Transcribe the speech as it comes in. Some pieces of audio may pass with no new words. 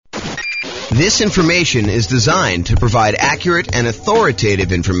This information is designed to provide accurate and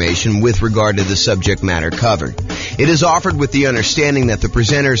authoritative information with regard to the subject matter covered. It is offered with the understanding that the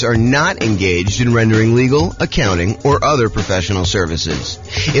presenters are not engaged in rendering legal, accounting, or other professional services.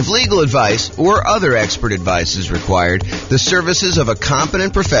 If legal advice or other expert advice is required, the services of a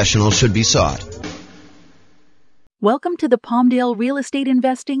competent professional should be sought. Welcome to the Palmdale Real Estate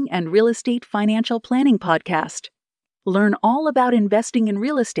Investing and Real Estate Financial Planning Podcast. Learn all about investing in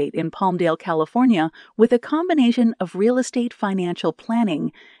real estate in Palmdale, California, with a combination of real estate financial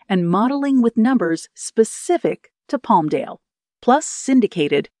planning and modeling with numbers specific to Palmdale, plus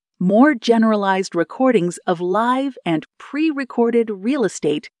syndicated, more generalized recordings of live and pre-recorded real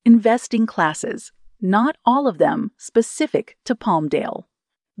estate investing classes, not all of them specific to Palmdale.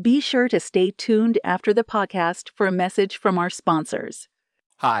 Be sure to stay tuned after the podcast for a message from our sponsors.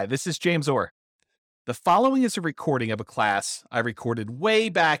 Hi, this is James Orr. The following is a recording of a class I recorded way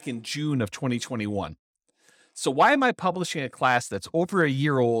back in June of 2021. So why am I publishing a class that's over a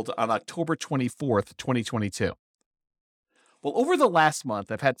year old on October 24th, 2022? Well, over the last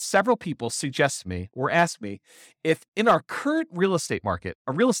month, I've had several people suggest to me or ask me if in our current real estate market,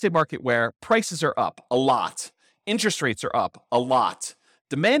 a real estate market where prices are up a lot, interest rates are up a lot,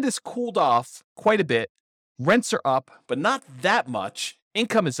 demand has cooled off quite a bit, rents are up, but not that much,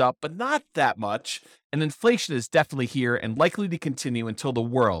 income is up, but not that much, and inflation is definitely here and likely to continue until the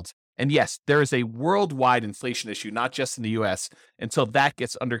world, and yes, there is a worldwide inflation issue, not just in the US, until that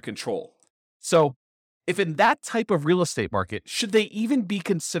gets under control. So, if in that type of real estate market, should they even be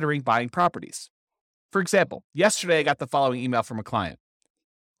considering buying properties? For example, yesterday I got the following email from a client.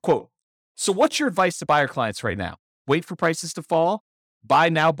 Quote, "So what's your advice to buyer clients right now? Wait for prices to fall? Buy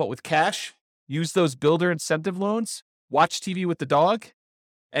now but with cash? Use those builder incentive loans? Watch TV with the dog?"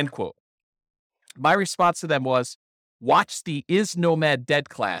 End quote. My response to them was, watch the Is Nomad Dead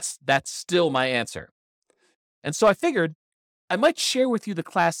class. That's still my answer. And so I figured I might share with you the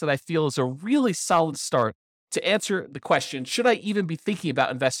class that I feel is a really solid start to answer the question, should I even be thinking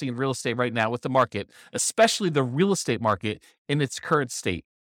about investing in real estate right now with the market, especially the real estate market in its current state?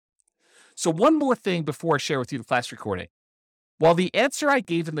 So one more thing before I share with you the class recording. While the answer I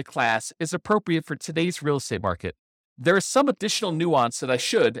gave in the class is appropriate for today's real estate market, there is some additional nuance that I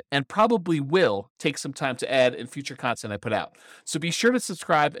should and probably will take some time to add in future content I put out. So be sure to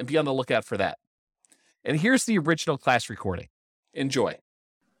subscribe and be on the lookout for that. And here's the original class recording. Enjoy.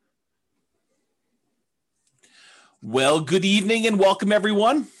 Well, good evening and welcome,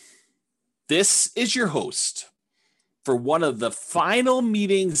 everyone. This is your host for one of the final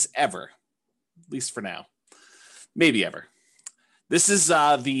meetings ever, at least for now, maybe ever. This is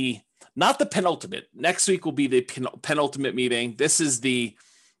not the penultimate. Next week will be the penultimate meeting. This is the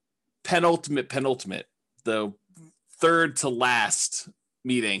penultimate, the third to last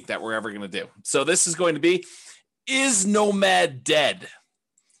meeting that we're ever going to do. So this is going to be, is Nomad dead?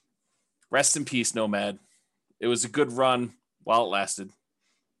 Rest in peace, Nomad. It was a good run while it lasted,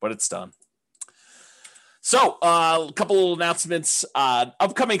 but it's done. So a couple announcements.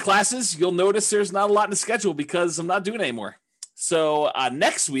 Upcoming classes, you'll notice there's not a lot in the schedule because I'm not doing it anymore. So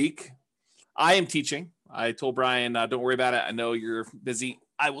next week, I am teaching. I told Brian, don't worry about it. I know you're busy.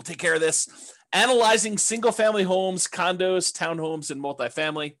 I will take care of this. Analyzing single-family homes, condos, townhomes, and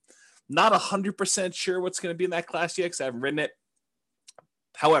multifamily. Not 100% sure what's going to be in that class yet because I haven't written it.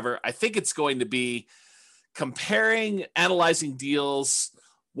 However, I think it's going to be comparing, analyzing deals,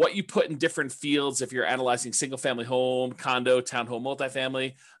 what you put in different fields if you're analyzing single-family home, condo, townhome,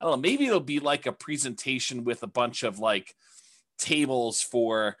 multifamily. I don't know. Maybe it'll be like a presentation with a bunch of like tables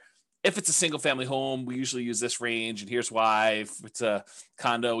for, if it's a single family home, we usually use this range, and here's why. If it's a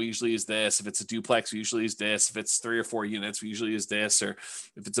condo, we usually use this. If it's a duplex, we usually use this. If it's 3 or 4 units, we usually use this. Or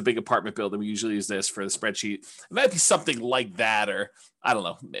if it's a big apartment building, we usually use this for the spreadsheet. It might be something like that, or I don't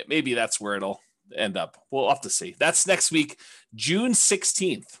know. Maybe that's where it'll end up. We'll have to see. That's next week, June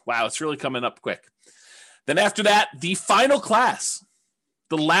 16th. Wow, it's really coming up quick. Then after that, the final class,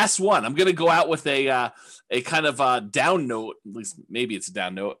 the last one. I'm going to go out with a kind of a down note, at least maybe it's a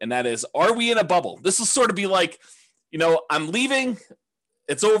down note, and that is, are we in a bubble? This will sort of be like, I'm leaving.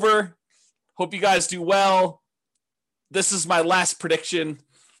 It's over. Hope you guys do well. This is my last prediction.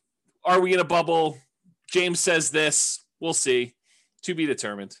 Are we in a bubble? James says this. We'll see. To be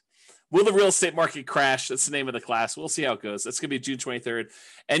determined. Will the real estate market crash? That's the name of the class. We'll see how it goes. That's going to be June 23rd.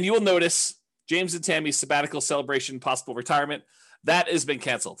 And you will notice James and Tammy's sabbatical celebration, possible retirement. That has been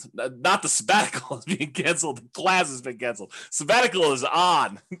canceled. Not the sabbatical is being canceled. The class has been canceled. Sabbatical is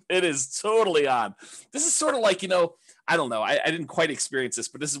on. It is totally on. This is sort of like, I don't know. I didn't quite experience this,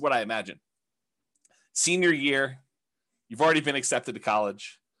 but this is what I imagine. Senior year, you've already been accepted to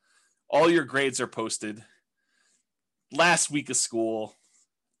college. All your grades are posted. Last week of school.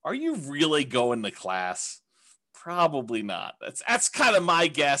 Are you really going to class? Probably not. That's kind of my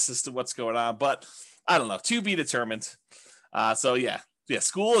guess as to what's going on, but I don't know. To be determined. So yeah,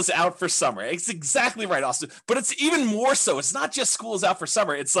 school is out for summer. It's exactly right, Austin. But it's even more so. It's not just school is out for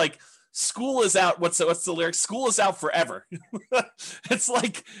summer. It's like school is out. What's the lyric? School is out forever. It's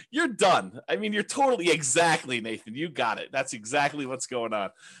like you're done. I mean, you're totally exactly, Nathan. You got it. That's exactly what's going on.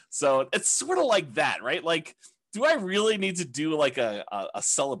 So it's sort of like that, right? Like, do I really need to do like a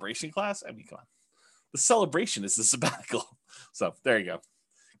celebration class? I mean, come on. The celebration is the sabbatical. So there you go.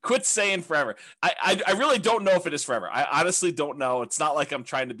 Quit saying forever. I really don't know if it is forever. I honestly don't know. It's not like I'm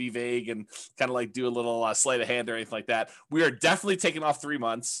trying to be vague and kind of like do a little sleight of hand or anything like that. We are definitely taking off 3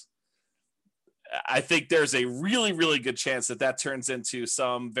 months. I think there's a really, really good chance that turns into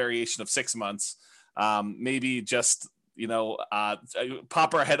some variation of 6 months. Maybe just,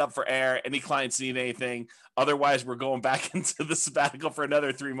 pop our head up for air. Any clients need anything. Otherwise, we're going back into the sabbatical for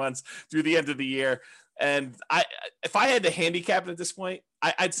another 3 months through the end of the year. And if I had to handicap it at this point,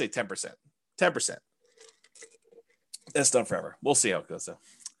 I'd say 10%. 10%. It's done forever. We'll see how it goes, though.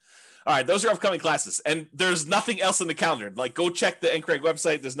 All right, those are upcoming classes. And there's nothing else in the calendar. Like, go check the NCRAG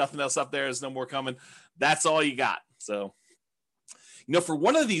website. There's nothing else up there. There's no more coming. That's all you got. So, for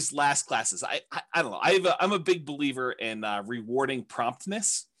one of these last classes, I don't know. I'm a big believer in rewarding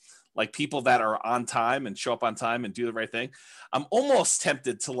promptness, like people that are on time and show up on time and do the right thing. I'm almost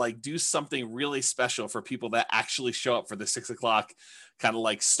tempted to like do something really special for people that actually show up for the 6 o'clock kind of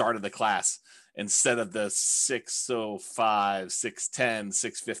like start of the class instead of the 6:05, 6:10,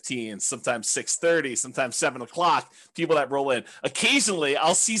 6:15, sometimes 6:30, sometimes 7 o'clock, people that roll in. Occasionally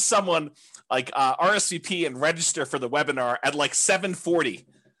I'll see someone like RSVP and register for the webinar at like 7:40.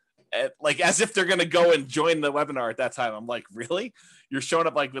 Like as if they're going to go and join the webinar at that time. I'm like, really? You're showing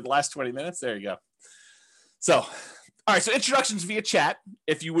up like with the last 20 minutes? There you go. So, all right. So introductions via chat,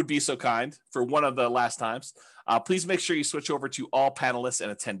 if you would be so kind for one of the last times, please make sure you switch over to all panelists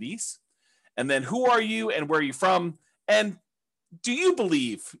and attendees. And then who are you and where are you from? And do you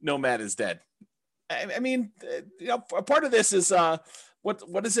believe Nomad is dead? I mean, a part of this is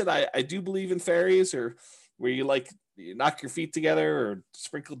what is it? I do believe in fairies, or where you knock your feet together or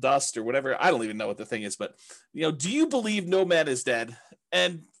sprinkle dust or whatever. I don't even know what the thing is, but do you believe Nomad is dead?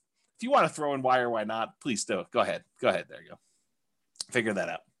 And if you want to throw in why or why not, please do. Go ahead. There you go. Figure that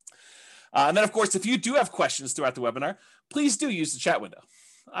out. And then, of course, if you do have questions throughout the webinar, please do use the chat window.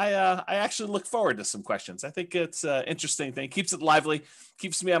 I actually look forward to some questions. I think it's an interesting thing. Keeps it lively,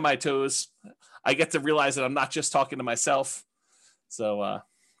 keeps me on my toes. I get to realize that I'm not just talking to myself. So,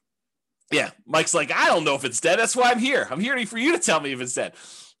 yeah, Mike's like, I don't know if it's dead. That's why I'm here. I'm here for you to tell me if it's dead.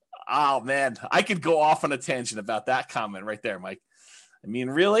 Oh, man, I could go off on a tangent about that comment right there, Mike. I mean,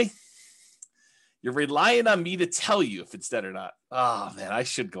 really? You're relying on me to tell you if it's dead or not. Oh, man, I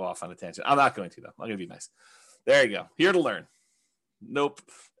should go off on a tangent. I'm not going to, though. I'm going to be nice. There you go. Here to learn. Nope.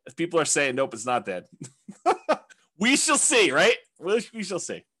 If people are saying, nope, it's not dead. We shall see, right? We shall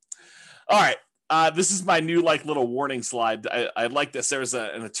see. All right. This is my new little warning slide. I like this. There was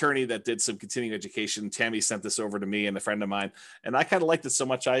an attorney that did some continuing education. Tammy sent this over to me and a friend of mine, and I kind of liked it so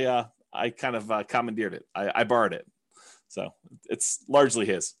much I kind of commandeered it. I borrowed it, so it's largely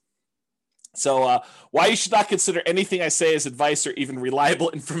his. So why you should not consider anything I say as advice or even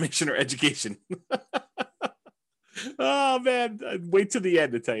reliable information or education. Oh man, wait to the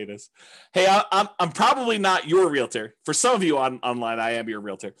end to tell you this. Hey, I'm probably not your realtor. For some of you online, I am your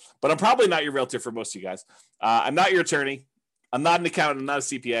realtor, but I'm probably not your realtor for most of you guys. I'm not your attorney. I'm not an accountant. I'm not a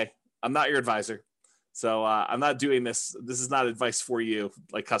CPA. I'm not your advisor. So I'm not doing this. This is not advice for you,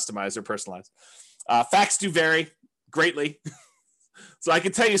 like customized or personalized. Facts do vary greatly. So I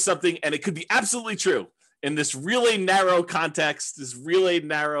can tell you something, and it could be absolutely true in this really narrow context, this really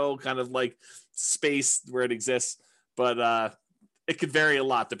narrow kind of like space where it exists. But it could vary a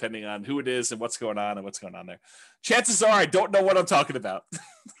lot depending on who it is and what's going on there. Chances are I don't know what I'm talking about.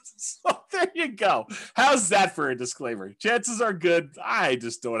 So there you go. How's that for a disclaimer? Chances are good. I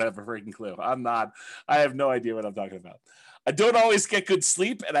just don't have a freaking clue. I have no idea what I'm talking about. I don't always get good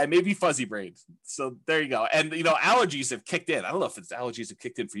sleep, and I may be fuzzy brained. So there you go. And, allergies have kicked in. I don't know if it's allergies have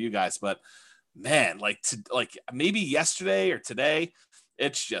kicked in for you guys, but man, maybe yesterday or today,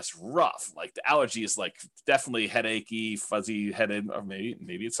 it's just rough. Like the allergy is definitely headachy, fuzzy headed, or maybe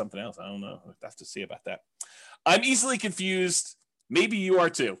it's something else. I don't know. I have to see about that. I'm easily confused. Maybe you are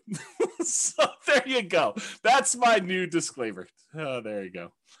too. So there you go. That's my new disclaimer. Oh, there you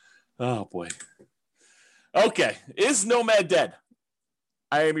go. Oh boy. Okay. Is Nomad dead?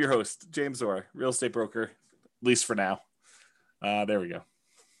 I am your host, James Orr, real estate broker, at least for now. There we go.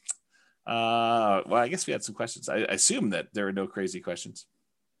 Well, I guess we had some questions. I assume that there are no crazy questions.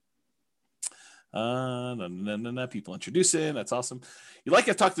 People introducing. That's awesome. You like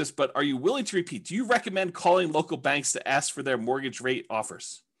I've talked this, but are you willing to repeat? Do you recommend calling local banks to ask for their mortgage rate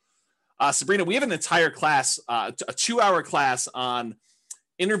offers? Sabrina, we have an entire class, a 2-hour class on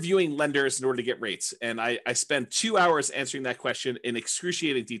interviewing lenders in order to get rates. And I spent 2 hours answering that question in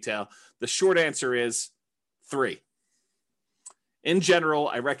excruciating detail. The short answer is 3. In general,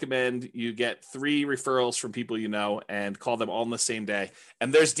 I recommend you get 3 referrals from people you know and call them all on the same day.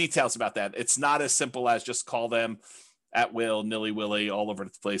 And there's details about that. It's not as simple as just call them at will, nilly-willy, all over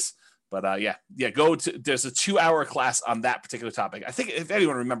the place. But there's a 2-hour class on that particular topic. I think if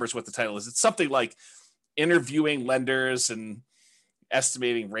anyone remembers what the title is, it's something like interviewing lenders and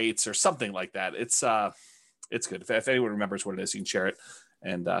estimating rates or something like that. It's good. If anyone remembers what it is, you can share it,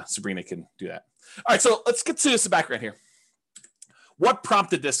 and Sabrina can do that. All right, so let's get to some background here. What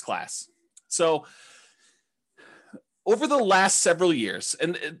prompted this class? So over the last several years,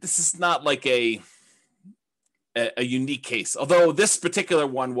 and this is not like a unique case, although this particular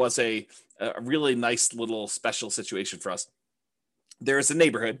one was a really nice little special situation for us. There is a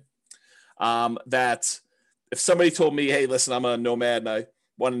neighborhood that if somebody told me, hey, listen, I'm a nomad and I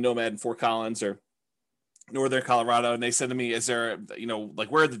want a nomad in Fort Collins or Northern Colorado, and they said to me, is there,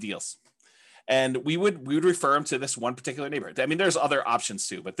 where are the deals? And we would refer them to this one particular neighborhood. I mean, there's other options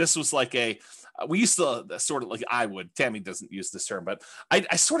too, but this was like we used to sort of like, Tammy doesn't use this term, but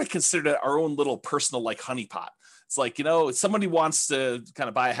I sort of considered it our own little personal like honeypot. It's like, somebody wants to kind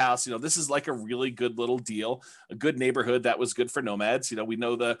of buy a house, this is like a really good little deal, a good neighborhood that was good for nomads. We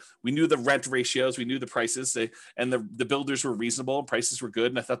knew the rent ratios, we knew the prices, and the builders were reasonable, prices were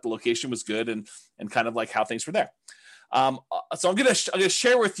good. And I thought the location was good and kind of like how things were there. So I'm going to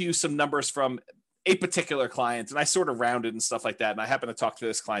share with you some numbers from a particular client, and I sort of rounded and stuff like that. And I happened to talk to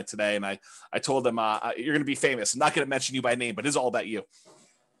this client today, and I told them, you're going to be famous. I'm not going to mention you by name, but it's all about you.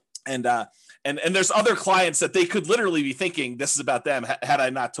 And there's other clients that they could literally be thinking this is about them had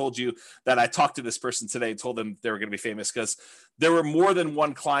I not told you that I talked to this person today and told them they were going to be famous, because there were more than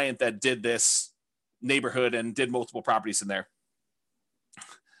one client that did this neighborhood and did multiple properties in there.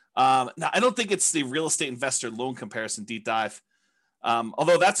 Now, I don't think it's the real estate investor loan comparison deep dive,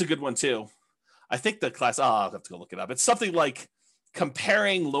 although that's a good one too. I think the class, I'll have to go look it up. It's something like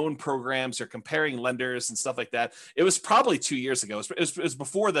comparing loan programs or comparing lenders and stuff like that. It was probably 2 years ago. It was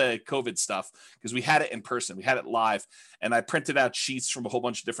before the COVID stuff, because we had it in person. We had it live, and I printed out sheets from a whole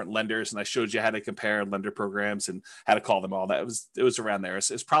bunch of different lenders, and I showed you how to compare lender programs and how to call them all. It was around there.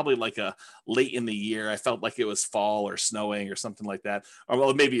 It's probably like a late in the year. I felt like it was fall or snowing or something like that. Or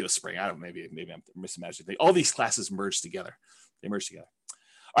well, maybe it was spring. I don't know. Maybe I'm misimagining. All these classes merged together. They merged together.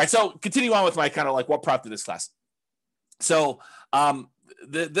 All right. So continue on with my kind of like what prompted this class. So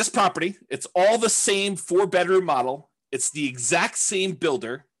this property, it's all the same 4-bedroom model. It's the exact same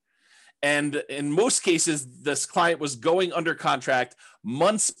builder. And in most cases, this client was going under contract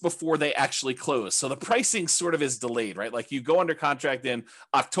months before they actually close. So the pricing sort of is delayed, right? Like you go under contract in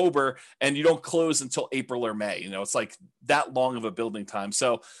October and you don't close until April or May. It's like that long of a building time.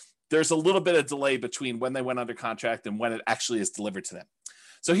 So there's a little bit of delay between when they went under contract and when it actually is delivered to them.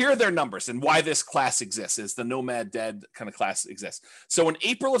 So here are their numbers and why this class exists, is the Nomad Dead kind of class exists. So in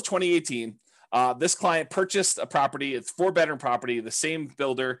April of 2018, this client purchased a property. It's 4-bedroom property, the same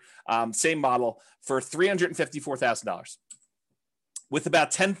builder, same model, for $354,000 with about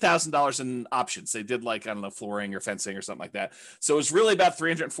 $10,000 in options. They did flooring or fencing or something like that. So it was really about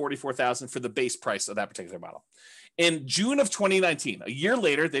 $344,000 for the base price of that particular model. In June of 2019, a year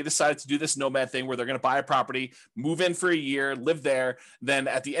later, they decided to do this nomad thing where they're going to buy a property, move in for a year, live there. Then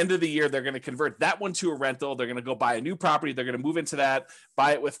at the end of the year, they're going to convert that one to a rental. They're going to go buy a new property. They're going to move into that,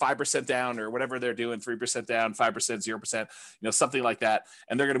 buy it with 5% down or whatever they're doing, 3% down, 5%, 0%, something like that.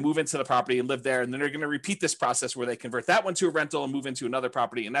 And they're going to move into the property and live there. And then they're going to repeat this process where they convert that one to a rental and move into another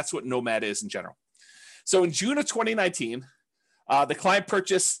property. And that's what Nomad is in general. So in June of 2019, the client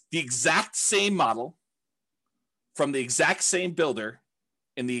purchased the exact same model from the exact same builder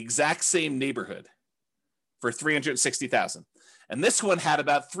in the exact same neighborhood for $360,000. And this one had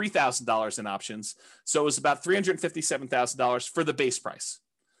about $3,000 in options. So it was about $357,000 for the base price.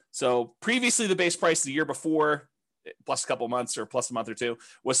 So previously the base price the year before, plus a couple months or plus a month or two,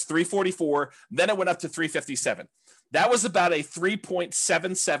 was $344. Then it went up to $357. That was about a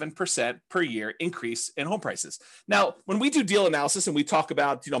 3.77% per year increase in home prices. Now, when we do deal analysis and we talk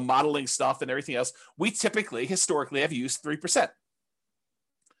about, modeling stuff and everything else, we typically, historically, have used 3%.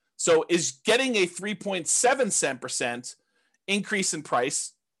 So is getting a 3.77% increase in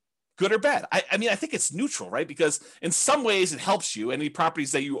price good or bad? I mean, I think it's neutral, right? Because in some ways it helps you. Any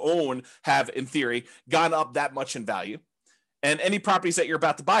properties that you own have, in theory, gone up that much in value. And any properties that you're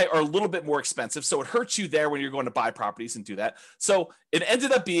about to buy are a little bit more expensive. So it hurts you there when you're going to buy properties and do that. So it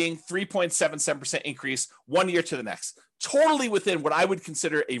ended up being 3.77% increase 1 year to the next. Totally within what I would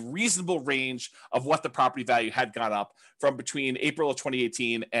consider a reasonable range of what the property value had gone up from between April of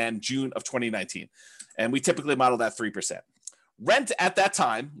 2018 and June of 2019. And we typically model that 3%. Rent at that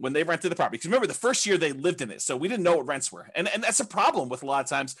time when they rented the property, because remember the first year they lived in it, so we didn't know what rents were, and that's a problem with a lot of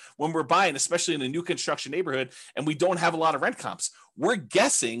times when we're buying, especially in a new construction neighborhood, and we don't have a lot of rent comps. We're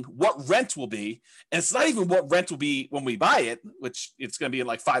guessing what rent will be, and it's not even what rent will be when we buy it, which it's going to be in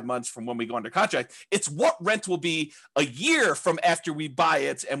like 5 months from when we go under contract. It's what rent will be a year from after we buy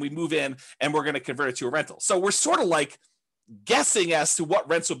it and we move in, and we're going to convert it to a rental. So we're sort of like guessing as to what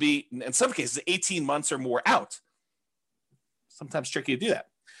rents will be in some cases 18 months or more out. Sometimes tricky to do that.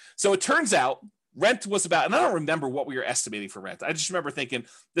 So it turns out rent was about, and I don't remember what we were estimating for rent. I just remember thinking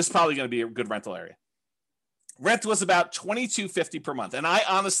this is probably going to be a good rental area. Rent was about $22.50 per month. And I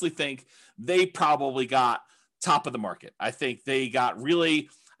honestly think they probably got top of the market. I think they got really,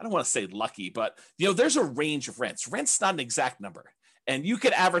 I don't want to say lucky, but there's a range of rents. Rent's not an exact number. And you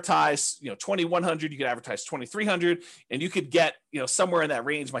could advertise, $2,100, you could advertise $2,300, and you could get, somewhere in that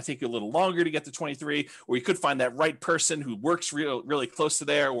range. Might take you a little longer to get to 23, or you could find that right person who works really close to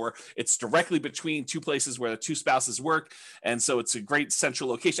there, or it's directly between two places where the two spouses work. And so it's a great central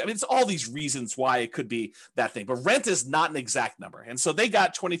location. I mean, it's all these reasons why it could be that thing, but rent is not an exact number. And so they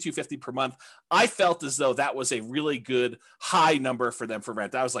got $22.50 per month. I felt as though that was a really good high number for them for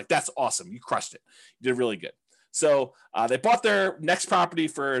rent. I was like, that's awesome. You crushed it. You did really good. So they bought their next property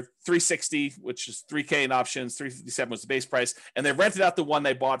for $360, which is $3K in options. $357 was the base price, and they rented out the one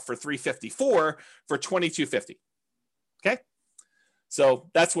they bought for $354 for $22.50. Okay, so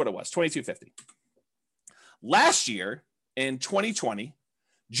that's what it was, $22.50. Last year in 2020,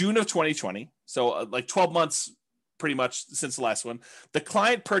 June of 2020, so like 12 months pretty much since the last one, the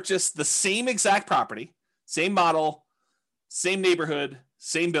client purchased the same exact property, same model, same neighborhood,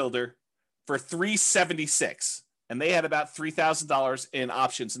 same builder, for $376, and they had about $3,000 in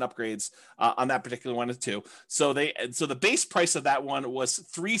options and upgrades on that particular one too. So the base price of that one was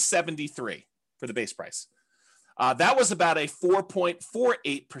 $373 for the base price. That was about a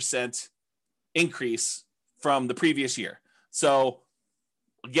 4.48% increase from the previous year. So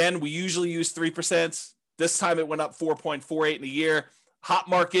again, we usually use 3%. This time it went up 4.48 in a year. Hot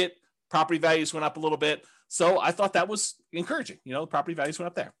market, property values went up a little bit. So I thought that was encouraging. Property values went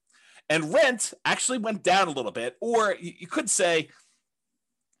up there. And rent actually went down a little bit, or you could say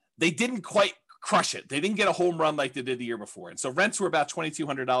they didn't quite crush it. They didn't get a home run like they did the year before. And so rents were about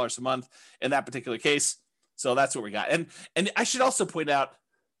 $2,200 a month in that particular case. So that's what we got. And I should also point out,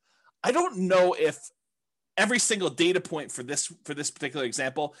 I don't know if every single data point for this particular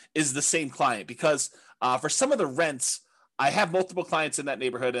example is the same client, because for some of the rents, I have multiple clients in that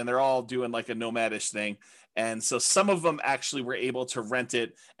neighborhood, and they're all doing like a nomadish thing. And so some of them actually were able to rent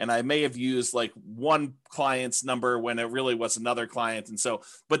it, and I may have used like one client's number when it really was another client. And so,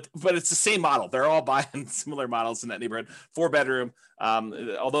 but it's the same model. They're all buying similar models in that neighborhood, 4-bedroom.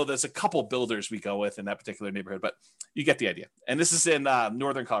 Although there's a couple builders we go with in that particular neighborhood, but you get the idea. And this is in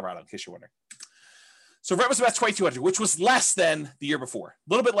northern Colorado, in case you're wondering. So rent was about $2,200, which was less than the year before, a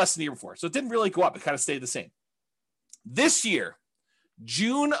little bit less than the year before. So it didn't really go up. It kind of stayed the same. This year,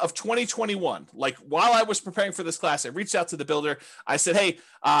 June of 2021, like while I was preparing for this class, I reached out to the builder. I said, hey,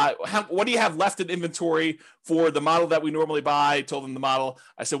 what do you have left in inventory for the model that we normally buy? I told them the model.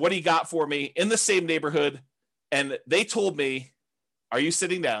 I said, what do you got for me in the same neighborhood? And they told me, are you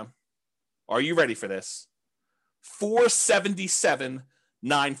sitting down? Are you ready for this?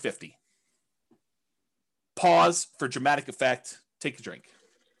 $477,950. Pause for dramatic effect. Take a drink.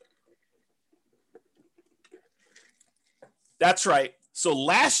 That's right. So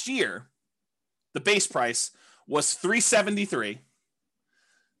last year, the base price was $373.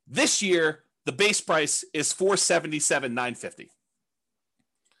 This year, the base price is $477,950.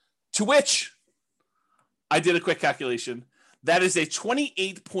 To which I did a quick calculation. That is a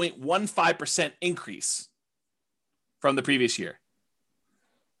 28.15% increase from the previous year.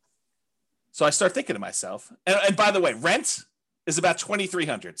 So I start thinking to myself, and by the way, rent is about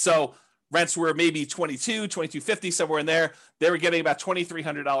 $2,300. So rents were maybe $2,250, somewhere in there. They were getting about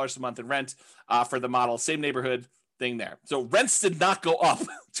 $2,300 a month in rent for the model, same neighborhood thing there. So rents did not go up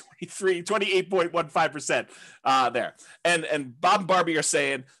 28.15% there. And Bob and Barbie are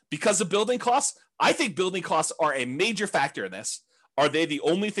saying, because of building costs, I think building costs are a major factor in this. Are they the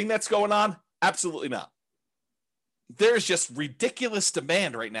only thing that's going on? Absolutely not. there's just ridiculous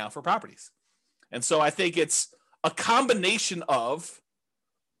demand right now for properties. And so I think it's a combination of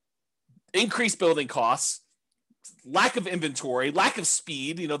increased building costs, lack of inventory, lack of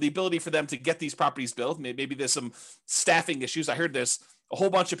speed, the ability for them to get these properties built. Maybe there's some staffing issues. I heard there's a whole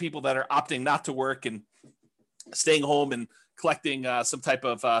bunch of people that are opting not to work and staying home and collecting some type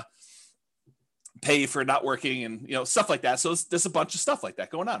of pay for not working and, stuff like that. So there's a bunch of stuff like that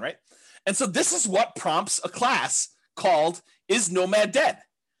going on, right? And so this is what prompts a class called Is Nomad Dead?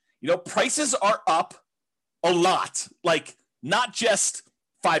 Prices are up a lot, like not just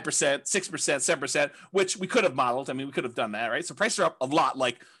 5%, 6%, 7%, which we could have modeled. I mean, we could have done that, right? So prices are up a lot,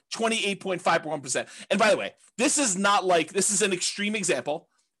 like 28.51%. And by the way, this is an extreme example.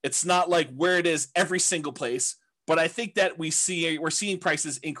 It's not like where it is every single place, but I think that we're seeing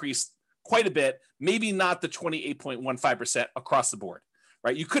prices increase quite a bit, maybe not the 28.15% across the board,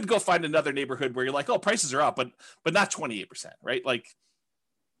 right? You could go find another neighborhood where you're like, oh, prices are up, but not 28%, right? Like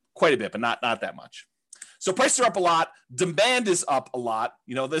quite a bit, but not that much. So prices are up a lot. Demand is up a lot.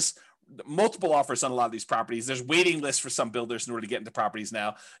 There's multiple offers on a lot of these properties. There's waiting lists for some builders in order to get into properties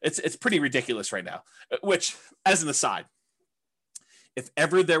now. It's pretty ridiculous right now, which, as an aside, if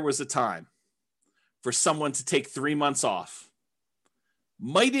ever there was a time for someone to take 3 months off,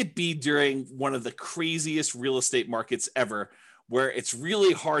 might it be during one of the craziest real estate markets ever, where it's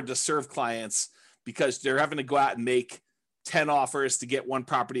really hard to serve clients because they're having to go out and make 10 offers to get one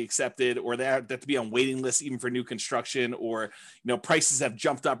property accepted, or they have to be on waiting lists even for new construction, or prices have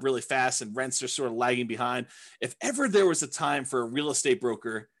jumped up really fast and rents are sort of lagging behind. If ever there was a time for a real estate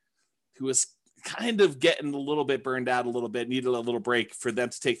broker who was kind of getting a little bit burned out, a little bit, needed a little break, for them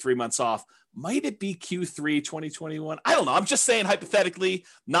to take 3 months off, might it be Q3 2021? I don't know. I'm just saying hypothetically,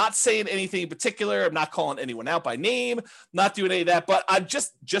 not saying anything in particular. I'm not calling anyone out by name, not doing any of that, but I'm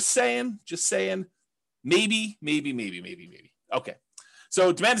just saying, maybe. Okay.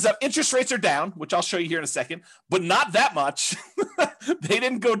 So demand is up. Interest rates are down, which I'll show you here in a second, but not that much. They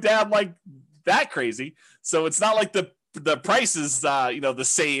didn't go down like that crazy. So it's not like the price is, the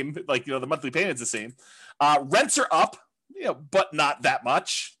same, like, the monthly payment's the same. Rents are up, but not that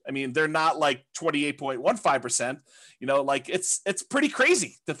much. I mean, they're not like 28.15%, like it's pretty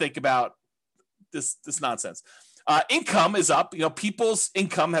crazy to think about this nonsense. Income is up. People's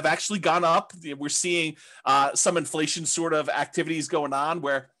income have actually gone up. We're seeing some inflation sort of activities going on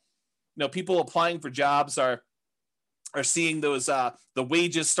where, people applying for jobs are seeing those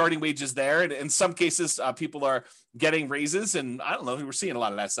the starting wages there, and in some cases, people are getting raises. And I don't know, we're seeing a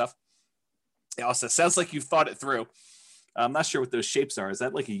lot of that stuff. It also sounds like you've thought it through. I'm not sure what those shapes are. Is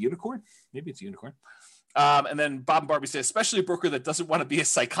that like a unicorn? Maybe it's a unicorn. And then Bob and Barbie say, especially a broker that doesn't want to be a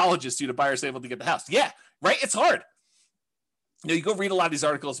psychologist due to buyers able to get the house. Yeah, right. It's hard. You go read a lot of these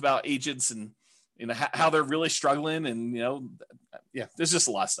articles about agents and how they're really struggling, and there's just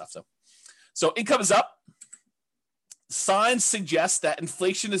a lot of stuff. So income is up. Signs suggest that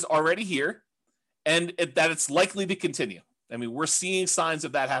inflation is already here, and that it's likely to continue. I mean, we're seeing signs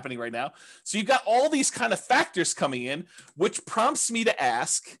of that happening right now. So you've got all these kind of factors coming in, which prompts me to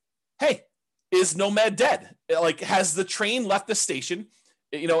ask, hey, is Nomad dead? Like, has the train left the station?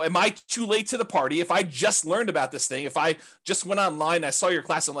 Am I too late to the party? If I just learned about this thing, if I just went online, I saw your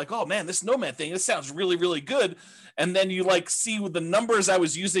class, I'm like, oh man, this Nomad thing, this sounds really, really good. And then you like see the numbers I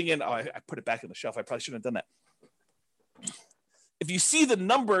was using, and I put it back on the shelf. I probably shouldn't have done that. If you see the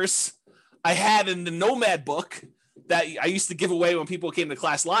numbers I had in the Nomad book that I used to give away when people came to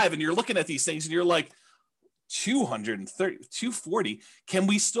class live, and you're looking at these things and you're like, 230, 240. Can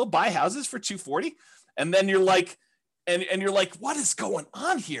we still buy houses for 240? And then you're like, and you're like, what is going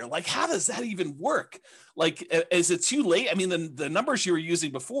on here? Like, how does that even work? Like, is it too late? I mean, the numbers you were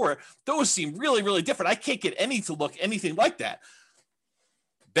using before, those seem really, really different. I can't get any to look anything like that.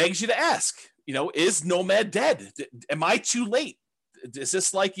 Begs you to ask, is Nomad dead? Am I too late? Is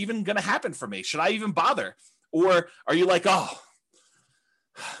this like even going to happen for me? Should I even bother? Or are you like, oh,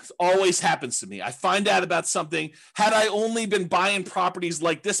 it always happens to me. I find out about something. Had I only been buying properties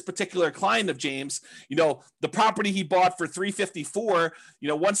like this particular client of James, the property he bought for $354,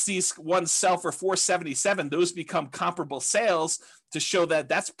 once these ones sell for $477, those become comparable sales to show that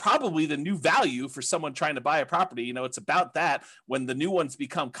that's probably the new value for someone trying to buy a property. It's about that when the new ones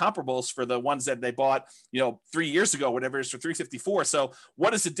become comparables for the ones that they bought, 3 years ago, whatever it is, for $354. So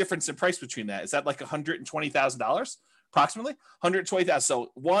what is the difference in price between that? Is that like $120,000? Approximately 120,000.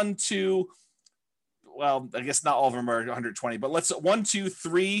 So 1, 2, well, I guess not all of them are 120, but let's 1, 2,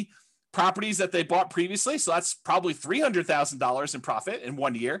 3 properties that they bought previously. So that's probably $300,000 in profit in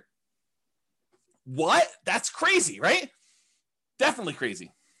 1 year. What? That's crazy, right? Definitely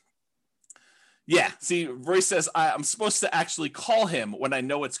crazy. Yeah. See, Royce says I'm supposed to actually call him when I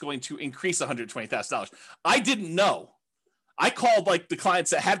know it's going to increase $120,000. I didn't know. I called like the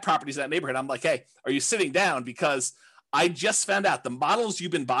clients that had properties in that neighborhood. I'm like, hey, are you sitting down? Because I just found out the models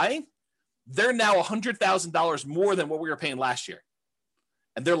you've been buying, they're now $100,000 more than what we were paying last year.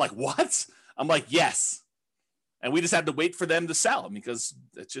 And they're like, what? I'm like, yes. And we just had to wait for them to sell them because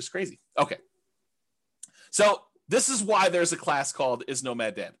it's just crazy. Okay. So this is why there's a class called Is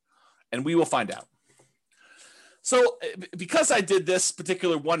Nomad Dead? And we will find out. So because I did this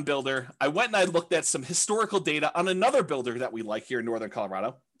particular one builder, I went and I looked at some historical data on another builder that we like here in Northern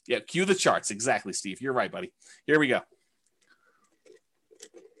Colorado. Yeah, cue the charts. Exactly, Steve. You're right, buddy. Here we go.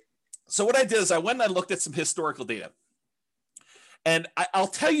 So what I did is I went and I looked at some historical data. And I'll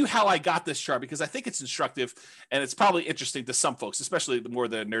tell you how I got this chart because I think it's instructive and it's probably interesting to some folks, especially the more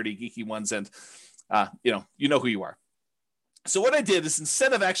the nerdy, geeky ones. And, you know who you are. So what I did is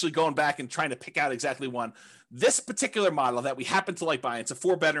instead of actually going back and trying to pick out exactly one, this particular model that we happen to like buying, it's a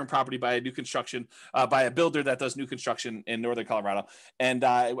 4-bedroom property by a new construction, by a builder that does new construction in Northern Colorado. And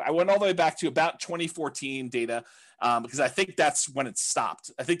I went all the way back to about 2014 data because I think that's when it stopped.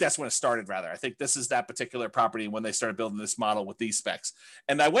 I think that's when it started, rather. I think this is that particular property when they started building this model with these specs.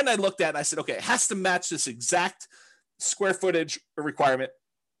 And I went and I looked at it and I said, okay, it has to match this exact square footage requirement.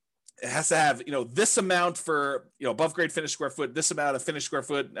 It has to have, this amount for, above grade finished square foot, this amount of finished square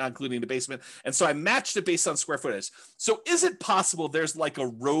foot, including the basement. And so I matched it based on square footage. So is it possible there's like a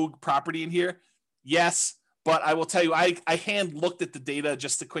rogue property in here? Yes. But I will tell you, I hand looked at the data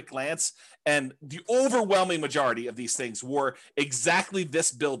just a quick glance, and the overwhelming majority of these things were exactly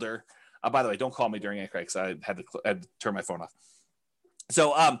this builder. By the way, don't call me during Anchor because I had to turn my phone off.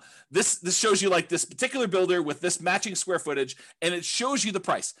 So this shows you like this particular builder with this matching square footage, and it shows you the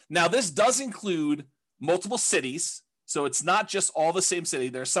price. Now, this does include multiple cities, so it's not just all the same city.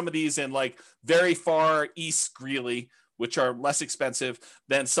 There's some of these in like very far east Greeley, which are less expensive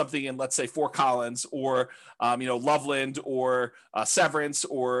than something in, let's say, Fort Collins or, Loveland or Severance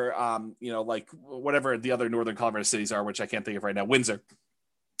or, like whatever the other Northern Colorado cities are, which I can't think of right now, Windsor,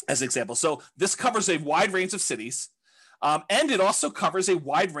 as an example. So this covers a wide range of cities. And it also covers a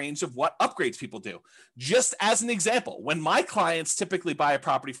wide range of what upgrades people do. Just as an example, when my clients typically buy a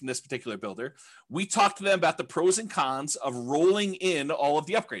property from this particular builder, we talk to them about the pros and cons of rolling in all of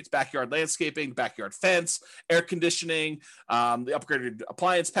the upgrades: backyard landscaping, backyard fence, air conditioning, the upgraded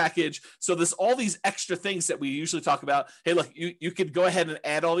appliance package. So there's all these extra things that we usually talk about. Hey, look, you could go ahead and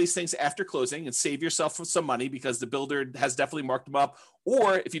add all these things after closing and save yourself some money because the builder has definitely marked them up.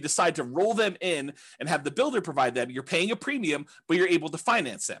 Or if you decide to roll them in and have the builder provide them, you're paying a premium, but you're able to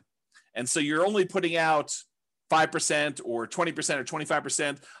finance them. And so you're only putting out 5% or 20% or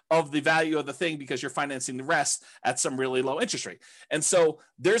 25% of the value of the thing because you're financing the rest at some really low interest rate. And so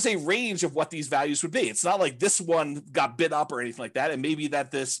there's a range of what these values would be. It's not like this one got bid up or anything like that. And maybe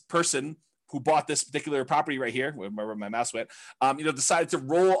that this person who bought this particular property right here, where my mouse went, decided to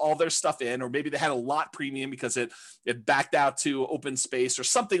roll all their stuff in, or maybe they had a lot premium because it backed out to open space or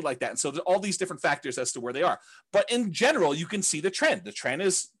something like that. And so there's all these different factors as to where they are. But in general, you can see the trend. The trend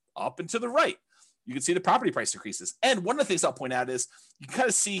is up and to the right. You can see the property price increases. And one of the things I'll point out is you kind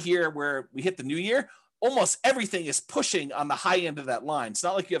of see here where we hit the new year, almost everything is pushing on the high end of that line. It's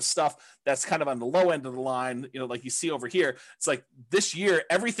not like you have stuff that's kind of on the low end of the line, like you see over here. It's like this year,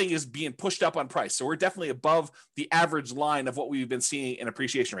 everything is being pushed up on price. So we're definitely above the average line of what we've been seeing in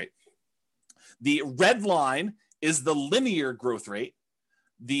appreciation rate. The red line is the linear growth rate.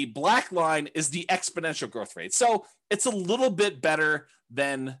 The black line is the exponential growth rate. So it's a little bit better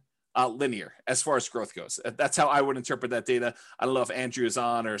than linear as far as growth goes. That's how I would interpret that data. I don't know if Andrew is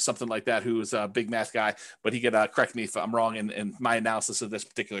on or something like that, who's a big math guy, but he could correct me if I'm wrong in my analysis of this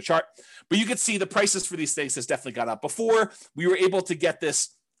particular chart. But you could see the prices for these things has definitely gone up. Before, we were able to get this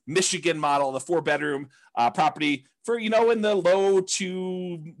Michigan model, the 4-bedroom property for, in the low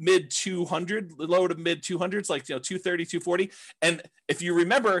to mid 200s, like, 230, 240. And if you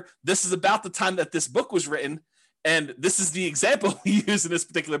remember, this is about the time that this book was written. And this is the example we use in this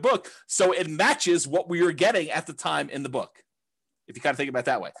particular book. So it matches what we were getting at the time in the book. If you kind of think about it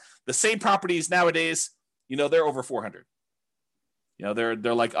that way, the same properties nowadays, they're over 400.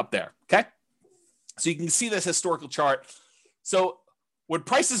 They're like up there. Okay. So you can see this historical chart. So when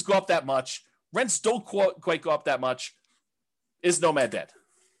prices go up that much, rents don't quite go up that much. Is Nomad dead?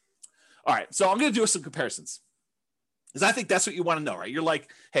 All right. So I'm going to do some comparisons, because I think that's what you want to know, right? You're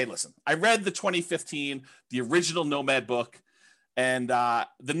like, hey, listen, I read the 2015, the original Nomad book, and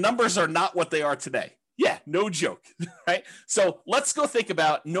the numbers are not what they are today. Yeah, no joke, right? So let's go think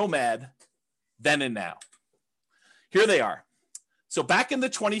about Nomad then and now. Here they are. So back in the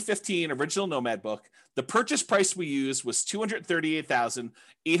 2015 original Nomad book, the purchase price we used was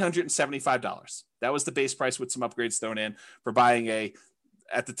 $238,875. That was the base price with some upgrades thrown in for buying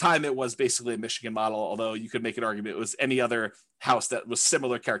at the time, it was basically a Michigan model, although you could make an argument it was any other house that was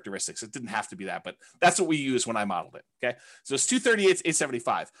similar characteristics. It didn't have to be that, but that's what we used when I modeled it. Okay. So it's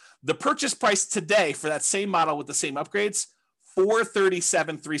 $238,875. The purchase price today for that same model with the same upgrades,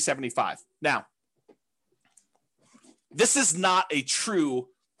 $437,375. Now, this is not a true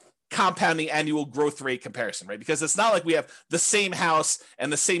compounding annual growth rate comparison, right? Because it's not like we have the same house and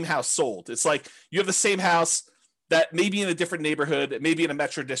the same house sold. It's like you have the same house that may be in a different neighborhood, it may be in a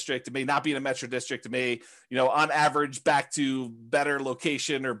metro district, it may not be in a metro district, it may, on average back to better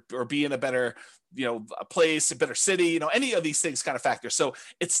location or be in a better, a place, a better city, any of these things kind of factor. So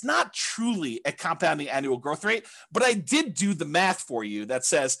it's not truly a compounding annual growth rate, but I did do the math for you that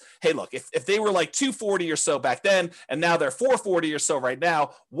says, hey, look, if they were like 240 or so back then, and now they're 440 or so right now,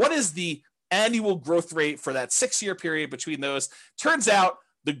 what is the annual growth rate for that 6-year period between those? Turns out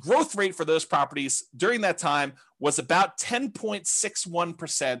the growth rate for those properties during that time was about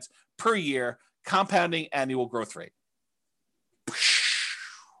 10.61% per year, compounding annual growth rate.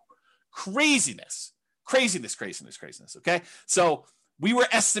 Craziness. Okay. So we were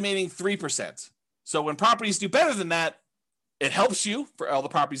estimating 3%. So when properties do better than that, it helps you for all the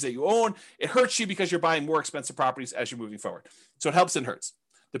properties that you own. It hurts you because you're buying more expensive properties as you're moving forward. So it helps and hurts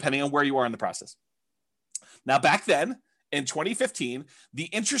depending on where you are in the process. Now, back then, in 2015, the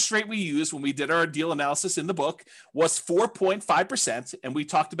interest rate we used when we did our deal analysis in the book was 4.5%. And we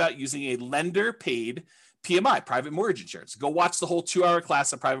talked about using a lender paid PMI, private mortgage insurance. Go watch the whole 2-hour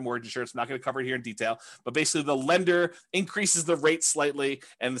class on private mortgage insurance. I'm not going to cover it here in detail, but basically the lender increases the rate slightly.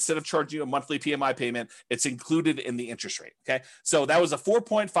 And instead of charging you a monthly PMI payment, it's included in the interest rate. Okay. So that was a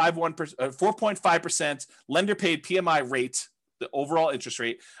 4.5% lender paid PMI rate, the overall interest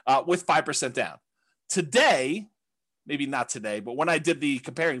rate with 5% down. Today, maybe not today, but when I did the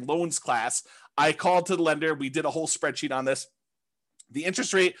comparing loans class, I called to the lender. We did a whole spreadsheet on this. The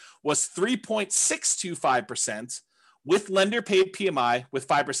interest rate was 3.625% with lender paid PMI with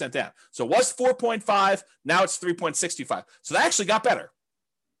 5% down. So it was 4.5. Now it's 3.625. So that actually got better.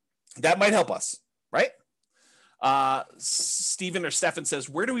 That might help us, right? Steven or Stefan says,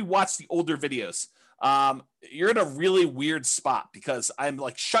 where do we watch the older videos? You're in a really weird spot because I'm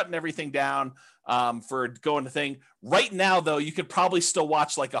like shutting everything down for going to thing. Right now, though, you could probably still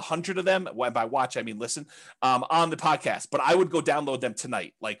watch like 100 of them. By watch, I mean listen, on the podcast. But I would go download them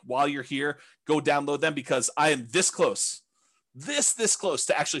tonight. Like while you're here, go download them because I am this close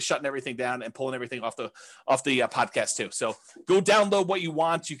to actually shutting everything down and pulling everything off the podcast too. So go download what you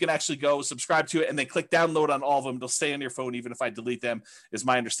want. You can actually go subscribe to it and then click download on all of them. They'll stay on your phone even if I delete them, is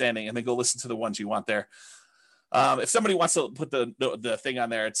my understanding. And then go listen to the ones you want there. If somebody wants to put the thing on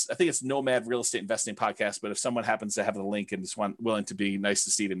there, I think it's Nomad Real Estate Investing Podcast. But if someone happens to have the link and is willing to be nice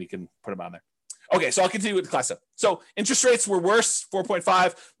to Steven, you can put them on there. Okay, so I'll continue with the class up. So interest rates were worse,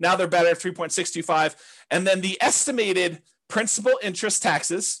 4.5. Now they're better, 3.625. And then the estimated principal, interest,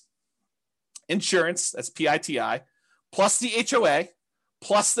 taxes, insurance, that's PITI, plus the HOA,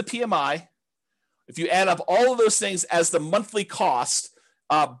 plus the PMI. If you add up all of those things as the monthly cost,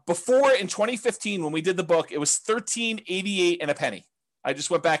 before in 2015, when we did the book, it was $13.88 and a penny. I just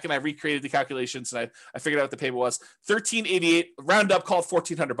went back and I recreated the calculations and I figured out what the payment was. $13.88, round up, call it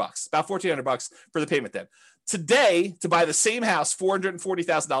 $1,400, about $1,400 for the payment then. Today, to buy the same house,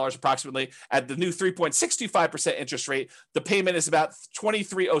 $440,000 approximately at the new 3.625% interest rate, the payment is about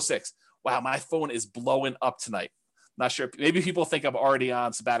 $2,306. Wow, my phone is blowing up tonight. Not sure. Maybe people think I'm already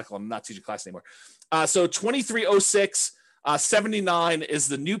on sabbatical. I'm not teaching class anymore. So $2,306, 79 is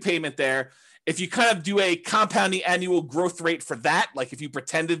the new payment there. If you kind of do a compounding annual growth rate for that, like if you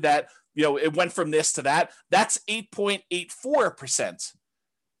pretended that, it went from this to that, that's 8.84%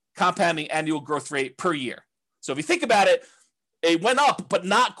 compounding annual growth rate per year. So if you think about it, it went up, but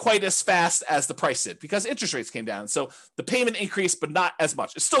not quite as fast as the price did because interest rates came down. So the payment increased, but not as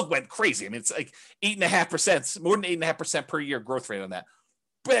much. It still went crazy. I mean, it's like 8.5%, more than 8.5% per year growth rate on that.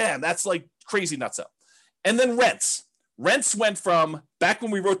 Bam, that's like crazy nuts up. And then rents. Rents went from, back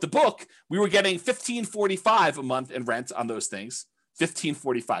when we wrote the book, we were getting $1,545 a month in rent on those things.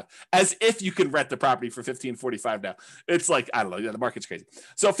 $1,545, as if you can rent the property for $1,545 now. It's like, I don't know, the market's crazy.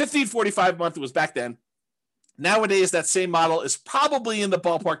 So $1,545 a month was back then. Nowadays, that same model is probably in the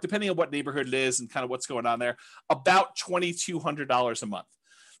ballpark, depending on what neighborhood it is and kind of what's going on there, about $2,200 a month.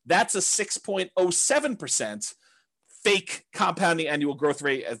 That's a 6.07% fake compounding annual growth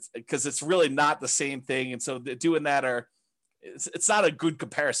rate because it's really not the same thing. And so doing that It's not a good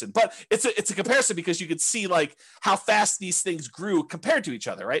comparison, but it's a comparison because you can see like how fast these things grew compared to each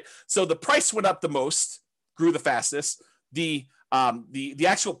other, right? So the price went up the most, grew the fastest. The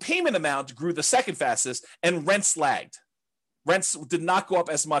actual payment amount grew the second fastest, and rents lagged. Rents did not go up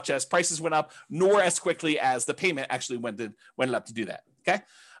as much as prices went up, nor as quickly as the payment actually went up to do that. Okay,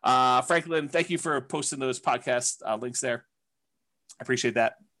 Franklin, thank you for posting those podcast links there. I appreciate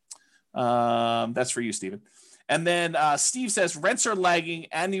that. That's for you, Stephen. And then Steve says rents are lagging.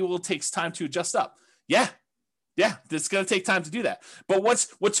 Annual takes time to adjust up. Yeah, it's going to take time to do that. But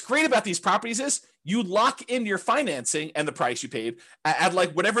what's great about these properties is you lock in your financing and the price you paid at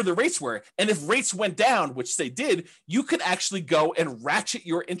like whatever the rates were. And if rates went down, which they did, you could actually go and ratchet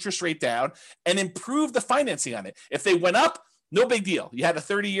your interest rate down and improve the financing on it. If they went up, no big deal. You had a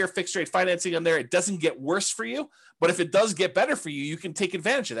 30-year fixed rate financing on there. It doesn't get worse for you. But if it does get better for you, you can take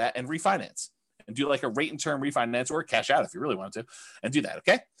advantage of that and refinance and do like a rate and term refinance or cash out if you really want to and do that.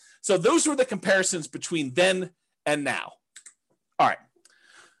 Okay. So those were the comparisons between then and now. All right.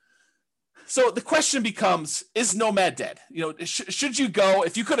 So the question becomes, is Nomad dead? Should you go,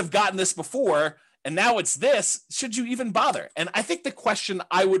 if you could have gotten this before and now it's this, should you even bother? And I think the question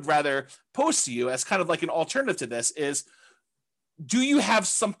I would rather pose to you as kind of like an alternative to this is, do you have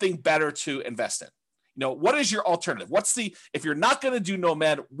something better to invest in? What is your alternative? If you're not going to do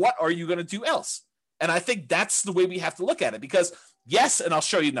Nomad, what are you going to do else? And I think that's the way we have to look at it because yes, and I'll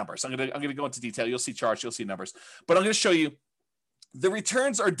show you numbers. I'm going to go into detail. You'll see charts, you'll see numbers, but I'm going to show you the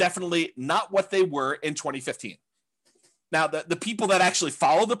returns are definitely not what they were in 2015. Now, the people that actually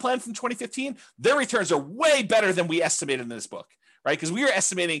follow the plan from 2015, their returns are way better than we estimated in this book, right? Because we were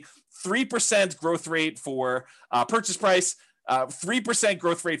estimating 3% growth rate for purchase price, 3%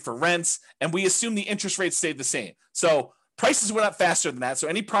 growth rate for rents, and we assume the interest rate stayed the same. So prices went up faster than that. So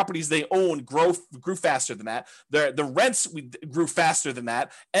any properties they own grew faster than that. The rents grew faster than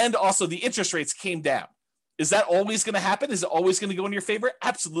that. And also the interest rates came down. Is that always going to happen? Is it always going to go in your favor?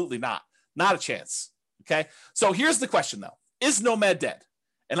 Absolutely not. Not a chance. Okay. So here's the question though. Is Nomad dead?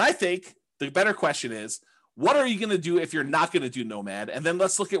 And I think the better question is, what are you going to do if you're not going to do Nomad? And then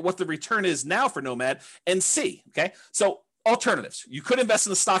let's look at what the return is now for Nomad and see. Okay. So alternatives. You could invest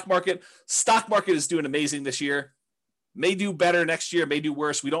in the stock market. Stock market is doing amazing this year. May do better next year, may do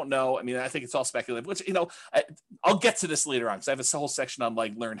worse. We don't know. I mean, I think it's all speculative, which, I'll get to this later on because I have a whole section on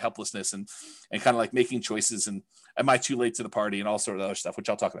like learned helplessness and kind of like making choices and am I too late to the party and all sort of other stuff, which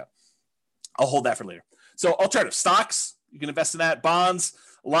I'll talk about. I'll hold that for later. So alternative stocks, you can invest in that. Bonds.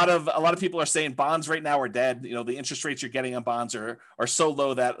 A lot of people are saying bonds right now are dead. The interest rates you're getting on bonds are so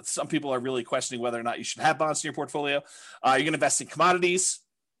low that some people are really questioning whether or not you should have bonds in your portfolio. You're going to invest in commodities.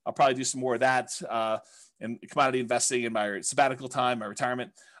 I'll probably do some more of that. In commodity investing in my sabbatical time, my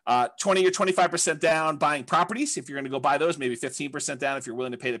retirement. 20 or 25% down buying properties. If you're going to go buy those, maybe 15% down if you're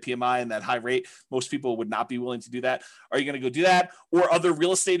willing to pay the PMI and that high rate. Most people would not be willing to do that. Are you going to go do that? Or other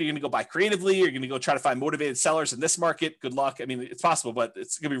real estate? Are you going to go buy creatively? Are you going to go try to find motivated sellers in this market? Good luck. I mean, it's possible, but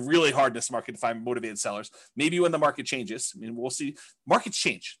it's going to be really hard in this market to find motivated sellers. Maybe when the market changes. I mean, we'll see. Markets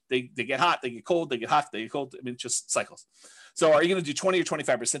change. They get hot, they get cold, they get hot, they get cold. I mean, it's just cycles. So are you going to do 20 or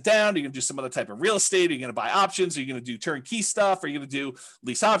 25% down? Are you going to do some other type of real estate? Are you going to buy options? Are you going to do turnkey stuff? Are you going to do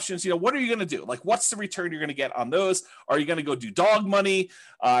lease options? What are you going to do? Like, what's the return you're going to get on those? Are you going to go do dog money?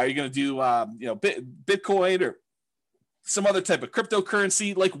 Are you going to do, Bitcoin or some other type of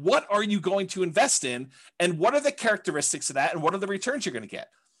cryptocurrency? Like, what are you going to invest in? And what are the characteristics of that? And what are the returns you're going to get?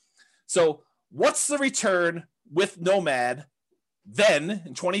 So what's the return with Nomad then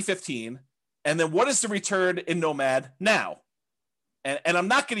in 2015? And then what is the return in Nomad now? And I'm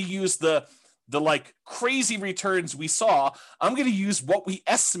not going to use the like crazy returns we saw. I'm going to use what we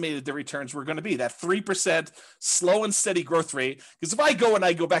estimated the returns were going to be, that 3% slow and steady growth rate. Because if I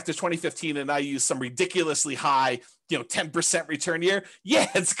go back to 2015 and I use some ridiculously high, 10% return year,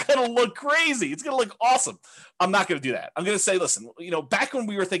 it's going to look crazy. It's going to look awesome. I'm not going to do that. I'm going to say, listen, back when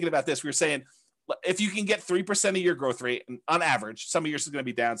we were thinking about this, we were saying, if you can get 3% of your growth rate on average, some years is going to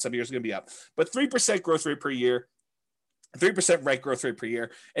be down, some years is going to be up, but 3% growth rate per year, 3% rate growth rate per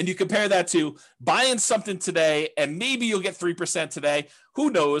year. And you compare that to buying something today and maybe you'll get 3% today.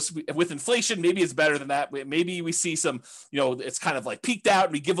 Who knows? With inflation, maybe it's better than that. Maybe we see some, it's kind of like peaked out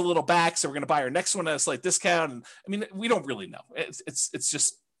and we give a little back. So we're going to buy our next one at a slight discount. And I mean, we don't really know.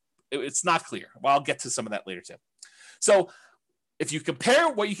 It's not clear. Well, I'll get to some of that later too. So if you compare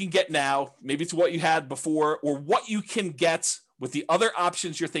what you can get now, maybe to what you had before, or what you can get with the other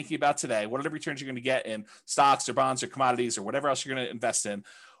options you're thinking about today, what are the returns you're going to get in stocks or bonds or commodities or whatever else you're going to invest in?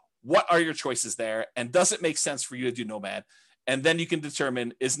 What are your choices there? And does it make sense for you to do Nomad? And then you can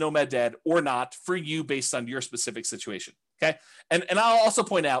determine, is Nomad dead or not for you based on your specific situation. Okay. And I'll also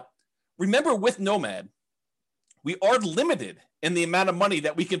point out, remember with Nomad, we are limited in the amount of money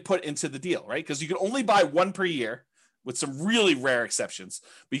that we can put into the deal, right? Because you can only buy one per year with some really rare exceptions.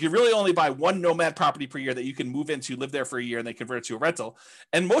 But you can really only buy one Nomad property per year that you can move into, live there for a year, and they convert it to a rental.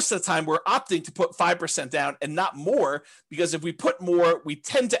 And most of the time, we're opting to put 5% down and not more, because if we put more, we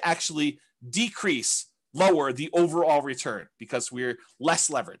tend to actually lower the overall return because we're less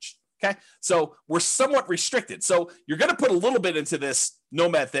leveraged. Okay. So we're somewhat restricted. So you're going to put a little bit into this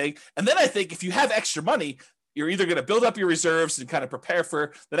Nomad thing. And then I think if you have extra money, you're either going to build up your reserves and kind of prepare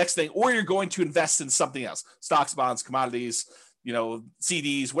for the next thing, or you're going to invest in something else, stocks, bonds, commodities,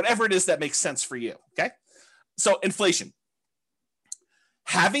 CDs, whatever it is that makes sense for you. Okay. So inflation,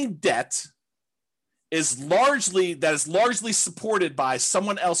 having debt is largely supported by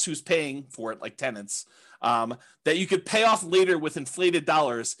someone else who's paying for it, like tenants, that you could pay off later with inflated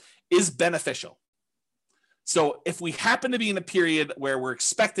dollars is beneficial. So if we happen to be in a period where we're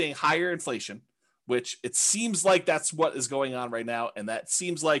expecting higher inflation, which it seems like that's what is going on right now, and that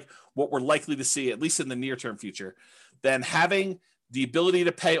seems like what we're likely to see, at least in the near-term future, then having the ability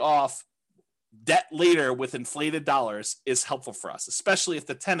to pay off debt later with inflated dollars is helpful for us, especially if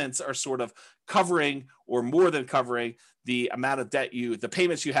the tenants are sort of covering or more than covering the amount of debt the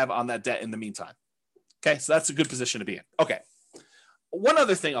payments you have on that debt in the meantime. Okay, so that's a good position to be in. Okay, one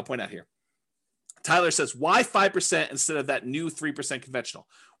other thing I'll point out here. Tyler says, why 5% instead of that new 3% conventional?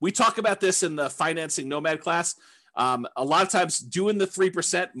 We talk about this in the financing Nomad class. A lot of times doing the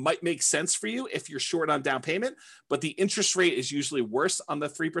 3% might make sense for you if you're short on down payment, but the interest rate is usually worse on the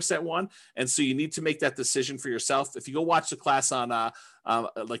 3% one. And so you need to make that decision for yourself. If you go watch the class on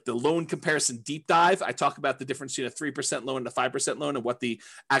like the loan comparison deep dive, I talk about the difference between a 3% loan and a 5% loan and what the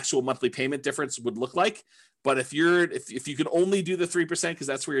actual monthly payment difference would look like. But if you can only do the 3% because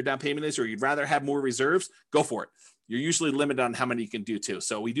that's where your down payment is, or you'd rather have more reserves, go for it. You're usually limited on how many you can do too.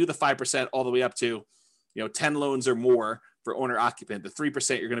 So we do the 5% all the way up to 10 loans or more for owner occupant. The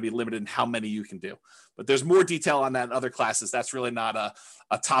 3%, you're going to be limited in how many you can do. But there's more detail on that in other classes. That's really not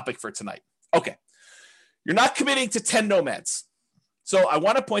a topic for tonight. Okay. You're not committing to 10 nomads. So I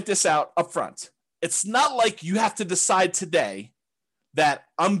want to point this out up front. It's not like you have to decide today that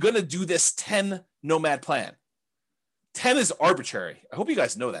I'm going to do this 10 nomad plan. 10 is arbitrary. I hope you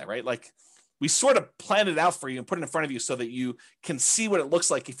guys know that, right? Like we sort of plan it out for you and put it in front of you so that you can see what it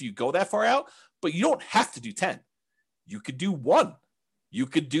looks like if you go that far out. But you don't have to do 10. You could do 1. You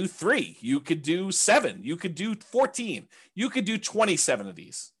could do 3. You could do 7. You could do 14. You could do 27 of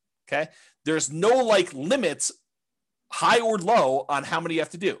these. Okay. There's no limits, high or low, on how many you have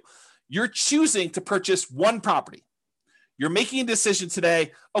to do. You're choosing to purchase one property. You're making a decision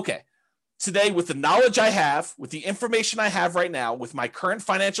today. Okay. Today, with the knowledge I have, with the information I have right now, with my current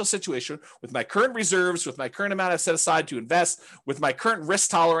financial situation, with my current reserves, with my current amount I've set aside to invest, with my current risk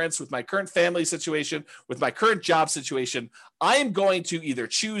tolerance, with my current family situation, with my current job situation, I am going to either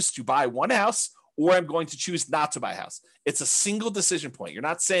choose to buy one house or I'm going to choose not to buy a house. It's a single decision point. You're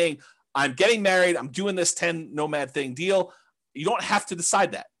not saying, I'm getting married, I'm doing this 10 nomad thing deal. You don't have to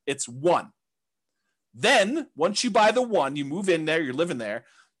decide that. It's one. Then, once you buy the one, you move in there, you're living there,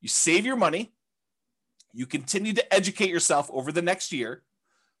 you save your money. You continue to educate yourself over the next year.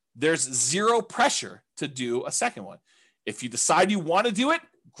 There's zero pressure to do a second one. If you decide you want to do it,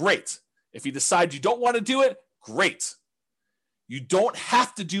 great. If you decide you don't want to do it, great. You don't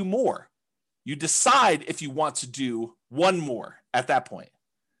have to do more. You decide if you want to do one more at that point.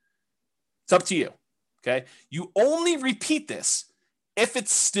 It's up to you. Okay. You only repeat this if it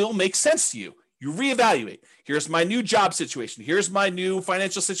still makes sense to you. You reevaluate. Here's my new job situation. Here's my new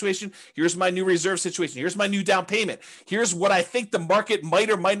financial situation. Here's my new reserve situation. Here's my new down payment. Here's what I think the market might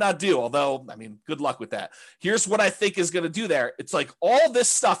or might not do. Although, good luck with that. Here's what I think is going to do there. It's like all this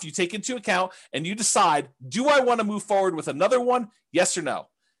stuff you take into account and you decide, do I want to move forward with another one? Yes or no?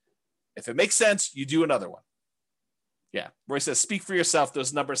 If it makes sense, you do another one. Yeah. Roy says, speak for yourself.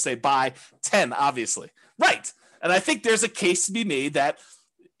 Those numbers say buy 10, obviously. Right. And I think there's a case to be made that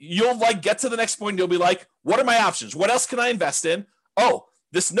you'll get to the next point and you'll be like, what are my options? What else can I invest in? Oh,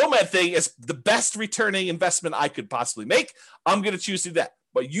 this Nomad thing is the best returning investment I could possibly make. I'm going to choose to do that.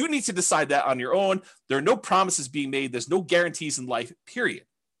 But you need to decide that on your own. There are no promises being made. There's no guarantees in life, period.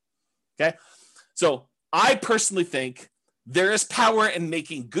 Okay. So I personally think there is power in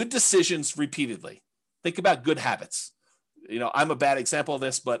making good decisions repeatedly. Think about good habits. I'm a bad example of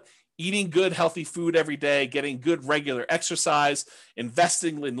this, but eating good, healthy food every day, getting good regular exercise,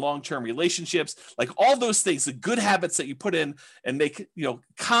 investing in long-term relationships, all those things, the good habits that you put in and make,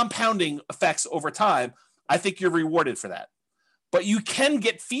 compounding effects over time, I think you're rewarded for that. but you can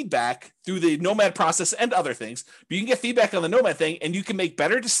get feedback through the Nomad process and other things. But you can get feedback on the Nomad thing, and you can make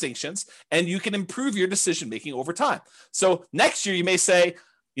better distinctions, and you can improve your decision making over time. So next year, you may say,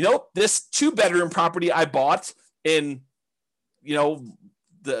 this 2-bedroom property I bought in,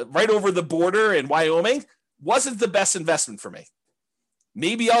 the right over the border in Wyoming wasn't the best investment for me.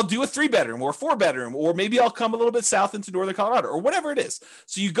 Maybe I'll do a 3-bedroom or 4-bedroom, or maybe I'll come a little bit south into northern Colorado or whatever it is.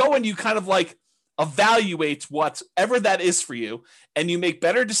 So you go and you kind of like evaluate whatever that is for you, and you make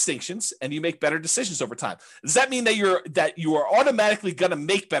better distinctions and you make better decisions over time. Does that mean that you are automatically going to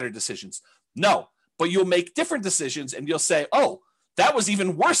make better decisions? No, but you'll make different decisions and you'll say, oh, that was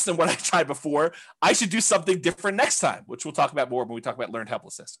even worse than what I tried before. I should do something different next time, which we'll talk about more when we talk about learned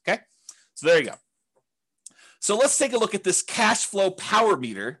helplessness. Okay. So there you go. So let's take a look at this cash flow power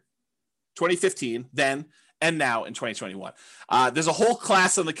meter, 2015, then and now in 2021. There's a whole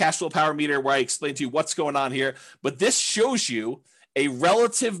class on the cash flow power meter where I explain to you what's going on here, but this shows you a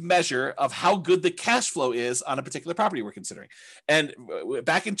relative measure of how good the cash flow is on a particular property we're considering. And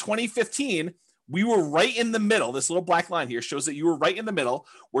back in 2015, we were right in the middle. This little black line here shows that you were right in the middle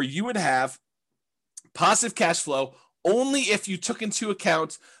where you would have positive cash flow only if you took into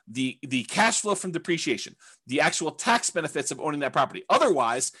account the cash flow from depreciation, the actual tax benefits of owning that property.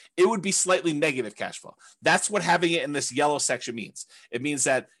 Otherwise, it would be slightly negative cash flow. That's what having it in this yellow section means. It means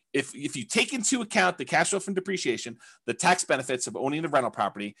that if you take into account the cash flow from depreciation, the tax benefits of owning the rental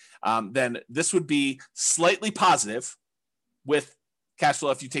property, then this would be slightly positive with cash flow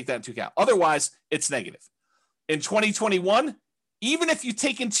if you take that into account. Otherwise, it's negative. In 2021, even if you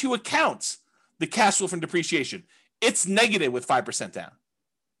take into account the cash flow from depreciation, it's negative with 5% down.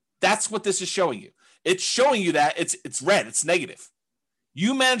 That's what this is showing you. It's showing you that it's red, it's negative.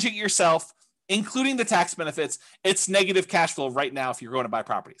 You manage it yourself, including the tax benefits, it's negative cash flow right now if you're going to buy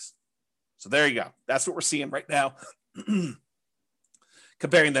properties. So there you go. That's what we're seeing right now.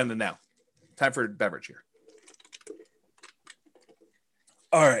 Comparing them to now. Time for a beverage here.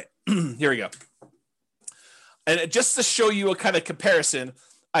 All right, here we go. And just to show you a kind of comparison,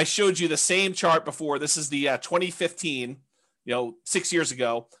 I showed you the same chart before. This is the 2015, 6 years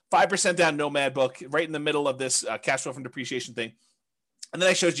ago, 5% down Nomad book, right in the middle of this cash flow from depreciation thing. And then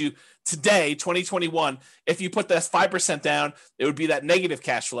I showed you today, 2021, if you put this 5% down, it would be that negative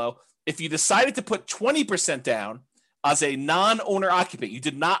cash flow. If you decided to put 20% down as a non-owner occupant, you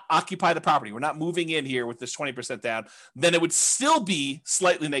did not occupy the property, we're not moving in here with this 20% down, then it would still be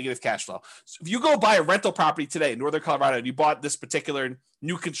slightly negative cash flow. So if you go buy a rental property today in northern Colorado and you bought this particular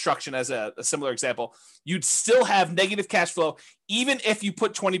new construction as a similar example, you'd still have negative cash flow even if you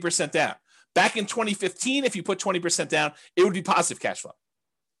put 20% down. Back in 2015, if you put 20% down, it would be positive cash flow.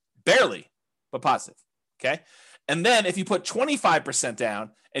 Barely, but positive. Okay. And then if you put 25%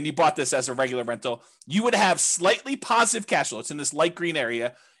 down and you bought this as a regular rental, you would have slightly positive cash flow. It's in this light green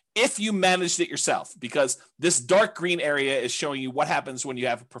area if you managed it yourself, because this dark green area is showing you what happens when you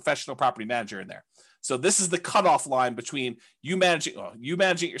have a professional property manager in there. So this is the cutoff line between you managing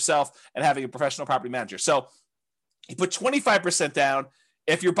it yourself and having a professional property manager. So you put 25% down.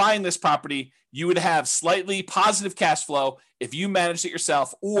 If you're buying this property, you would have slightly positive cash flow if you managed it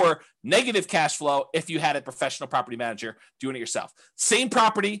yourself, or negative cash flow if you had a professional property manager doing it yourself. Same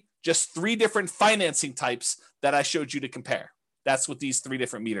property, just 3 different financing types that I showed you to compare. That's what these 3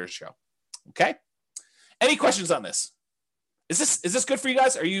 different meters show. Okay. Any questions on this? Is this good for you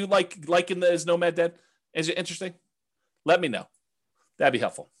guys? Are you liking this Nomad Dead? Is it interesting? Let me know. That'd be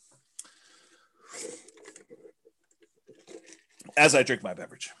helpful. As I drink my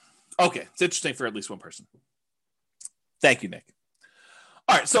beverage. Okay, it's interesting for at least one person. Thank you, Nick.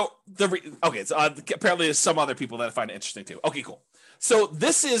 All right, so apparently there's some other people that find it interesting too. Okay, cool. So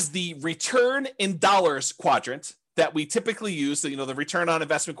this is the return in dollars quadrant that we typically use. The return on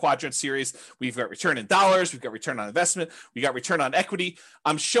investment quadrant series. We've got return in dollars. We've got return on investment. We got return on equity.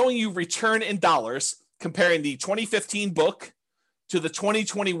 I'm showing you return in dollars, comparing the 2015 book to the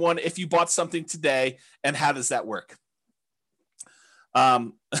 2021 if you bought something today, and how does that work?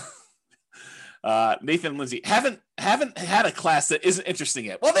 Nathan and Lindsay haven't had a class that isn't interesting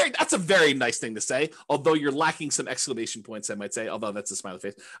yet. Well, that's a very nice thing to say, although you're lacking some exclamation points, I might say, although that's a smiley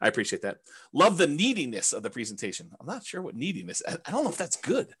face. I appreciate that. Love the neediness of the presentation. I'm not sure what neediness. I don't know if that's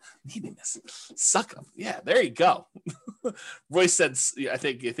good. Neediness. Suck up. Yeah, there you go. Roy said, I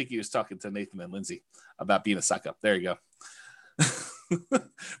think he was talking to Nathan and Lindsay about being a suck up. There you go.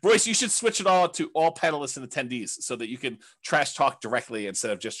 Royce, you should switch it all to all panelists and attendees so that you can trash talk directly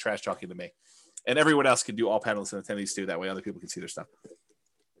instead of just trash talking to me. And everyone else can do all panelists and attendees too. That way other people can see their stuff.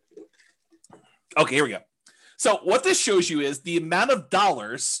 Okay, here we go. So what this shows you is the amount of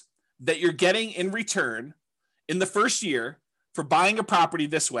dollars that you're getting in return in the first year for buying a property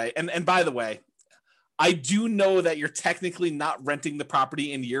this way, and by the way, I do know that you're technically not renting the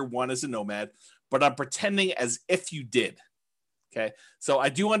property in year one as a nomad, but I'm pretending as if you did. Okay. So I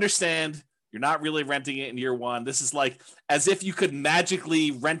do understand you're not really renting it in year one. This is like as if you could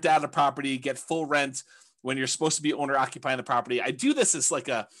magically rent out a property, get full rent when you're supposed to be owner occupying the property. I do this as like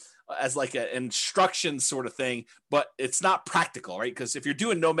an instruction sort of thing, but it's not practical, right? Because if you're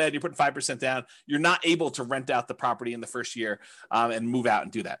doing nomad, you're putting 5% down, you're not able to rent out the property in the first year and move out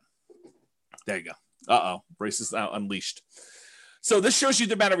and do that. There you go. Bryce is now unleashed. So this shows you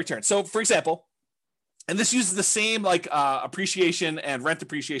the amount of return. So for example, and this uses the same like appreciation and rent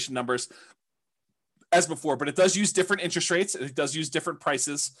appreciation numbers as before, but it does use different interest rates. It does use different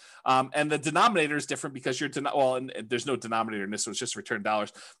prices. And the denominator is different because and there's no denominator in this, so it's just return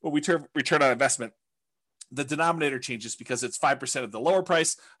dollars. But we return on investment, the denominator changes because it's 5% of the lower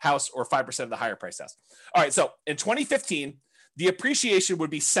price house or 5% of the higher price house. All right, so in 2015, the appreciation would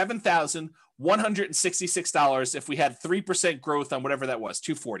be $7,166 if we had 3% growth on whatever that was,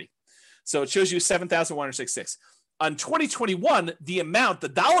 240. So it shows you 7,166. On 2021,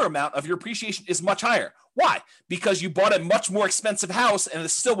 the dollar amount of your appreciation is much higher. Why? Because you bought a much more expensive house and it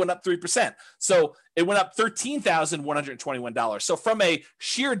still went up 3%. So it went up $13,121. So from a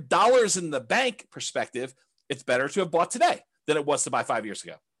sheer dollars in the bank perspective, it's better to have bought today than it was to buy 5 years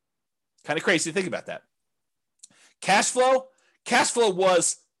ago. Kind of crazy to think about that. Cash flow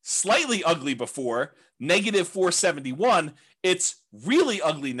was slightly ugly before, negative 471. It's really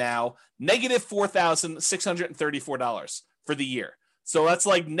ugly now, negative $4,634 for the year. So that's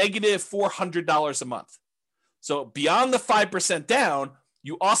like negative $400 a month. So beyond the 5% down,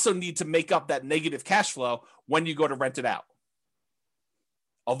 you also need to make up that negative cash flow when you go to rent it out.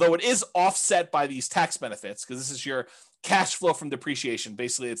 Although it is offset by these tax benefits, because this is your cash flow from depreciation.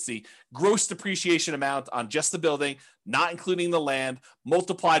 Basically, it's the gross depreciation amount on just the building, not including the land,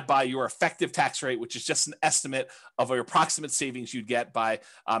 multiplied by your effective tax rate, which is just an estimate of your approximate savings you'd get by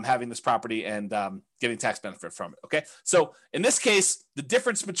having this property and getting tax benefit from it. Okay. So in this case, the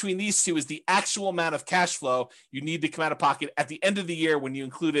difference between these two is the actual amount of cash flow you need to come out of pocket at the end of the year when you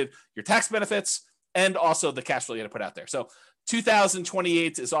included your tax benefits and also the cash flow you had to put out there. So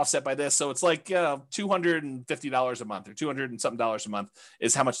 2028 is offset by this. So it's like $250 a month or $200 and something a month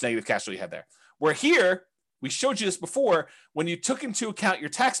is how much negative cash flow you had there. Where here, we showed you this before, when you took into account your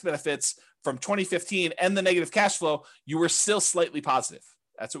tax benefits from 2015 and the negative cash flow, you were still slightly positive.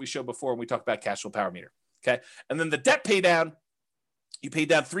 That's what we showed before when we talked about cash flow power meter. Okay. And then the debt pay down, you paid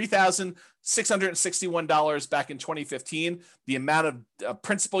down $3,661 back in 2015. The amount of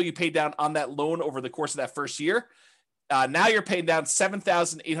principal you paid down on that loan over the course of that first year. Now you're paying down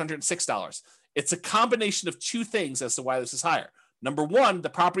 $7,806. It's a combination of two things as to why this is higher. Number one, the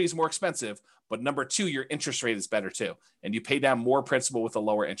property is more expensive, but number two, your interest rate is better too. And you pay down more principal with a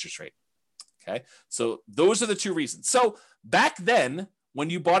lower interest rate. Okay. So those are the two reasons. So back then, when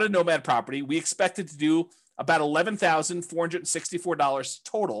you bought a Nomad property, we expected to do about $11,464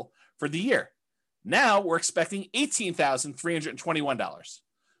 total for the year. Now we're expecting $18,321.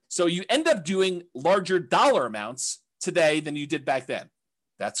 So you end up doing larger dollar amounts today than you did back then.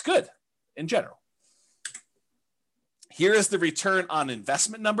 That's good in general. Here is the return on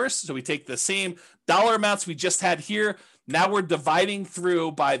investment numbers. So we take the same dollar amounts we just had here. Now we're dividing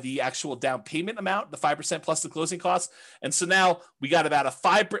through by the actual down payment amount, the 5% plus the closing costs. And so now we got about a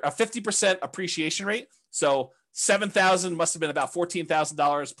 50% appreciation rate. So $7,000 must have been about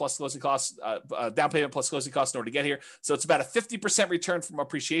 $14,000 plus closing costs, down payment plus closing costs in order to get here. So it's about a 50% return from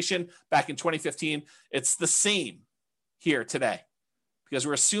appreciation back in 2015. It's the same here today because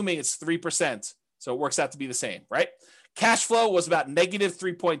we're assuming it's 3%. So it works out to be the same, right? Cash flow was about negative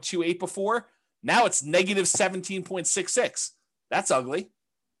 3.28 before. Now it's negative 17.66. That's ugly.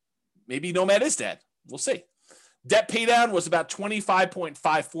 Maybe Nomad is dead. We'll see. Debt paydown was about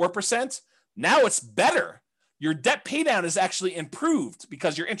 25.54%. Now it's better. Your debt paydown is actually improved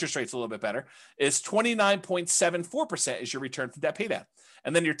because your interest rate's a little bit better. Is 29.74% is your return from debt paydown.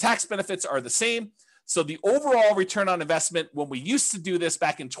 And then your tax benefits are the same. So the overall return on investment when we used to do this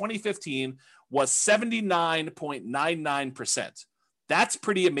back in 2015 was 79.99%. That's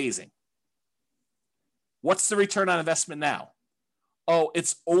pretty amazing. What's the return on investment now? Oh,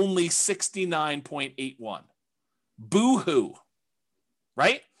 it's only 69.81. Boo-hoo,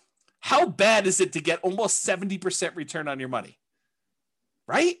 right? How bad is it to get almost 70% return on your money?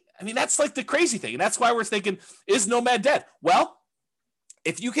 Right? I mean, that's like the crazy thing. And that's why we're thinking, is Nomad dead? Well,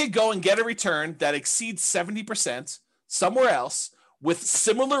 if you could go and get a return that exceeds 70% somewhere else with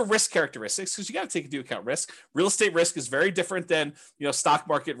similar risk characteristics, because you got to take into account risk. Real estate risk is very different than, stock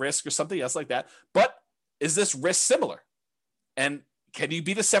market risk or something else like that. But is this risk similar? And can you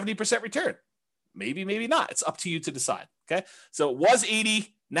beat a 70% return? Maybe, maybe not. It's up to you to decide. Okay. So it was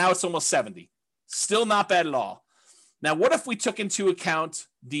 80. Now it's almost 70. Still not bad at all. Now, what if we took into account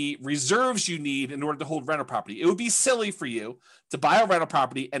the reserves you need in order to hold rental property? It would be silly for you to buy a rental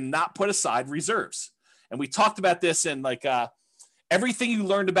property and not put aside reserves. And we talked about this in everything you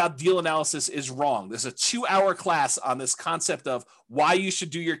learned about deal analysis is wrong. There's a 2-hour class on this concept of why you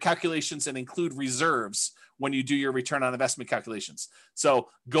should do your calculations and include reserves when you do your return on investment calculations. So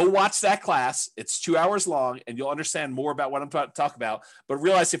go watch that class. It's 2 hours long, and you'll understand more about what I'm talking about. But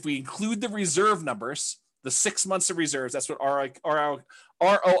realize if we include the reserve numbers, the 6 months of reserves, that's what ROIQ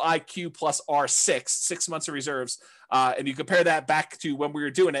plus R6, 6 months of reserves, and you compare that back to when we were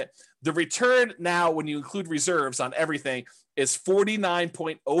doing it, the return now when you include reserves on everything is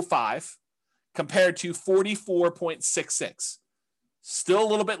 49.05 compared to 44.66. Still a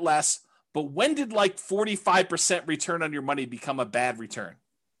little bit less, but when did 45% return on your money become a bad return?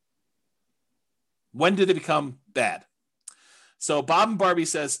 When did it become bad? So Bob and Barbie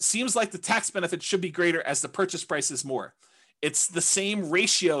says, seems like the tax benefit should be greater as the purchase price is more. It's the same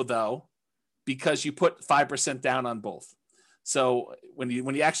ratio, though, because you put 5% down on both. So when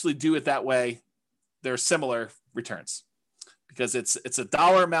you actually do it that way, they're similar returns because it's a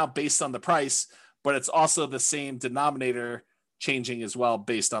dollar amount based on the price, but it's also the same denominator changing as well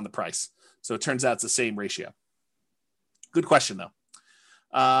based on the price. So it turns out it's the same ratio. Good question, though.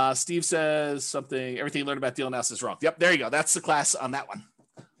 Steve says something, everything you learned about deal analysis is wrong. Yep, there you go. That's the class on that one.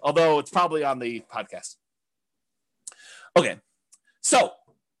 Although it's probably on the podcast. Okay, so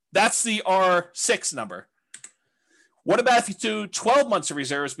that's the R6 number. What about if you do 12 months of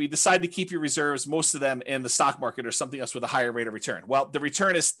reserves, but you decide to keep your reserves, most of them in the stock market or something else with a higher rate of return? Well, the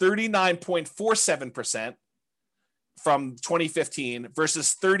return is 39.47% from 2015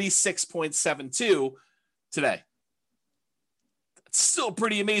 versus 36.72 today. Still a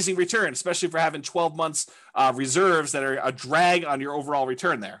pretty amazing return, especially for having 12 months reserves that are a drag on your overall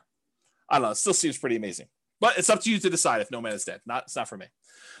return there. I don't know. It still seems pretty amazing. But it's up to you to decide if Nomad is dead. It's not for me.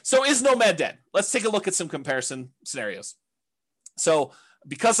 So is Nomad dead? Let's take a look at some comparison scenarios. So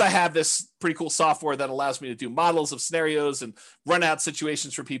because I have this pretty cool software that allows me to do models of scenarios and run out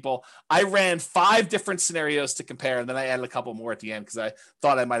situations for people, I ran 5 different scenarios to compare, and then I added a couple more at the end because I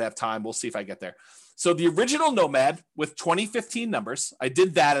thought I might have time. We'll see if I get there. So the original Nomad with 2015 numbers, I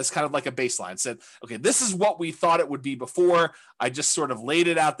did that as kind of like a baseline. Said, okay, this is what we thought it would be before. I just sort of laid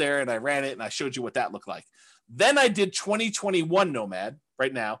it out there and I ran it and I showed you what that looked like. Then I did 2021 Nomad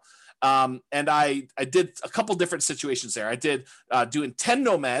right now. And I did a couple different situations there. I did doing 10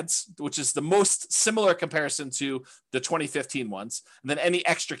 Nomads, which is the most similar comparison to the 2015 ones. And then any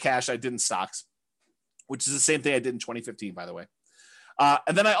extra cash I did in stocks, which is the same thing I did in 2015, by the way.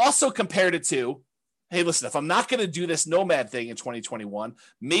 And then I also compared it to, hey, listen, if I'm not going to do this Nomad thing in 2021,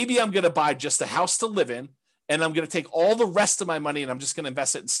 maybe I'm going to buy just a house to live in, and I'm going to take all the rest of my money and I'm just going to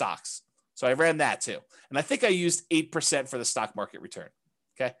invest it in stocks. So I ran that too. And I think I used 8% for the stock market return.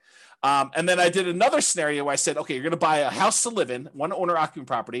 Okay. And then I did another scenario where I said, okay, you're going to buy a house to live in, one owner occupant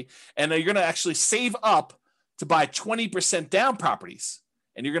property, and you're going to actually save up to buy 20% down properties.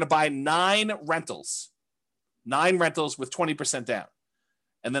 And you're going to buy 9 rentals with 20% down.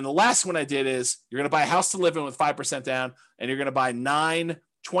 And then the last one I did is you're going to buy a house to live in with 5% down, and you're going to buy 9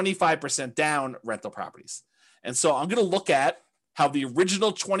 25% down rental properties. And so I'm going to look at how the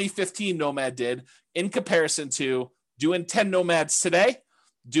original 2015 Nomad did in comparison to doing 10 Nomads today,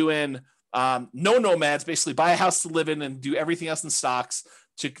 doing no Nomads, basically buy a house to live in and do everything else in stocks,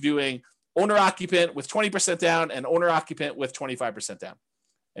 to doing owner occupant with 20% down and owner occupant with 25% down.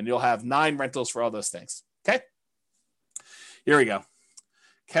 And you'll have 9 rentals for all those things. Okay. Here we go.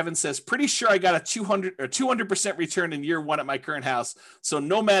 Kevin says, pretty sure I got a 200% return in year 1 at my current house. So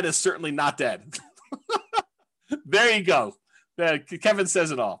Nomad is certainly not dead. There you go. Kevin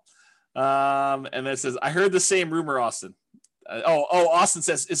says it all. And then it says, I heard the same rumor, Austin. Austin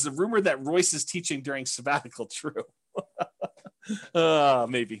says, is the rumor that Royce is teaching during sabbatical true?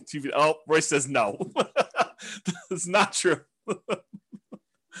 Maybe. Royce says no. It's not true.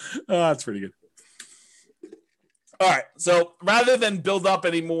 That's pretty good. All right, so rather than build up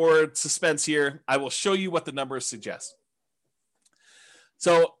any more suspense here, I will show you what the numbers suggest.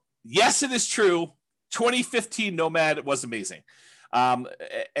 So, yes, it is true. 2015 Nomad was amazing.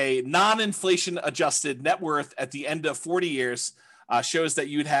 A non-inflation adjusted net worth at the end of 40 years shows that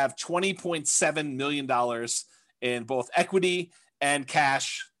you'd have $20.7 million in both equity and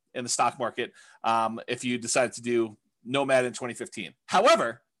cash in the stock market if you decided to do Nomad in 2015.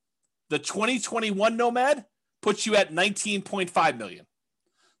 However, the 2021 Nomad puts you at 19.5 million.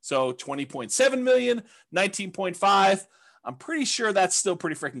 So 20.7 million, 19.5. I'm pretty sure that's still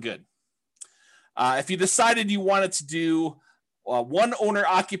pretty freaking good. If you decided you wanted to do one owner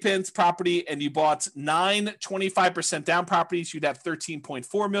occupant property and you bought 9 25% down properties, you'd have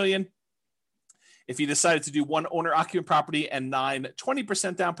 13.4 million. If you decided to do one owner occupant property and 9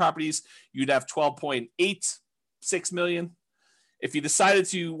 20% down properties, you'd have 12.86 million. If you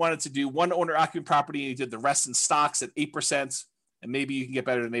decided you wanted to do one owner occupant property and you did the rest in stocks at 8%, and maybe you can get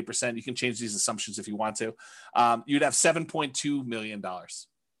better than 8%, you can change these assumptions if you want to, you'd have $7.2 million.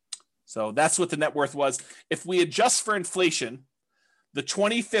 So that's what the net worth was. If we adjust for inflation, the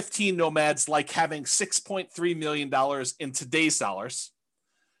 2015 nomads like having $6.3 million in today's dollars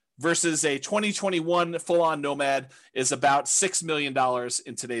versus a 2021 full-on nomad is about $6 million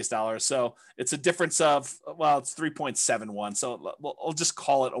in today's dollars. So it's a difference of, well, it's 3.71. So I'll just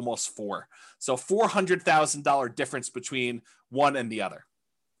call it almost 4. So $400,000 difference between one and the other,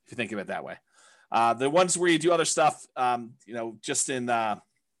 if you think of it that way. The ones where you do other stuff, just in,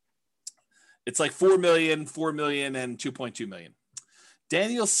 it's like 4 million, and 2.2 million.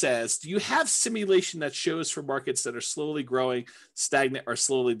 Daniel says, do you have simulation that shows for markets that are slowly growing, stagnant, or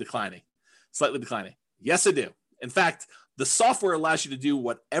slowly declining? Slightly declining. Yes, I do. In fact, the software allows you to do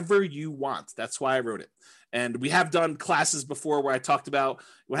whatever you want. That's why I wrote it. And we have done classes before where I talked about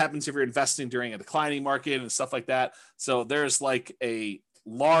what happens if you're investing during a declining market and stuff like that. So there's like a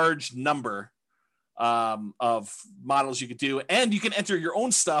large number of models you could do, and you can enter your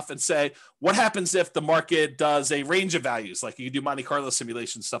own stuff and say, what happens if the market does a range of values? Like you can do Monte Carlo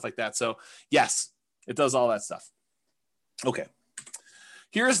simulations, stuff like that. So yes, it does all that stuff. Okay.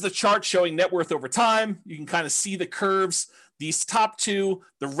 Here's the chart showing net worth over time. You can kind of see the curves. These top two,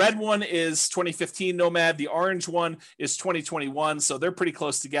 the red one is 2015 Nomad. The orange one is 2021. So they're pretty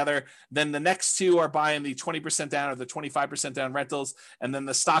close together. Then the next two are buying the 20% down or the 25% down rentals. And then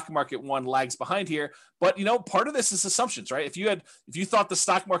the stock market one lags behind here. But, part of this is assumptions, right? If you thought the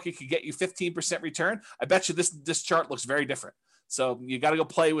stock market could get you 15% return, I bet you this chart looks very different. So you got to go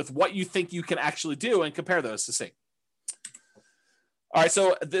play with what you think you can actually do and compare those to see. All right,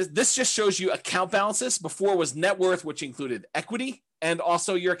 so this just shows you account balances. Before was net worth, which included equity, and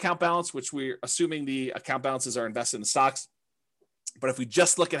also your account balance, which we're assuming the account balances are invested in stocks. But if we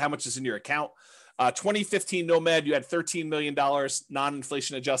just look at how much is in your account, 2015 Nomad, you had $13 million,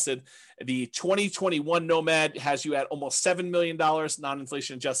 non-inflation adjusted. The 2021 Nomad has you at almost $7 million,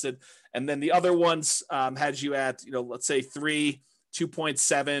 non-inflation adjusted. And then the other ones had you at, let's say 3,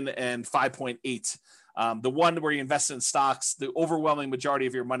 2.7, and 5.8. The one where you invest in stocks, the overwhelming majority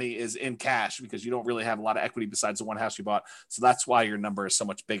of your money is in cash because you don't really have a lot of equity besides the one house you bought. So that's why your number is so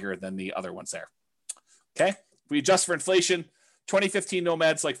much bigger than the other ones there. Okay. If we adjust for inflation, 2015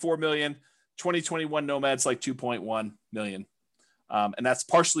 Nomads like 4 million, 2021 Nomads like 2.1 million. And that's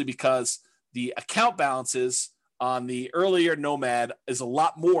partially because the account balances on the earlier Nomad is a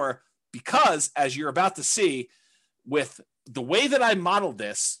lot more because, as you're about to see, with the way that I modeled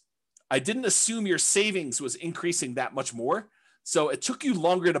this, I didn't assume your savings was increasing that much more. So it took you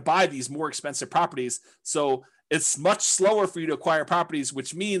longer to buy these more expensive properties. So it's much slower for you to acquire properties,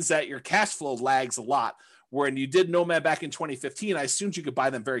 which means that your cash flow lags a lot. When you did Nomad back in 2015, I assumed you could buy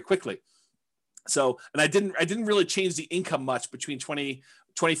them very quickly. So, and I didn't really change the income much between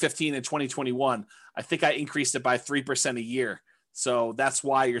 2015 and 2021. I think I increased it by 3% a year. So that's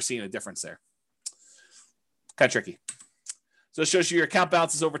why you're seeing a difference there. Kind of tricky. So it shows you your account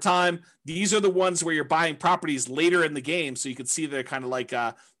balances over time. These are the ones where you're buying properties later in the game. So you can see they're kind of like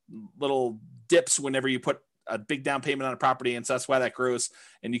little dips whenever you put a big down payment on a property. And so that's why that grows.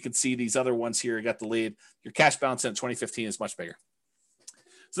 And you can see these other ones here, you got the lead. Your cash balance in 2015 is much bigger.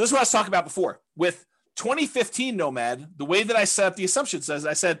 So this is what I was talking about before. With 2015 Nomad, the way that I set up the assumptions is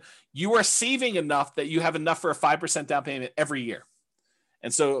I said, you are saving enough that you have enough for a 5% down payment every year.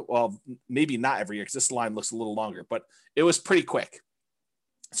 And so, well, maybe not every year because this line looks a little longer, but it was pretty quick.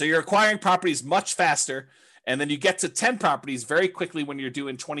 So you're acquiring properties much faster, and then you get to 10 properties very quickly when you're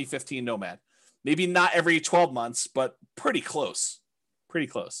doing 2015 Nomad. Maybe not every 12 months, but pretty close. Pretty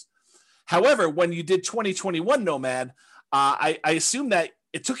close. However, when you did 2021 Nomad, I assume that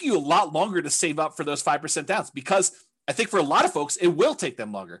it took you a lot longer to save up for those 5% downs because I think for a lot of folks, it will take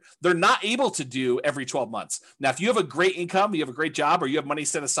them longer. They're not able to do every 12 months. Now, if you have a great income, you have a great job, or you have money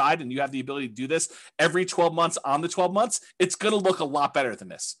set aside and you have the ability to do this every 12 months on the 12 months, it's going to look a lot better than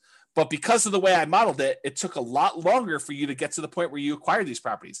this. But because of the way I modeled it, it took a lot longer for you to get to the point where you acquire these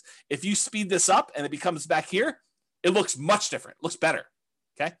properties. If you speed this up and it becomes back here, it looks much different. It looks better.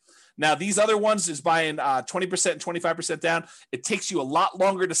 Okay. Now, these other ones is buying 20% and 25% down. It takes you a lot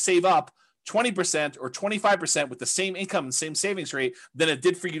longer to save up 20% or 25% with the same income and same savings rate than it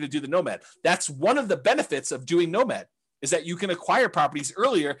did for you to do the Nomad. That's one of the benefits of doing Nomad. is that you can acquire properties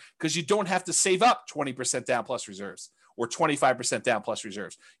earlier because you don't have to save up 20% down plus reserves or 25% down plus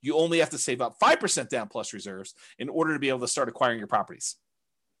reserves. You only have to save up 5% down plus reserves in order to be able to start acquiring your properties.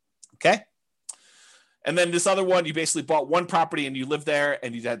 Okay? And then this other one, you basically bought one property and you lived there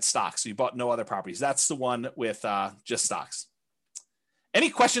and you had stocks. So you bought no other properties. That's the one with just stocks. Any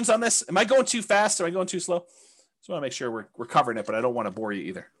questions on this? Am I going too fast? Am I going too slow? Just want to make sure we're covering it, but I don't want to bore you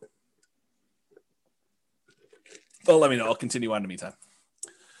either. Well, let me know. I'll continue on in the meantime.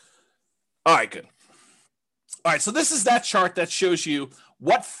 All right, good. All right, so this is that chart that shows you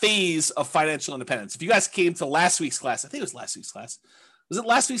what phase of financial independence. If you guys came to last week's class, I think it was last week's class. Was it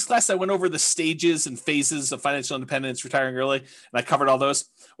last week's class I went over the stages and phases of financial independence, retiring early, and I covered all those?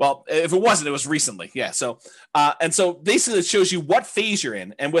 Well, if it wasn't, it was recently. Yeah. So, and so basically it shows you what phase you're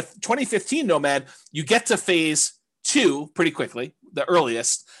in. And with 2015 Nomad, you get to phase 2 pretty quickly, the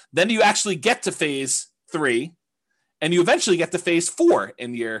earliest. Then you actually get to phase 3, and you eventually get to phase 4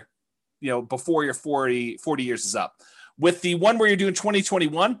 in your, before your 40 years is up. With the one where you're doing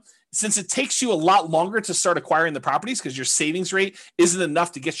 2021, since it takes you a lot longer to start acquiring the properties because your savings rate isn't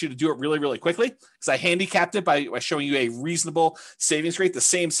enough to get you to do it really, really quickly, because I handicapped it by showing you a reasonable savings rate, the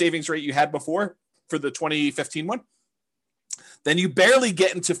same savings rate you had before for the 2015 one. Then you barely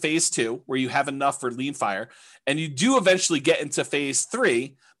get into phase 2 where you have enough for lean fire. And you do eventually get into phase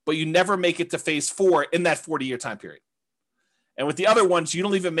 3, but you never make it to phase 4 in that 40-year time period. And with the other ones, you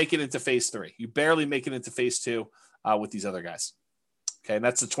don't even make it into phase 3. You barely make it into phase 2 with these other guys. Okay, and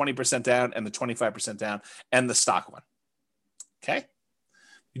that's the 20% down and the 25% down and the stock one. Okay,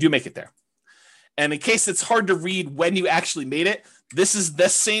 you do make it there. And in case it's hard to read when you actually made it, this is the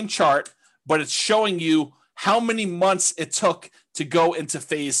same chart, but it's showing you how many months it took to go into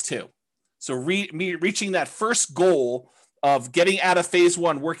phase 2. So reaching that first goal of getting out of phase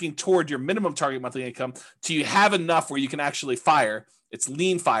 1, working toward your minimum target monthly income till you have enough where you can actually fire. It's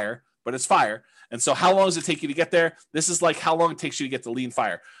lean fire, but it's fire. And so how long does it take you to get there? This is like how long it takes you to get to lean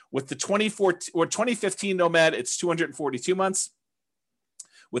fire. With the 2015 Nomad, it's 242 months.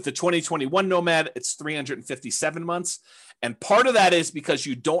 With the 2021 Nomad, it's 357 months. And part of that is because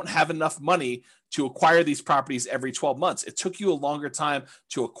you don't have enough money to acquire these properties every 12 months. It took you a longer time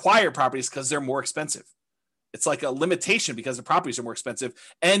to acquire properties because they're more expensive. It's like a limitation because the properties are more expensive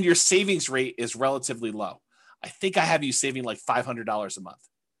and your savings rate is relatively low. I think I have you saving like $500 a month.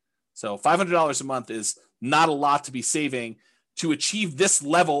 So $500 a month is not a lot to be saving to achieve this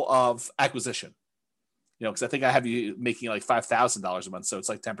level of acquisition. Because I think I have you making like $5,000 a month. So it's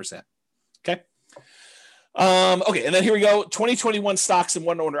like 10%. Okay. Okay. And then here we go. 2021 stocks and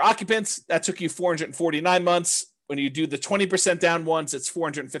one owner occupants. That took you 449 months. When you do the 20% down ones, it's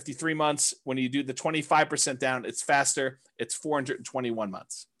 453 months. When you do the 25% down, it's faster. It's 421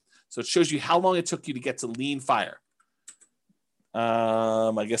 months. So it shows you how long it took you to get to lean fire.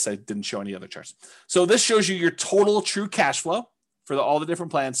 I guess I didn't show any other charts. So this shows you your total true cash flow for all the different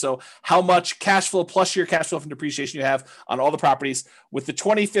plans. So how much cash flow plus your cash flow from depreciation you have on all the properties. With the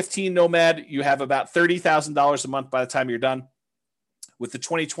 2015 Nomad, you have about $30,000 a month by the time you're done. With the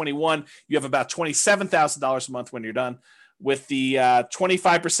 2021, you have about $27,000 a month when you're done. With the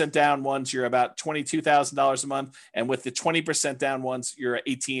 25% down ones, you're about $22,000 a month. And with the 20% down ones, you're at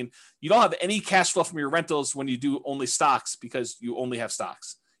 18. You don't have any cash flow from your rentals when you do only stocks because you only have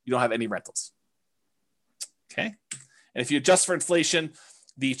stocks. You don't have any rentals. Okay. And if you adjust for inflation,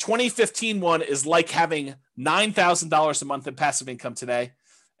 the 2015 one is like having $9,000 a month in passive income today.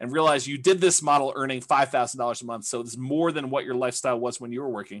 And realize you did this model earning $5,000 a month. So it's more than what your lifestyle was when you were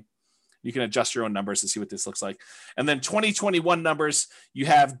working. You can adjust your own numbers to see what this looks like. And then 2021 numbers, you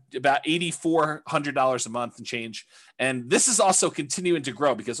have about $8,400 a month and change. And this is also continuing to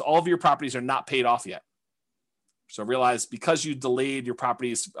grow because all of your properties are not paid off yet. So realize because you delayed your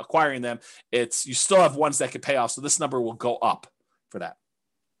properties acquiring them, you still have ones that could pay off. So this number will go up for that.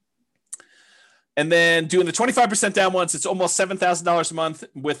 And then doing the 25% down ones, it's almost $7,000 a month.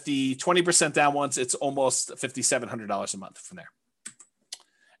 With the 20% down ones, it's almost $5,700 a month from there.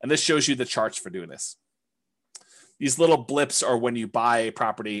 And this shows you the charts for doing this. These little blips are when you buy a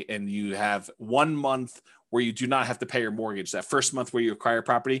property and you have 1 month where you do not have to pay your mortgage. That first month where you acquire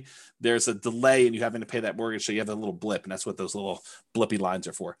property, there's a delay and you having to pay that mortgage. So you have a little blip, and that's what those little blippy lines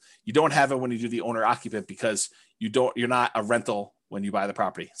are for. You don't have it when you do the owner occupant because you're not a rental when you buy the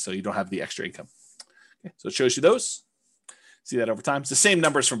property. So you don't have the extra income. Okay, so it shows you those. See that over time. It's the same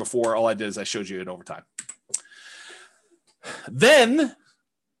numbers from before. All I did is I showed you it over time. Then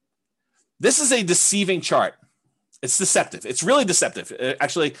this is a deceiving chart. It's deceptive. It's really deceptive.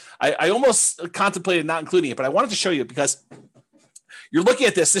 Actually, I almost contemplated not including it, but I wanted to show you because you're looking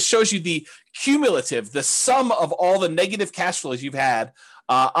at this. This shows you the cumulative, the sum of all the negative cash flows you've had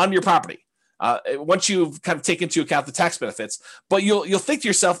on your property. Once you've kind of taken into account the tax benefits, but you'll think to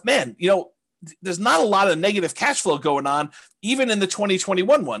yourself, man, there's not a lot of negative cash flow going on, even in the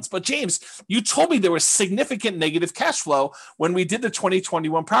 2021 ones. But James, you told me there was significant negative cash flow when we did the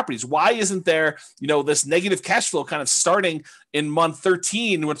 2021 properties. Why isn't there, this negative cash flow kind of starting in month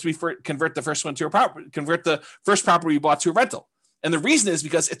 13 once we convert the first one to a property, convert the first property we bought to a rental? And the reason is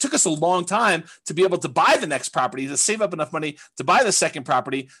because it took us a long time to be able to buy the next property, to save up enough money to buy the second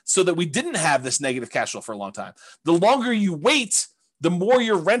property so that we didn't have this negative cash flow for a long time. The longer you wait, the more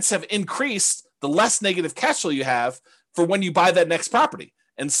your rents have increased, the less negative cash flow you have for when you buy that next property.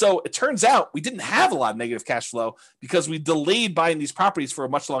 And so it turns out we didn't have a lot of negative cash flow because we delayed buying these properties for a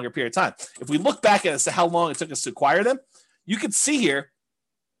much longer period of time. If we look back at as to how long it took us to acquire them, you can see here,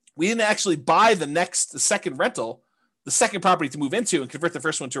 we didn't actually buy the second rental, the second property to move into and convert the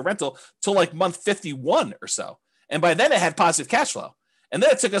first one to a rental till like month 51 or so. And by then it had positive cash flow. And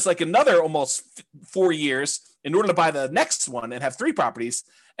then it took us like another almost 4 years in order to buy the next one and have 3 properties.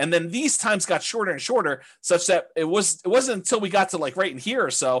 And then these times got shorter and shorter, such that it wasn't until we got to like right in here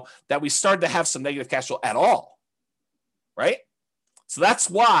or so that we started to have some negative cash flow at all, right? So that's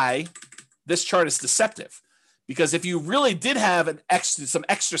why this chart is deceptive. Because if you really did have some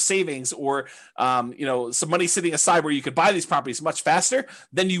extra savings or some money sitting aside where you could buy these properties much faster,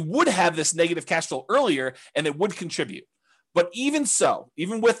 then you would have this negative cash flow earlier and it would contribute. But even so,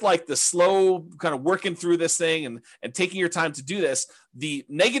 even with like the slow kind of working through this thing and taking your time to do this, the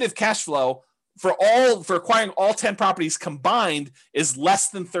negative cash flow for acquiring all 10 properties combined is less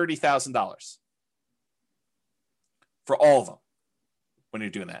than $30,000 for all of them when you're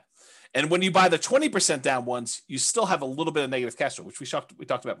doing that. And when you buy the 20% down ones, you still have a little bit of negative cash flow, which we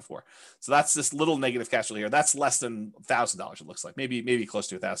talked about before. So that's this little negative cash flow here. That's less than $1,000. It looks like maybe close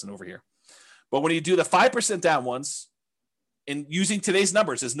to 1,000 over here. But when you do the 5% down ones, and using today's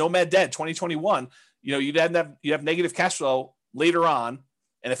numbers as Nomad Dead 2021, you have negative cash flow later on,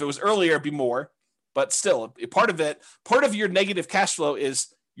 and if it was earlier, it'd be more. But still, part of your negative cash flow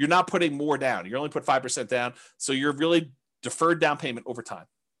is you're not putting more down. You only put 5% down, so you're really deferred down payment over time.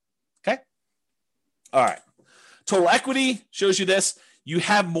 Okay. All right. Total equity shows you this. You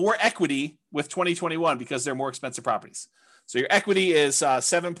have more equity with 2021 because they're more expensive properties. So your equity is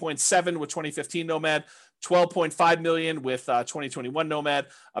 7.7 with 2015 Nomad, 12.5 million with 2021 Nomad,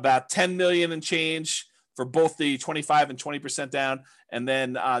 about 10 million and change for both the 25 and 20% down. And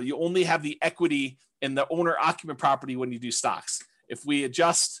then you only have the equity in the owner occupant property when you do stocks. If we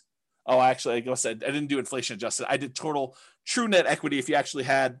adjust, I guess I didn't do inflation adjusted. I did total true net equity if you actually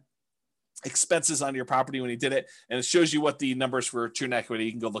had expenses on your property when you did it. And it shows you what the numbers for true net equity.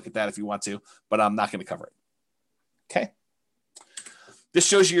 You can go look at that if you want to, but I'm not going to cover it. Okay. This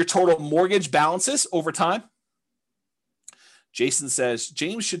shows you your total mortgage balances over time. Jason says,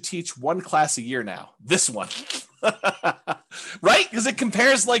 James should teach one class a year now. This one. Right? Because it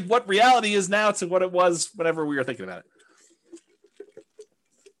compares like what reality is now to what it was whenever we were thinking about it.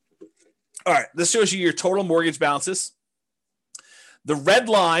 All right. This shows you your total mortgage balances. The red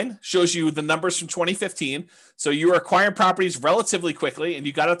line shows you the numbers from 2015. So you were acquiring properties relatively quickly, and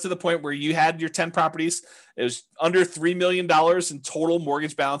you got up to the point where you had your 10 properties. It was under $3 million in total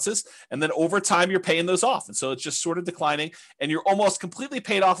mortgage balances. And then over time, you're paying those off. And so it's just sort of declining, and you're almost completely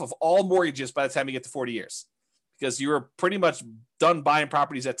paid off of all mortgages by the time you get to 40 years because you were pretty much done buying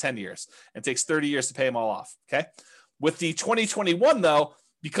properties at 10 years. It takes 30 years to pay them all off. Okay. With the 2021, though,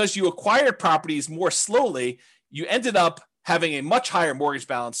 because you acquired properties more slowly, you ended up having a much higher mortgage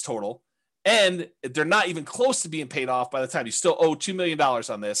balance total, and they're not even close to being paid off by the time you still owe $2 million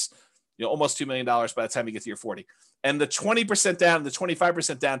on this, almost $2 million by the time you get to your 40. And the 20% down, the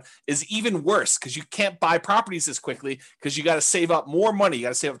 25% down is even worse because you can't buy properties as quickly because you got to save up more money. You got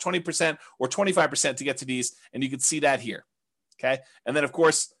to save up 20% or 25% to get to these. And you can see that here. Okay. And then of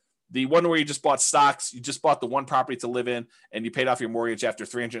course, the one where you just bought stocks, you just bought the one property to live in and you paid off your mortgage after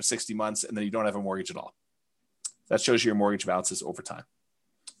 360 months and then you don't have a mortgage at all. That shows you your mortgage balances over time.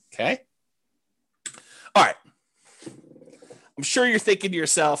 Okay. All right. I'm sure you're thinking to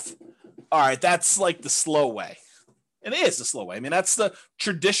yourself, all right, that's like the slow way. And it is the slow way. I mean, that's the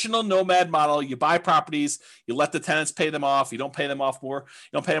traditional nomad model. You buy properties, you let the tenants pay them off. You don't pay them off more.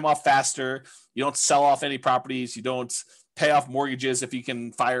 You don't pay them off faster. You don't sell off any properties. You don't pay off mortgages if you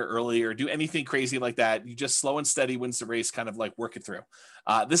can fire early or do anything crazy like that. You just slow and steady wins the race, kind of like work it through.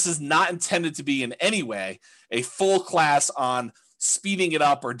 This is not intended to be in any way a full class on speeding it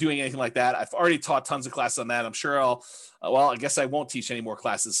up or doing anything like that. I've already taught tons of classes on that. I'm sure I guess I won't teach any more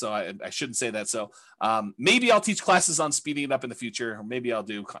classes, so I shouldn't say that. So maybe I'll teach classes on speeding it up in the future, or maybe I'll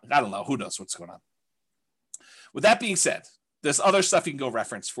do, I don't know, who knows what's going on. With that being said, there's other stuff you can go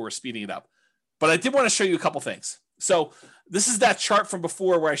reference for speeding it up. But I did want to show you a couple things. So this is that chart from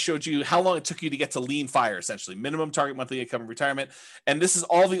before where I showed you how long it took you to get to lean fire, essentially, minimum target monthly income in retirement. And this is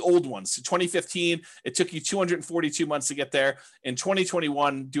all the old ones. So 2015, it took you 242 months to get there. In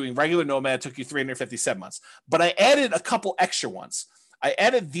 2021, doing regular Nomad, it took you 357 months. But I added a couple extra ones. I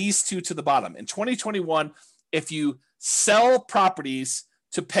added these two to the bottom. In 2021, if you sell properties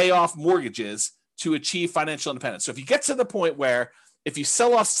to pay off mortgages to achieve financial independence. So if you get to the point where if you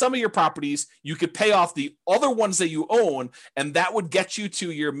sell off some of your properties, you could pay off the other ones that you own, and that would get you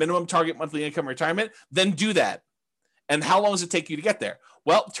to your minimum target monthly income retirement, then do that. And how long does it take you to get there?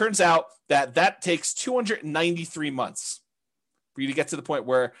 Well, it turns out that takes 293 months for you to get to the point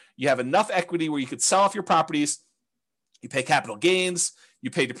where you have enough equity where you could sell off your properties, you pay capital gains, you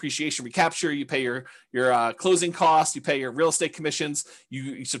pay depreciation recapture, you pay your closing costs, you pay your real estate commissions,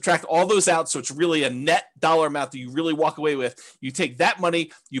 you subtract all those out, so it's really a net dollar amount that you really walk away with. You take that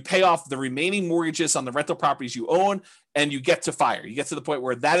money, you pay off the remaining mortgages on the rental properties you own, and you get to fire. You get to the point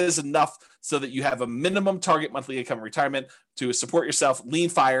where that is enough so that you have a minimum target monthly income in retirement to support yourself, lean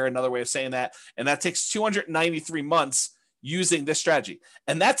fire, another way of saying that, and that takes 293 months using this strategy.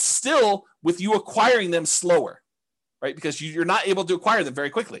 And that's still with you acquiring them slower, right? Because you're not able to acquire them very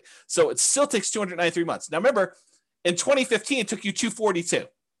quickly. So it still takes 293 months. Now, remember, in 2015, it took you 242.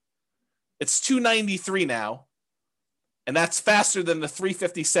 It's 293 now, and that's faster than the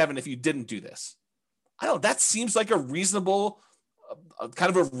 357 if you didn't do this. I don't know. That seems like a reasonable,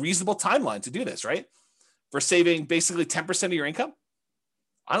 kind of a reasonable timeline to do this, right? For saving basically 10% of your income.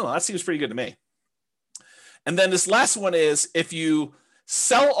 I don't know. That seems pretty good to me. And then this last one is if you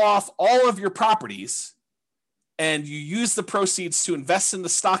sell off all of your properties and you use the proceeds to invest in the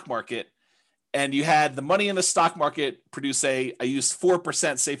stock market, and you had the money in the stock market produce I used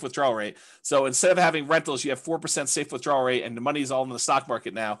 4% safe withdrawal rate. So instead of having rentals, you have 4% safe withdrawal rate, and the money is all in the stock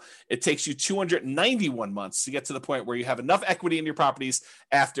market now. It takes you 291 months to get to the point where you have enough equity in your properties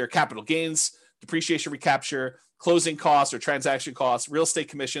after capital gains, depreciation recapture, closing costs or transaction costs, real estate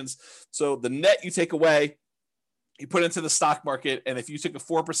commissions. So the net you take away, you put into the stock market, and if you took a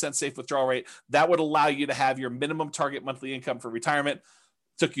 4% safe withdrawal rate, that would allow you to have your minimum target monthly income for retirement.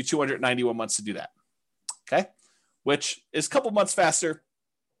 It took you 291 months to do that, okay? Which is a couple months faster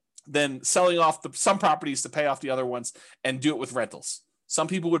than selling off some properties to pay off the other ones and do it with rentals. Some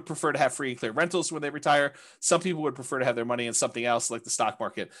people would prefer to have free and clear rentals when they retire. Some people would prefer to have their money in something else like the stock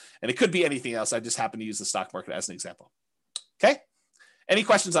market, and it could be anything else. I just happen to use the stock market as an example, okay? Any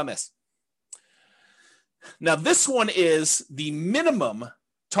questions on this? Now, this one is the minimum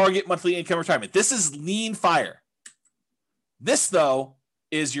target monthly income retirement. This is lean fire. This, though,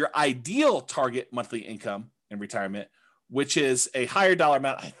 is your ideal target monthly income in retirement, which is a higher dollar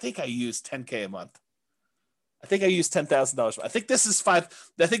amount. I think I use $10K a month. I think I use $10,000. I think this is I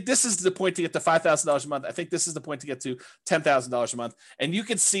think this is the point to get to $5,000 a month. I think this is the point to get to $10,000 a month. And you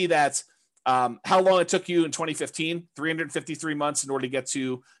can see that how long it took you in 2015, 353 months in order to get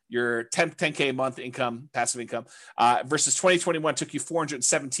to your 10K a month income, passive income, versus 2021 took you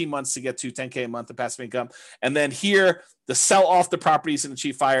 417 months to get to 10K a month of passive income. And then here, the sell off the properties and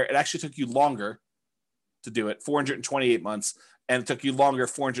achieve fire, it actually took you longer to do it, 428 months, and it took you longer,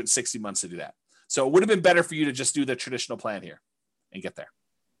 460 months to do that. So it would have been better for you to just do the traditional plan here and get there.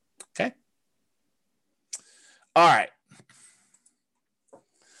 Okay. All right.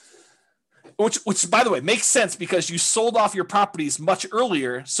 Which, by the way, makes sense because you sold off your properties much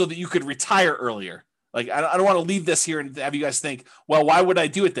earlier so that you could retire earlier. Like, I don't want to leave this here and have you guys think, well, why would I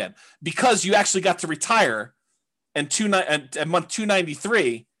do it then? Because you actually got to retire at month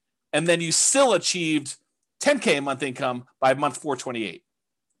 293, and then you still achieved 10K a month income by month 428.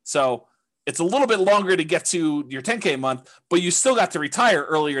 So it's a little bit longer to get to your 10K a month, but you still got to retire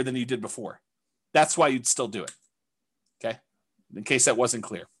earlier than you did before. That's why you'd still do it. Okay. In case that wasn't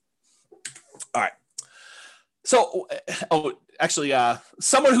clear. All right. So, actually,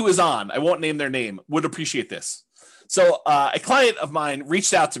 someone who is on, I won't name their name, would appreciate this. So a client of mine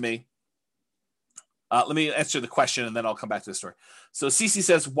reached out to me. Let me answer the question and then I'll come back to the story. So Cece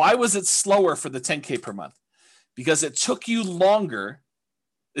says, why was it slower for the 10K per month? Because it took you longer.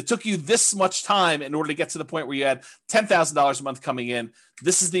 It took you this much time in order to get to the point where you had $10,000 a month coming in.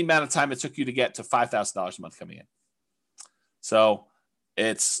 This is the amount of time it took you to get to $5,000 a month coming in. So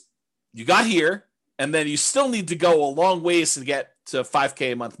you got here, and then you still need to go a long ways to get to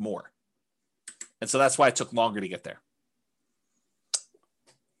 5K a month more. And so that's why it took longer to get there.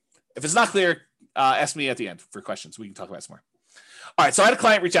 If it's not clear, ask me at the end for questions. We can talk about it some more. All right. So I had a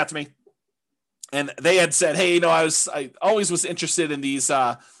client reach out to me, and they had said, hey, I always was interested in these,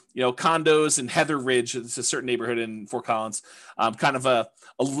 condos in Heather Ridge. It's a certain neighborhood in Fort Collins, kind of a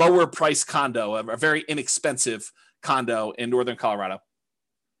lower price condo, a very inexpensive condo in Northern Colorado.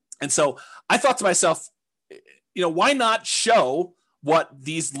 And so I thought to myself, why not show what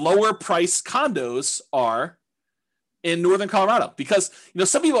these lower price condos are in Northern Colorado? Because,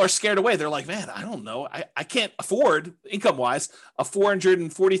 some people are scared away. They're like, man, I don't know. I can't afford, income wise, a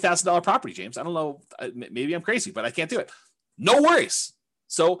 $440,000 property, James. I don't know. Maybe I'm crazy, but I can't do it. No worries.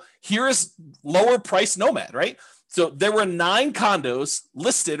 So here's lower price Nomad, right? So there were 9 condos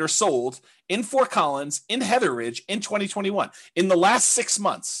listed or sold in Fort Collins, in Heather Ridge in 2021, in the last 6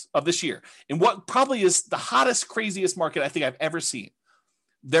 months of this year, in what probably is the hottest, craziest market I think I've ever seen.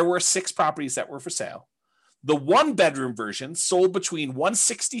 There were 6 properties that were for sale. The 1-bedroom version sold between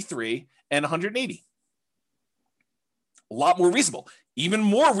 $163,000 and $180,000. A lot more reasonable, even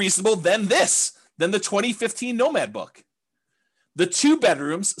more reasonable than the 2015 Nomad book. The 2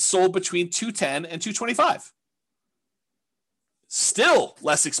 bedrooms sold between $210,000 and $225,000. Still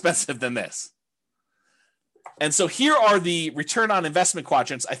less expensive than this. And so here are the return on investment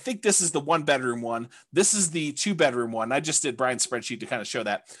quadrants. I think this is the 1-bedroom one. This is the 2-bedroom one. I just did Brian's spreadsheet to kind of show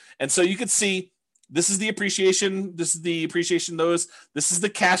that. And so you can see this is the appreciation. This is the appreciation. This is the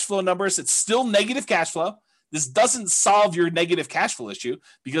cash flow numbers. It's still negative cash flow. This doesn't solve your negative cash flow issue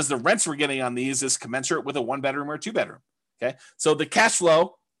because the rents we're getting on these is commensurate with a 1-bedroom or a 2-bedroom. Okay. So the cash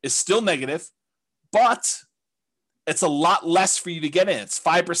flow is still negative, but it's a lot less for you to get in. It's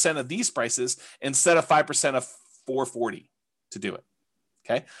 5% of these prices instead of 5% of 440 to do it.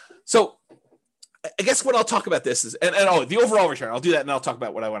 Okay. So I guess what I'll talk about this is, and the overall return, I'll do that and I'll talk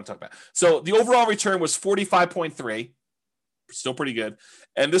about what I want to talk about. So the overall return was 45.3, still pretty good.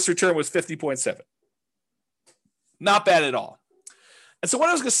 And this return was 50.7. Not bad at all. And so what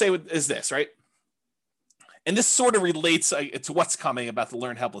I was going to say is this, right? And this sort of relates to what's coming about the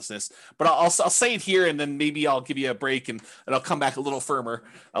learned helplessness, but I'll say it here and then maybe I'll give you a break and I'll come back a little firmer,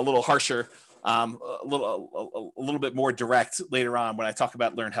 a little harsher, a little bit more direct later on when I talk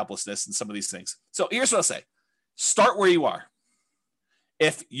about learned helplessness and some of these things. So here's what I'll say. Start where you are.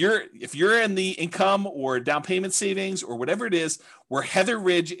 If you're in the income or down payment savings or whatever it is, where Heather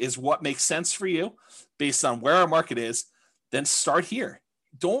Ridge is what makes sense for you based on where our market is, then start here.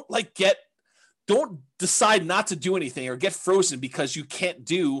 Don't decide not to do anything or get frozen because you can't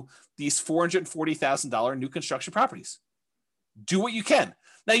do these $440,000 new construction properties. Do what you can.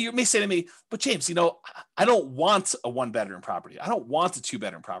 Now you may say to me, but James, I don't want a 1-bedroom property. I don't want a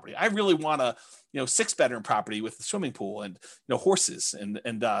 2-bedroom property. I really want a 6-bedroom property with a swimming pool and horses and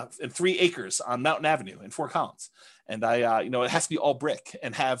 3 acres on Mountain Avenue in Fort Collins. And it has to be all brick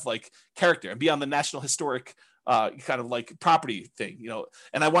and have like character and be on the National Historic kind of like property thing,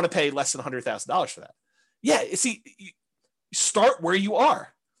 and I want to pay less than $100,000 for that. Yeah. See, start where you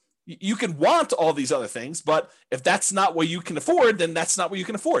are. You can want all these other things, but if that's not what you can afford, then that's not what you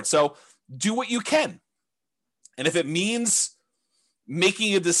can afford. So do what you can. And if it means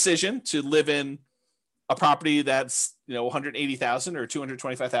making a decision to live in a property that's, $180,000 or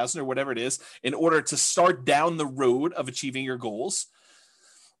 $225,000 or whatever it is, in order to start down the road of achieving your goals,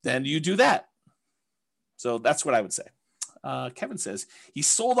 then you do that. So that's what I would say. Kevin says he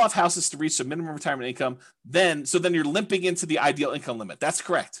sold off houses to reach a minimum retirement income. Then you're limping into the ideal income limit. That's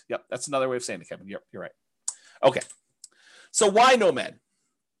correct. Yep. That's another way of saying it, Kevin. Yep. You're right. Okay. So why Nomad?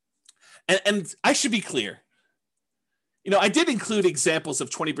 And I should be clear. I did include examples of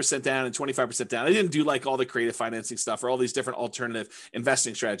 20% down and 25% down. I didn't do like all the creative financing stuff or all these different alternative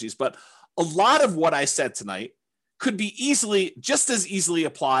investing strategies, but a lot of what I said tonight could be just as easily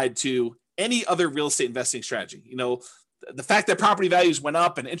applied to any other real estate investing strategy. The fact that property values went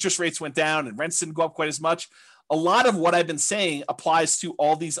up and interest rates went down and rents didn't go up quite as much. A lot of what I've been saying applies to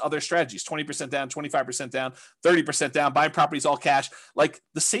all these other strategies, 20% down, 25% down, 30% down, buying properties all cash. Like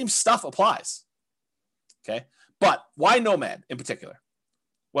the same stuff applies. Okay. But why Nomad in particular?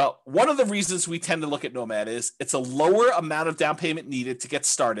 Well, one of the reasons we tend to look at Nomad is it's a lower amount of down payment needed to get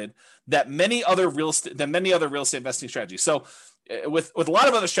started than many other real estate investing strategies. So with a lot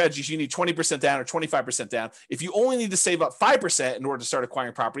of other strategies, you need 20% down or 25% down. If you only need to save up 5% in order to start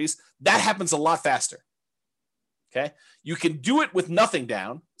acquiring properties, that happens a lot faster. Okay. You can do it with nothing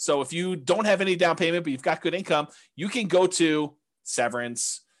down. So if you don't have any down payment, but you've got good income, you can go to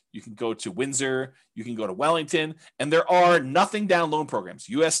Severance, you can go to Windsor, you can go to Wellington, and there are nothing down loan programs,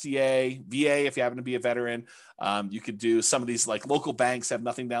 USDA, VA, if you happen to be a veteran. You could do some of these like local banks have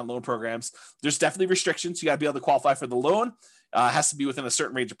nothing down loan programs. There's definitely restrictions. You got to be able to qualify for the loan. has to be within a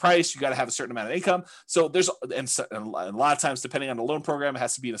certain range of price. You got to have a certain amount of income. So and a lot of times, depending on the loan program, it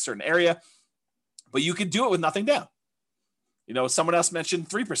has to be in a certain area. But you can do it with nothing down. Someone else mentioned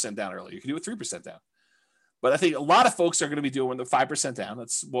 3% down earlier. You can do it 3% down. But I think a lot of folks are going to be doing the 5% down.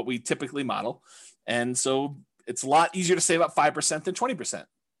 That's what we typically model. And so it's a lot easier to save up 5% than 20%.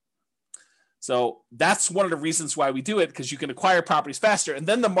 So that's one of the reasons why we do it, because you can acquire properties faster, and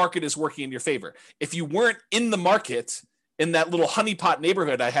then the market is working in your favor. If you weren't in the market in that little honeypot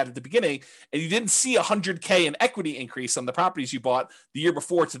neighborhood I had at the beginning, and you didn't see $100K in equity increase on the properties you bought the year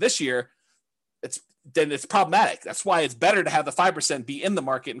before to this year, then it's problematic. That's why it's better to have the 5% be in the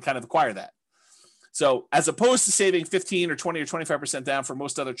market and kind of acquire that. So as opposed to saving 15 or 20 or 25% down for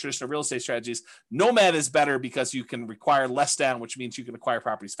most other traditional real estate strategies, Nomad is better because you can require less down, which means you can acquire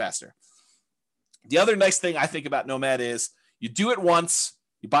properties faster. The other nice thing I think about Nomad is you do it once,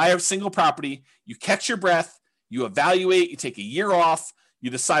 you buy a single property, you catch your breath, you evaluate, you take a year off, you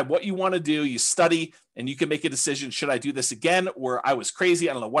decide what you want to do, you study, and you can make a decision. Should I do this again? Or I was crazy.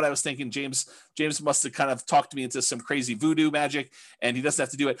 I don't know what I was thinking. James must have kind of talked me into some crazy voodoo magic, and he doesn't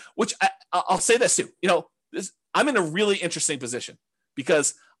have to do it, which I'll say this too. I'm in a really interesting position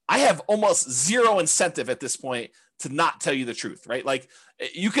because I have almost zero incentive at this point to not tell you the truth, right? Like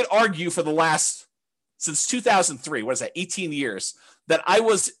you could argue for the last, since 2003, what is that, 18 years, that I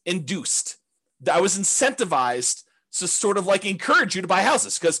was induced, that I was incentivized to sort of like encourage you to buy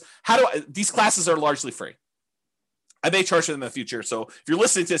houses. Because these classes are largely free. I may charge for them in the future. So if you're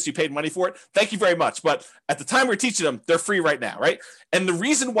listening to this, you paid money for it. Thank you very much. But at the time we're teaching them, they're free right now, right? And the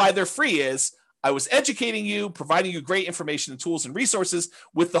reason why they're free is I was educating you, providing you great information and tools and resources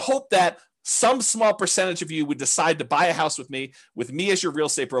with the hope that some small percentage of you would decide to buy a house with me as your real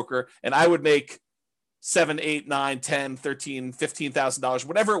estate broker, and I would make $7, $8, $9, $10, $13, $15,000,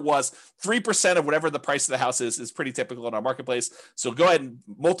 whatever it was. 3% of whatever the price of the house is pretty typical in our marketplace. So go ahead and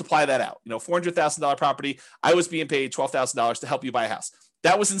multiply that out. $400,000 property, I was being paid $12,000 to help you buy a house.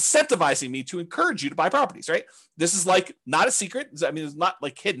 That was incentivizing me to encourage you to buy properties, right? This is like not a secret. I mean, it's not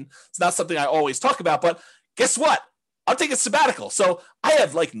like hidden. It's not something I always talk about, but guess what? I'm taking a sabbatical. So I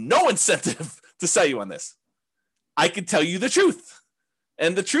have like no incentive to sell you on this. I can tell you the truth.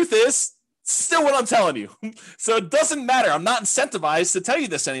 And the truth is still what I'm telling you. So it doesn't matter. I'm not incentivized to tell you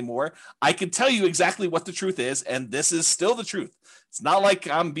this anymore. I can tell you exactly what the truth is. And this is still the truth. It's not like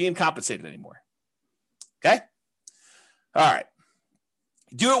I'm being compensated anymore. Okay. All right.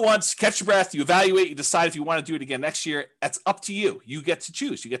 Do it once, catch your breath, you evaluate, you decide if you want to do it again next year. That's up to you. You get to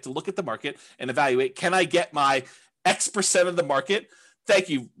choose. You get to look at the market and evaluate, can I get my X% of the market? Thank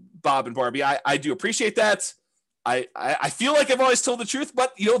you, Bob and Barbie. I do appreciate that. I feel like I've always told the truth,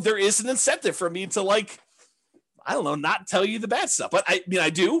 but there is an incentive for me to not tell you the bad stuff. But I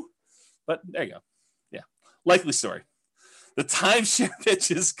do. But there you go. Yeah. Likely story. The timeshare pitch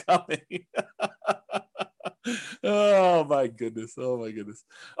is coming. Oh my goodness.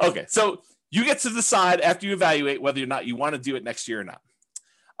 Okay. So you get to decide after you evaluate whether or not you want to do it next year or not.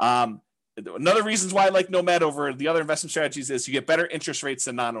 Another reasons why I like Nomad over the other investment strategies is you get better interest rates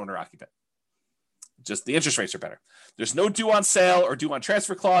than non-owner occupant. Just the interest rates are better. There's no due on sale or due on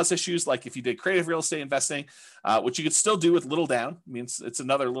transfer clause issues like if you did creative real estate investing, which you could still do with little down. I mean, it's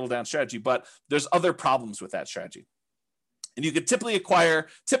another little down strategy, but there's other problems with that strategy. And you could typically acquire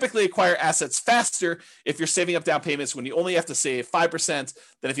assets faster if you're saving up down payments when you only have to save 5%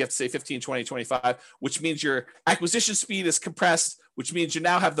 than if you have to save 15, 20, 25, which means your acquisition speed is compressed, which means you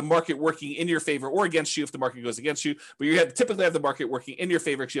now have the market working in your favor or against you if the market goes against you. But you typically have the market working in your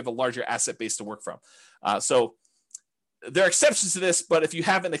favor because you have a larger asset base to work from. So there are exceptions to this, but if you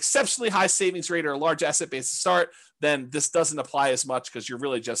have an exceptionally high savings rate or a large asset base to start, then this doesn't apply as much because you're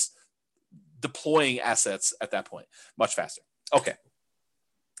really just deploying assets at that point much faster. Okay.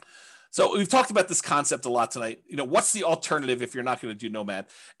 So we've talked about this concept a lot tonight. What's the alternative if you're not going to do Nomad?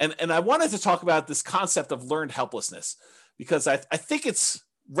 And I wanted to talk about this concept of learned helplessness because I think it's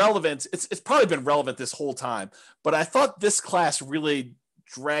relevant. It's probably been relevant this whole time, but I thought this class really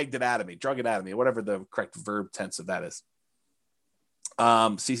drug it out of me, whatever the correct verb tense of that is.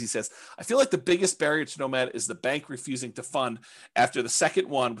 Cece says, I feel like the biggest barrier to Nomad is the bank refusing to fund after the second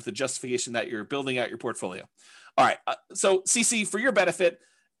one with the justification that you're building out your portfolio. All right. So Cece, for your benefit,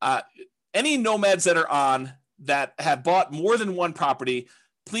 any Nomads that are on that have bought more than one property,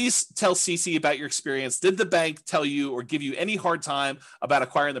 please tell Cece about your experience. Did the bank tell you or give you any hard time about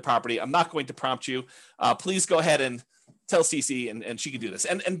acquiring the property? I'm not going to prompt you. Please go ahead and tell Cece and she can do this.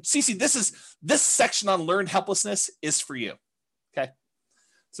 And Cece, this section on learned helplessness is for you. Okay.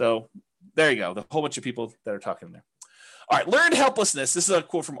 So there you go. The whole bunch of people that are talking there. All right. Learned helplessness. This is a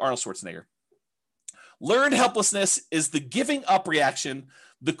quote from Arnold Schwarzenegger. Learned helplessness is the giving up reaction,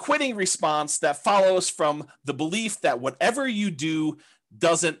 the quitting response that follows from the belief that whatever you do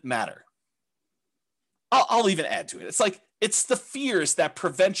doesn't matter. I'll even add to it. It's like, it's the fears that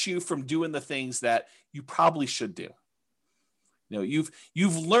prevent you from doing the things that you probably should do. You know,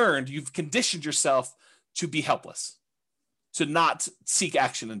 you've conditioned yourself to be helpless, to not seek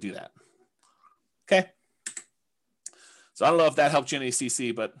action and do that. Okay. So I don't know if that helped you in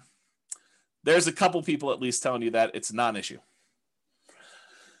ACC, but there's a couple people at least telling you that it's not an issue.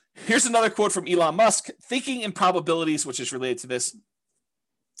 Here's another quote from Elon Musk. Thinking in probabilities, which is related to this.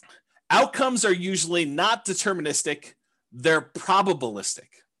 Outcomes are usually not deterministic. They're probabilistic.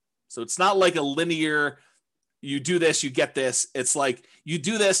 So it's not like a linear, you do this, you get this. It's like you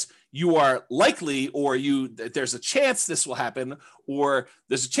do this, you are likely, or there's a chance this will happen, or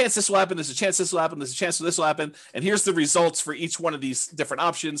there's a chance this will happen, there's a chance this will happen, there's a chance this will happen. And here's the results for each one of these different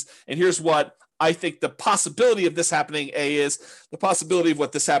options. And here's what I think the possibility of this happening A is, the possibility of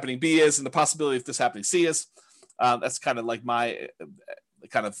what this happening B is, and the possibility of this happening C is. That's kind of like my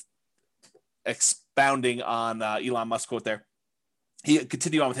kind of expounding on Elon Musk quote there. He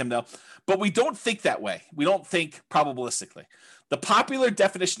continue on with him though, but we don't think that way. We don't think probabilistically. The popular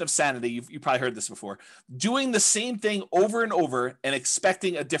definition of sanity, you probably heard this before, doing the same thing over and over and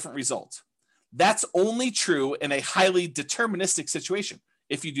expecting a different result. That's only true in a highly deterministic situation.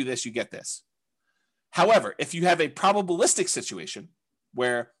 If you do this, you get this. However, if you have a probabilistic situation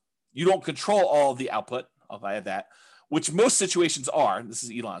where you don't control all of the output, I'll add that, which most situations are, this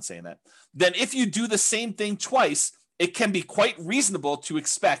is Elon saying that, then if you do the same thing twice, it can be quite reasonable to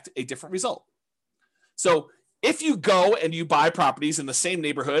expect a different result. So if you go and you buy properties in the same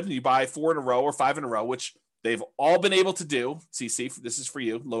neighborhood and you buy 4 in a row or 5 in a row, which they've all been able to do, CC, this is for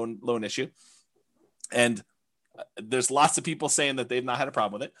you, loan issue. And there's lots of people saying that they've not had a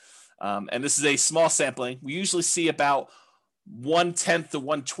problem with it. And this is a small sampling. We usually see about 1/10 to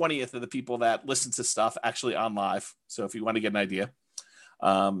 1/20th of the people that listen to stuff actually on live. So if you want to get an idea,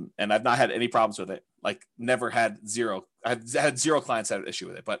 and I've not had any problems with it, like never had zero. I've had 0 clients that had an issue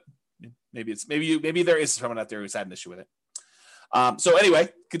with it, but maybe there is someone out there who's had an issue with it. So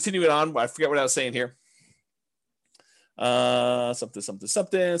anyway, continuing on, I forget what I was saying here. Something,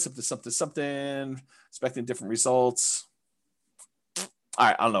 expecting different results. All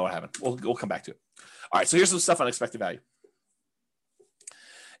right, I don't know what happened. We'll come back to it. All right, so here's some stuff on expected value.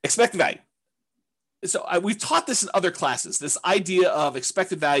 Expected value. So we've taught this in other classes, this idea of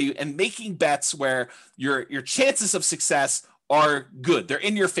expected value and making bets where your chances of success are good. They're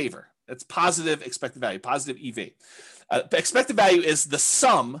in your favor. That's positive expected value, positive EV. Expected value is the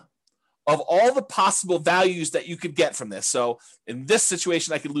sum of all the possible values that you could get from this. So in this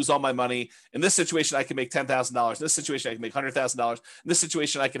situation, I could lose all my money. In this situation, I can make $10,000. In this situation, I can make $100,000. In this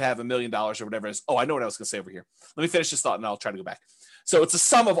situation, I could have $1 million or whatever it is. Oh, I know what I was going to say over here. Let me finish this thought and I'll try to go back. So it's a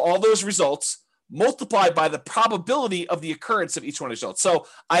sum of all those results multiplied by the probability of the occurrence of each one of the results. So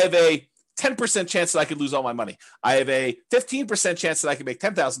I have a 10% chance that I could lose all my money. I have a 15% chance that I can make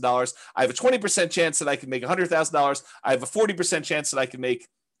 $10,000. I have a 20% chance that I can make $100,000. I have a 40% chance that I can make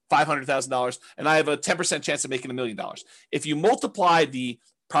 $500,000, and I have a 10% chance of making $1 million. If you multiply the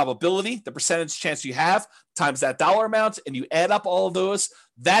probability, the percentage chance you have, times that dollar amount, and you add up all of those,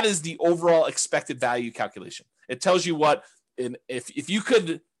 that is the overall expected value calculation. It tells you what, if you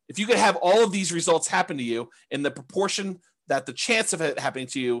could have all of these results happen to you in the proportion that the chance of it happening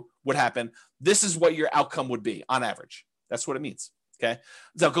to you would happen, this is what your outcome would be on average. That's what it means. Okay.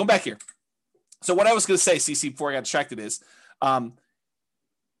 So going back here. So what I was going to say, CC, before I got distracted is,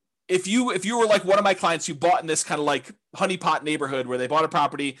 if you were like one of my clients who bought in this kind of like honeypot neighborhood where they bought a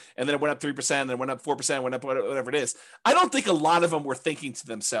property and then it went up 3%, and then went up 4%, went up whatever it is, I don't think a lot of them were thinking to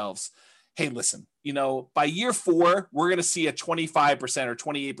themselves, hey, listen, by year 4, we're going to see a 25% or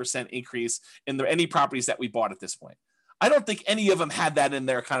 28% increase in any properties that we bought at this point. I don't think any of them had that in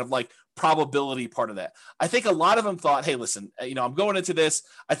their kind of like probability part of that. I think a lot of them thought, hey, listen, I'm going into this.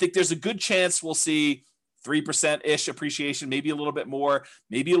 I think there's a good chance we'll see 3%-ish appreciation, maybe a little bit more,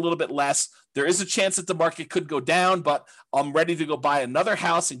 maybe a little bit less. There is a chance that the market could go down, but I'm ready to go buy another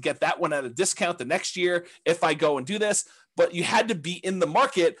house and get that one at a discount the next year if I go and do this. But you had to be in the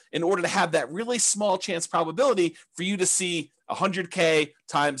market in order to have that really small chance probability for you to see 100K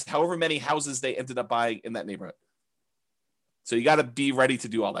times however many houses they ended up buying in that neighborhood. So you got to be ready to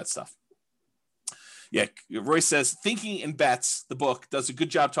do all that stuff. Yeah, Roy says, Thinking in Bets, the book, does a good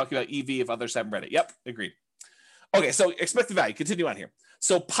job talking about EV if others haven't read it. Yep, agreed. Okay, so expected value, continue on here.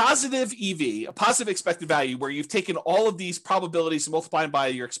 So positive EV, a positive expected value, where you've taken all of these probabilities and multiplied by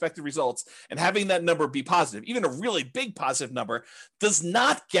your expected results and having that number be positive, even a really big positive number, does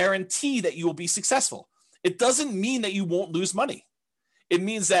not guarantee that you will be successful. It doesn't mean that you won't lose money. It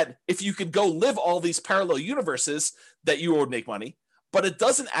means that if you could go live all these parallel universes, that you would make money, but it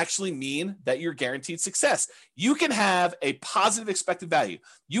doesn't actually mean that you're guaranteed success. You can have a positive expected value.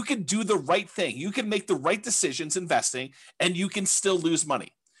 You can do the right thing. You can make the right decisions investing, and you can still lose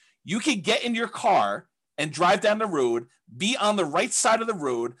money. You can get in your car and drive down the road, be on the right side of the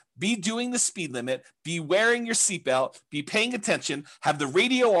road, be doing the speed limit, be wearing your seatbelt, be paying attention, have the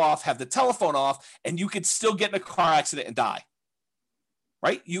radio off, have the telephone off, and you could still get in a car accident and die.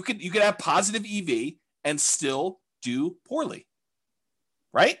 Right? You could have positive EV and still do poorly.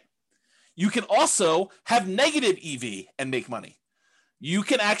 Right? You can also have negative EV and make money. You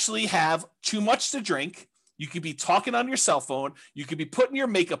can actually have too much to drink. You could be talking on your cell phone. You could be putting your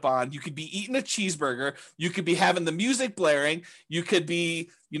makeup on. You could be eating a cheeseburger. You could be having the music blaring. You could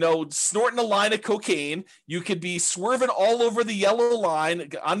be, snorting a line of cocaine. You could be swerving all over the yellow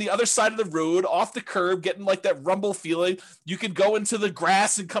line on the other side of the road, off the curb, getting like that rumble feeling. You could go into the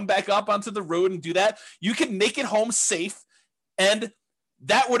grass and come back up onto the road and do that. You can make it home safe. And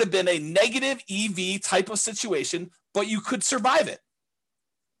that would have been a negative EV type of situation, but you could survive it.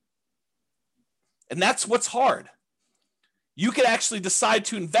 And that's what's hard. You could actually decide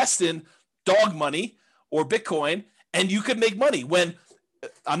to invest in dog money or Bitcoin, and you could make money. When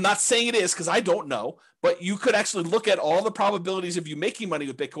I'm not saying it is, because I don't know, but you could actually look at all the probabilities of you making money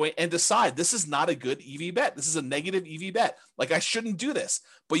with Bitcoin and decide this is not a good EV bet. This is a negative EV bet. Like, I shouldn't do this.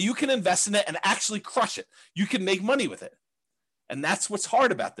 But you can invest in it and actually crush it. You can make money with it. And that's what's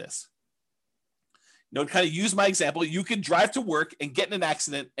hard about this. To kind of use my example, you could drive to work and get in an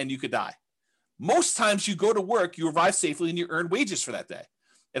accident and you could die. Most times you go to work, you arrive safely, and you earn wages for that day.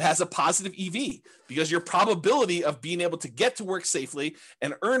 It has a positive EV because your probability of being able to get to work safely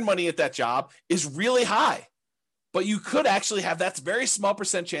and earn money at that job is really high. But you could actually have that very small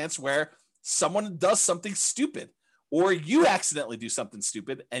percent chance where someone does something stupid or you accidentally do something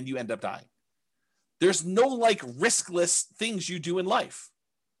stupid and you end up dying. There's no riskless things you do in life.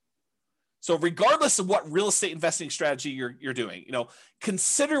 So regardless of what real estate investing strategy you're doing,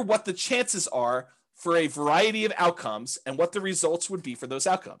 consider what the chances are for a variety of outcomes and what the results would be for those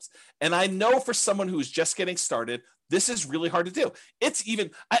outcomes. And I know for someone who's just getting started, this is really hard to do. It's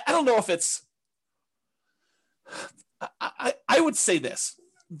even, I don't know if it's, I would say this,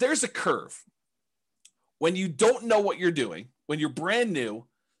 there's a curve. When you don't know what you're doing, when you're brand new,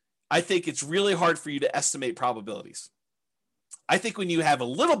 I think it's really hard for you to estimate probabilities. I think when you have a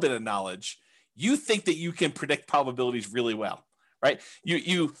little bit of knowledge, you think that you can predict probabilities really well, right?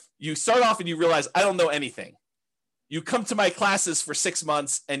 You start off and you realize, I don't know anything. You come to my classes for 6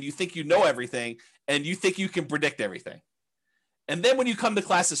 months and you think you know everything and you think you can predict everything. And then when you come to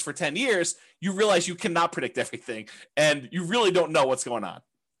classes for 10 years, you realize you cannot predict everything and you really don't know what's going on.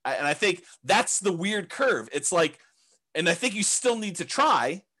 And I think that's the weird curve. It's like, and I think you still need to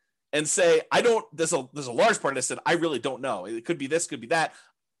try and say, there's a large part of this that I really don't know. It could be this, could be that.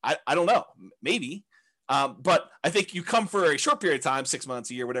 I don't know, maybe. But I think you come for a short period of time, 6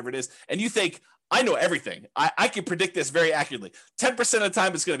 months, a year, whatever it is, and you think, I know everything. I can predict this very accurately. 10% of the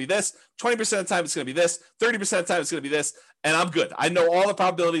time it's going to be this, 20% of the time it's going to be this, 30% of the time it's going to be this, and I'm good. I know all the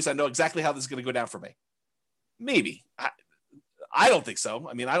probabilities. I know exactly how this is going to go down for me. Maybe. I don't think so.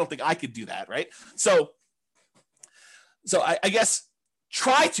 I mean, I don't think I could do that, right? So I guess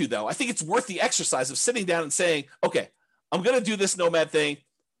try to, though. I think it's worth the exercise of sitting down and saying, okay, I'm going to do this Nomad thing.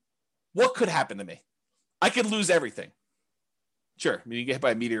 What could happen to me? I could lose everything. Sure. I mean, you get hit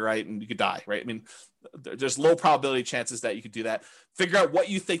by a meteorite and you could die, right? I mean, there's low probability chances that you could do that. Figure out what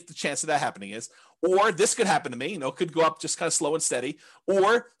you think the chance of that happening is. Or this could happen to me, could go up just kind of slow and steady.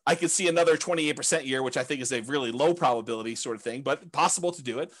 Or I could see another 28% year, which I think is a really low probability sort of thing, but possible to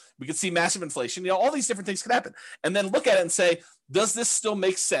do it. We could see massive inflation. All these different things could happen. And then look at it and say, does this still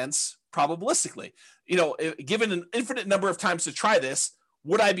make sense probabilistically? Given an infinite number of times to try this,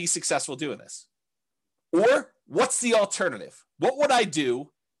 would I be successful doing this? Or what's the alternative? What would I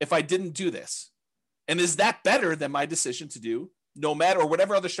do if I didn't do this? And is that better than my decision to do Nomad or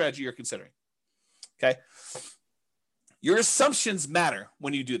whatever other strategy you're considering? Okay. Your assumptions matter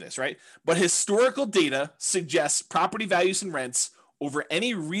when you do this, right? But historical data suggests property values and rents over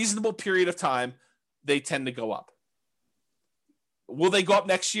any reasonable period of time, they tend to go up. Will they go up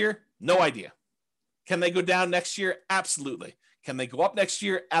next year? No idea. Can they go down next year? Absolutely. Can they go up next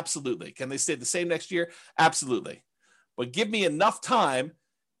year? Absolutely. Can they stay the same next year? Absolutely. But give me enough time,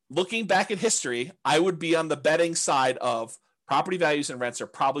 looking back at history, I would be on the betting side of property values and rents are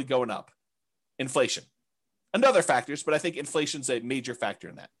probably going up. Inflation and other factors, but I think inflation's a major factor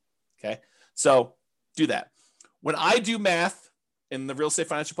in that. Okay. So do that. When I do math in the real estate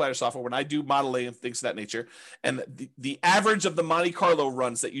financial planner software, when I do modeling and things of that nature, and the average of the Monte Carlo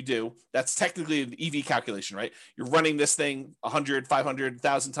runs that you do, that's technically an EV calculation, right? You're running this thing 100, 500,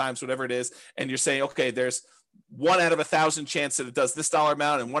 1,000 times, whatever it is, and you're saying, okay, there's 1 out of 1,000 chance that it does this dollar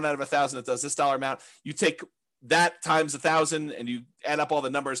amount and 1 out of 1,000 that does this dollar amount. You take that times 1,000 and you add up all the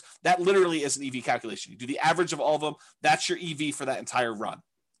numbers. That literally is an EV calculation. You do the average of all of them. That's your EV for that entire run.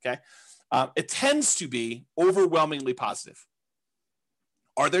 Okay. It tends to be overwhelmingly positive.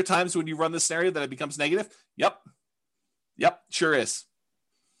 Are there times when you run this scenario that it becomes negative? Yep, sure is.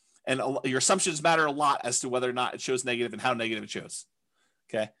 And your assumptions matter a lot as to whether or not it shows negative and how negative it shows.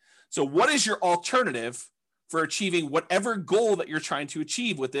 Okay. So what is your alternative for achieving whatever goal that you're trying to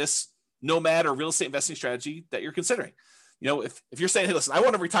achieve with this Nomad or real estate investing strategy that you're considering? You know, if you're saying, hey, listen, I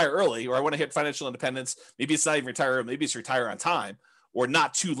want to retire early, or I want to hit financial independence, maybe it's not even retire, maybe it's retire on time, or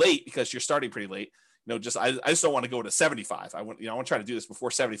not too late because you're starting pretty late. You know, I just don't want to go to 75. I want to try to do this before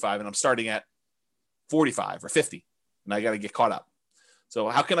 75, and I'm starting at 45 or 50, and I got to get caught up. So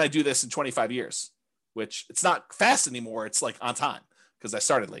how can I do this in 25 years? Which it's not fast anymore. It's like on time because I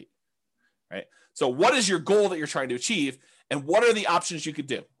started late, right? So what is your goal that you're trying to achieve? And what are the options you could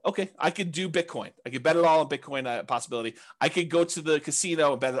do? Okay, I could do Bitcoin. I could bet it all on Bitcoin, possibility. I could go to the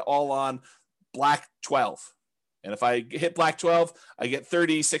casino and bet it all on Black 12. And if I hit Black 12, I get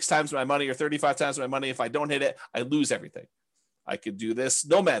 36 times my money or 35 times my money. If I don't hit it, I lose everything. I could do this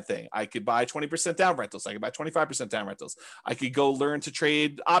Nomad thing. I could buy 20% down rentals. I could buy 25% down rentals. I could go learn to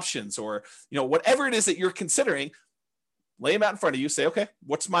trade options, or, you know, whatever it is that you're considering. Lay them out in front of you. Say, okay,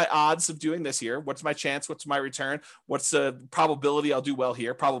 what's my odds of doing this here? What's my chance? What's my return? What's the probability I'll do well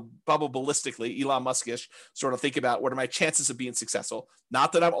here? Probabilistically, Elon Musk-ish, sort of think about what are my chances of being successful?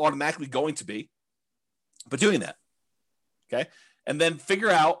 Not that I'm automatically going to be, but doing that. Okay. And then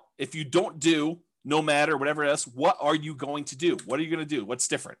figure out, if you don't do Nomad or whatever else, what are you going to do? What are you going to do? What's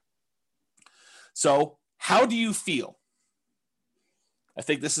different? So how do you feel? I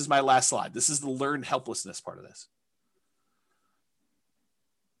think this is my last slide. This is the learned helplessness part of this.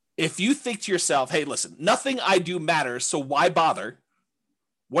 If you think to yourself, hey, listen, nothing I do matters, so why bother?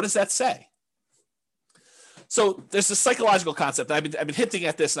 What does that say? So there's a psychological concept. I've been hinting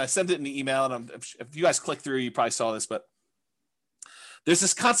at this, and I sent it in the email, and if you guys click through, you probably saw this, but there's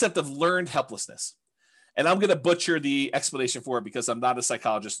this concept of learned helplessness. And I'm going to butcher the explanation for it because I'm not a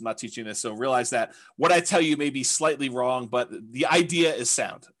psychologist. I'm not teaching this. So realize that what I tell you may be slightly wrong, but the idea is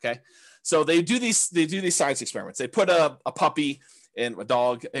sound. Okay. So they do these science experiments. They put a puppy and a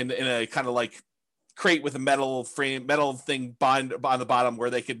dog in a kind of like crate with a metal thing bind on the bottom where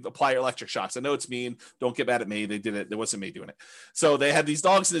they could apply electric shocks. I know it's mean. Don't get mad at me. They did it. It wasn't me doing it. So they had these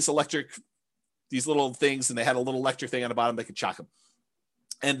dogs in these little things, and they had a little electric thing on the bottom. They could shock them.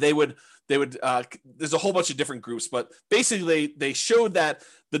 And they would there's a whole bunch of different groups, but basically they showed that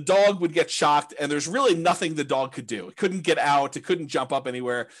the dog would get shocked, and there's really nothing the dog could do. It couldn't get out. It couldn't jump up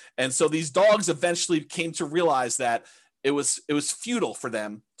anywhere. And so these dogs eventually came to realize that it was futile for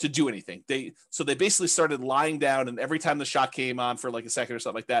them to do anything. So they basically started lying down, and every time the shock came on for like a second or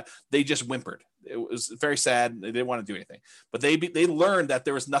something like that, they just whimpered. It was very sad. They didn't want to do anything, but they learned that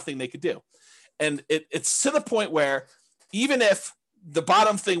there was nothing they could do. And it's to the point where even if the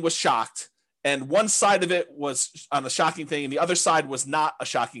bottom thing was shocked and one side of it was on a shocking thing and the other side was not a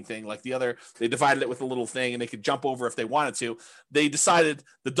shocking thing, like they divided it with a little thing and they could jump over if they wanted to. They decided,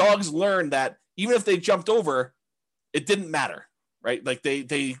 the dogs learned that even if they jumped over, it didn't matter, right? Like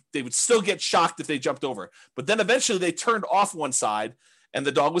they would still get shocked if they jumped over. But then eventually they turned off one side and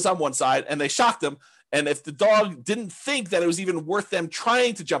the dog was on one side and they shocked them. And if the dog didn't think that it was even worth them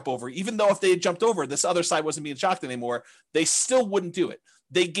trying to jump over, even though if they had jumped over, this other side wasn't being shocked anymore, they still wouldn't do it.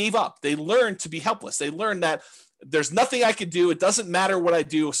 They gave up. They learned to be helpless. They learned that there's nothing I could do. It doesn't matter what I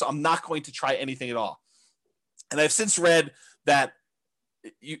do, so I'm not going to try anything at all. And I've since read that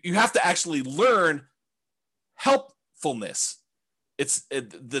you have to actually learn helpfulness.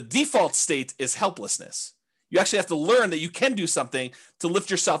 The default state is helplessness. You actually have to learn that you can do something to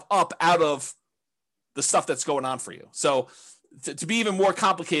lift yourself up out of the stuff that's going on for you. So to be even more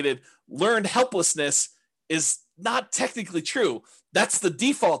complicated, learned helplessness is not technically true. That's the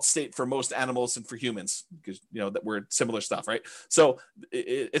default state for most animals and for humans, because that we're similar stuff, right? So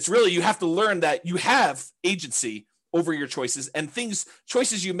it's really, you have to learn that you have agency over your choices, and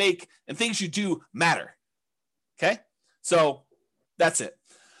choices you make and things you do matter. Okay. So that's it.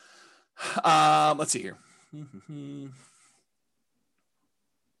 Let's see here.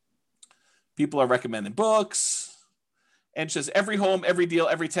 People are recommending books. And says, every home, every deal,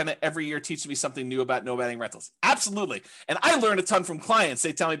 every tenant, every year teaches me something new about nomading rentals. Absolutely. And I learned a ton from clients.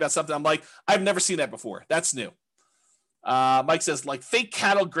 They tell me about something. I'm like, I've never seen that before. That's new. Mike says, like fake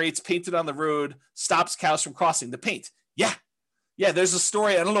cattle grates painted on the road stops cows from crossing the paint. Yeah, there's a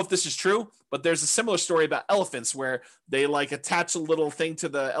story. I don't know if this is true, but there's a similar story about elephants where they like attach a little thing to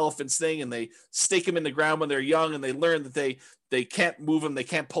the elephant's thing and they stake them in the ground when they're young, and they learn that they can't move them, they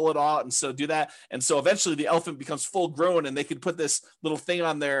can't pull it out, and so do that. And so eventually the elephant becomes full grown, and they can put this little thing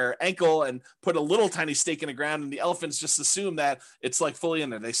on their ankle and put a little tiny stake in the ground, and the elephants just assume that it's like fully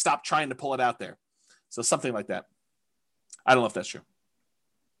in there. They stop trying to pull it out there. So something like that. I don't know if that's true.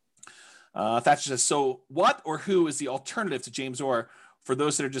 Thatcher says, so what or who is the alternative to James Orr for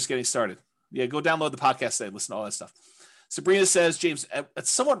those that are just getting started? Yeah, go download the podcast today, listen to all that stuff. Sabrina says, James, a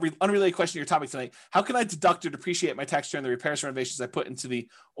somewhat unrelated question to your topic tonight. How can I deduct or depreciate my tax return the repairs and renovations I put into the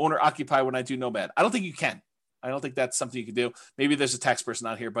owner occupy when I do Nomad? I don't think you can. I don't think that's something you can do. Maybe there's a tax person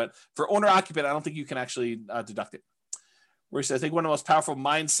out here, but for owner occupant, I don't think you can actually deduct it. Where he says, I think one of the most powerful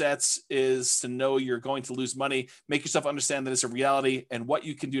mindsets is to know you're going to lose money. Make yourself understand that it's a reality and what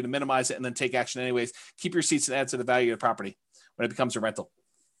you can do to minimize it, and then take action anyways. Keep your receipts and add to the value of the property when it becomes a rental.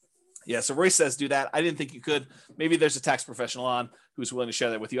 Yeah, so Royce says do that. I didn't think you could. Maybe there's a tax professional on who's willing to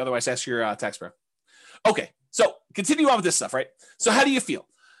share that with you. Otherwise, ask your tax pro. Okay, so continue on with this stuff, right? So how do you feel?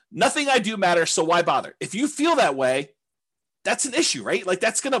 Nothing I do matters, so why bother? If you feel that way, that's an issue, right? Like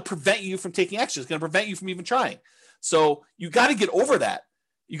that's going to prevent you from taking action. It's going to prevent you from even trying. So you got to get over that.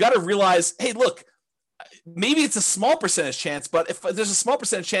 You got to realize, hey, look, maybe it's a small percentage chance, but if there's a small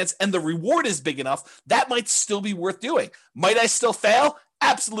percentage chance and the reward is big enough, that might still be worth doing. Might I still fail?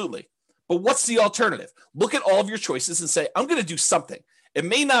 Absolutely. But what's the alternative? Look at all of your choices and say, I'm going to do something. It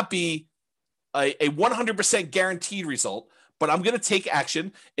may not be a 100% guaranteed result, but I'm going to take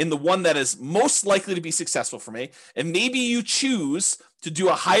action in the one that is most likely to be successful for me. And maybe you choose to do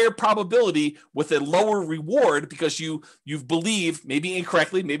a higher probability with a lower reward because you believe, maybe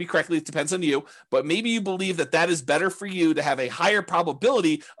incorrectly, maybe correctly, it depends on you, but maybe you believe that that is better for you to have a higher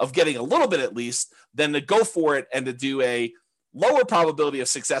probability of getting a little bit at least than to go for it and to do a lower probability of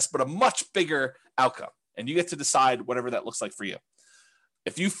success, but a much bigger outcome. And you get to decide whatever that looks like for you.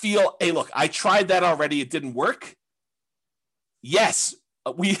 If you feel, hey, look, I tried that already, it didn't work. Yes,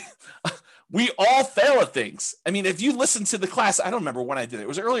 we all fail at things. I mean, if you listen to the class, I don't remember when I did it. It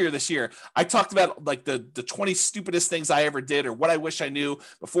was earlier this year. I talked about like the 20 stupidest things I ever did or what I wish I knew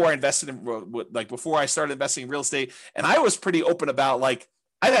before I invested in, like before I started investing in real estate. And I was pretty open about like,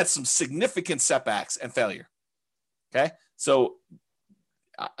 I've had some significant setbacks and failure. Okay. So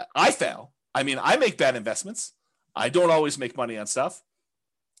I fail. I mean, I make bad investments. I don't always make money on stuff.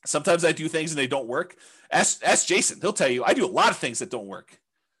 Sometimes I do things and they don't work. Ask Jason. He'll tell you I do a lot of things that don't work,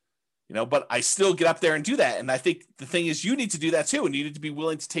 but I still get up there and do that. And I think the thing is you need to do that too. And you need to be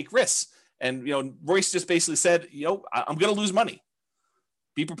willing to take risks. And, Royce just basically said, I'm going to lose money.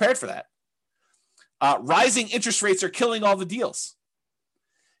 Be prepared for that. Rising interest rates are killing all the deals.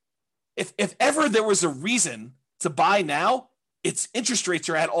 If ever there was a reason to buy now, it's interest rates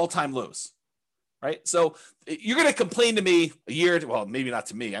are at all-time lows. Right. So you're going to complain to me a year, well, maybe not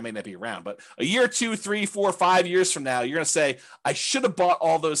to me, I may not be around, but a year, 2, 3, 4, 5 years from now, you're going to say, I should have bought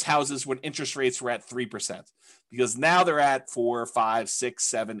all those houses when interest rates were at 3%, because now they're at 4, 5, 6,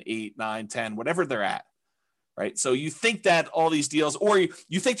 7, 8, 9, 10, whatever they're at. Right. So you think that all these deals, or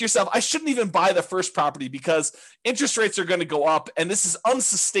you think to yourself, I shouldn't even buy the first property because interest rates are going to go up and this is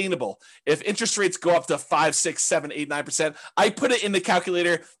unsustainable. If interest rates go up to 5, 6, 7, 8, 9%, I put it in the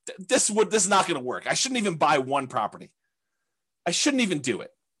calculator. This is not going to work. I shouldn't even buy one property. I shouldn't even do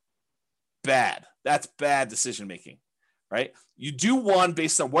it. Bad. That's bad decision making. Right. You do one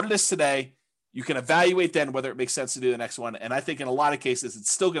based on what it is today. You can evaluate then whether it makes sense to do the next one. And I think in a lot of cases,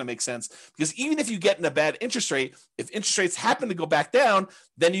 it's still going to make sense because even if you get in a bad interest rate, if interest rates happen to go back down,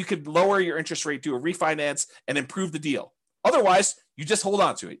 then you could lower your interest rate, do a refinance and improve the deal. Otherwise, you just hold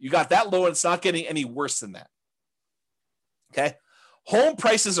on to it. You got that low and it's not getting any worse than that. Okay. Home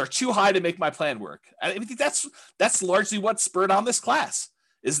prices are too high to make my plan work. I think that's largely what spurred on this class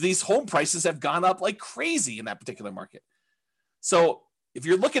is these home prices have gone up like crazy in that particular market. So if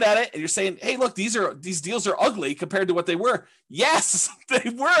you're looking at it and you're saying, hey, look, these deals are ugly compared to what they were. Yes, they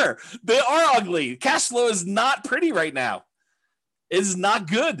were. They are ugly. Cash flow is not pretty right now. It is not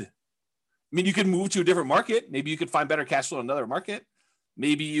good. I mean, you can move to a different market. Maybe you could find better cash flow in another market.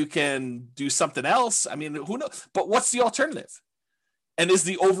 Maybe you can do something else. I mean, who knows? But what's the alternative? And is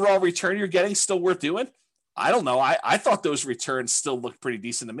the overall return you're getting still worth doing? I don't know. I thought those returns still looked pretty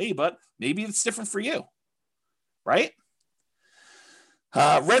decent to me, but maybe it's different for you, right?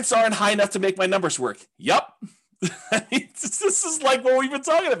 Rents aren't high enough to make my numbers work. Yup. This is like what we've been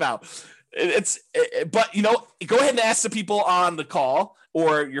talking about. But go ahead and ask the people on the call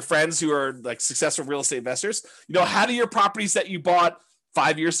or your friends who are like successful real estate investors, how do your properties that you bought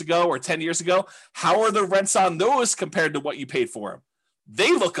 5 years ago or 10 years ago, how are the rents on those compared to what you paid for them?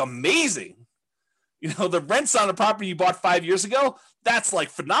 They look amazing. The rents on a property you bought 5 years ago, that's like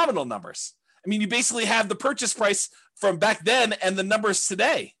phenomenal numbers. I mean, you basically have the purchase price from back then and the numbers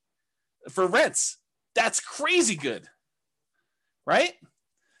today for rents. That's crazy good, right?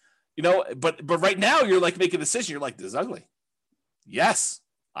 But right now you're like making a decision. You're like, this is ugly. Yes,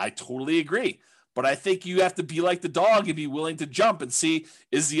 I totally agree. But I think you have to be like the dog and be willing to jump and see,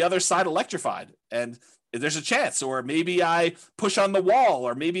 is the other side electrified? And there's a chance, or maybe I push on the wall,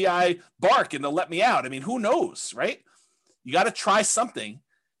 or maybe I bark and they'll let me out. I mean, who knows, right? You got to try something.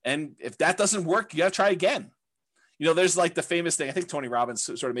 And if that doesn't work, you got to try again. There's like the famous thing. I think Tony Robbins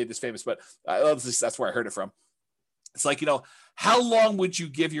sort of made this famous, but that's where I heard it from. It's like, how long would you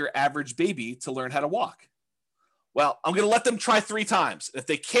give your average baby to learn how to walk? Well, I'm going to let them try 3 times. If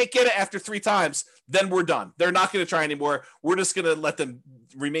they can't get it after 3 times, then we're done. They're not going to try anymore. We're just going to let them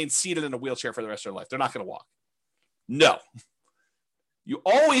remain seated in a wheelchair for the rest of their life. They're not going to walk. No. You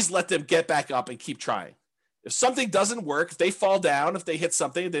always let them get back up and keep trying. If something doesn't work, if they fall down, if they hit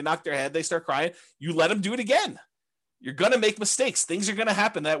something, they knock their head, they start crying, you let them do it again. You're going to make mistakes. Things are going to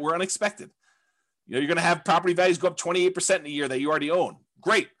happen that were unexpected. You're going to have property values go up 28% in a year that you already own.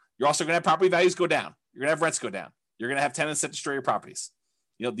 Great. You're also going to have property values go down. You're going to have rents go down. You're going to have tenants that destroy your properties.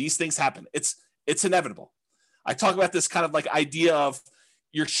 These things happen. It's inevitable. I talk about this kind of like idea of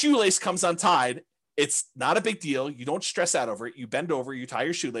your shoelace comes untied. It's not a big deal. You don't stress out over it. You bend over, you tie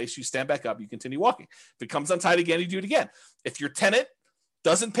your shoelace, you stand back up, you continue walking. If it comes untied again, you do it again. If your tenant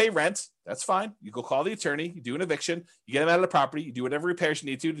doesn't pay rent, that's fine. You go call the attorney, you do an eviction, you get them out of the property, you do whatever repairs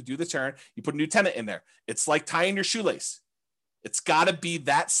you need to do the turn, you put a new tenant in there. It's like tying your shoelace. It's got to be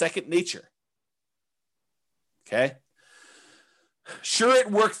that second nature. Okay? Sure,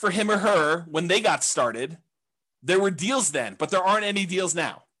 it worked for him or her when they got started. There were deals then, but there aren't any deals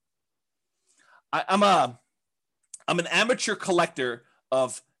now. I'm an amateur collector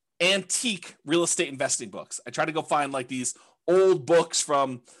of antique real estate investing books. I try to go find like these old books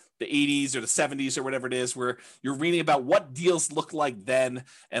from the 80s or the 70s or whatever it is, where you're reading about what deals look like then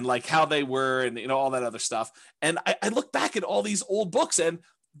and like how they were and all that other stuff. And I look back at all these old books and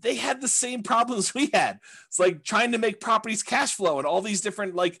they had the same problems we had. It's like trying to make properties cash flow and all these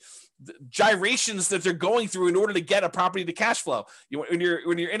different like gyrations that they're going through in order to get a property to cash flow. When you're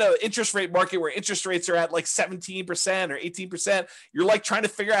in an interest rate market where interest rates are at like 17% or 18%, you're like trying to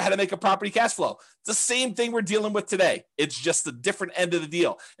figure out how to make a property cash flow. It's the same thing we're dealing with today. It's just the different end of the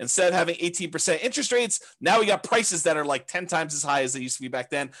deal. Instead of having 18% interest rates, now we got prices that are like 10 times as high as they used to be back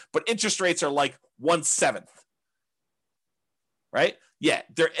then, but interest rates are like 1/7. Right? Yeah,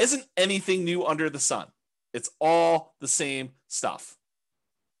 there isn't anything new under the sun. It's all the same stuff.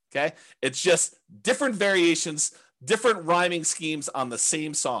 Okay? It's just different variations, different rhyming schemes on the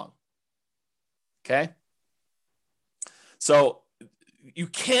same song. Okay? So you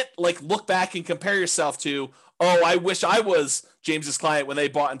can't like look back and compare yourself to, oh, I wish I was James's client when they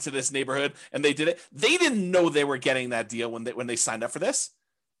bought into this neighborhood and they did it. They didn't know they were getting that deal when they signed up for this.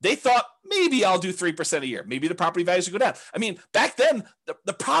 They thought maybe I'll do 3% a year. Maybe the property values would go down. I mean, back then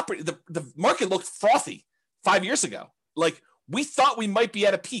the market looked frothy 5 years ago. Like we thought we might be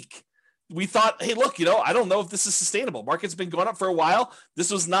at a peak. We thought, hey, look, I don't know if this is sustainable. Market's been going up for a while.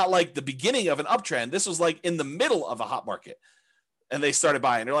 This was not like the beginning of an uptrend. This was like in the middle of a hot market. And they started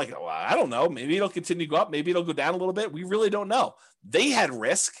buying. They're like, oh, I don't know. Maybe it'll continue to go up. Maybe it'll go down a little bit. We really don't know. They had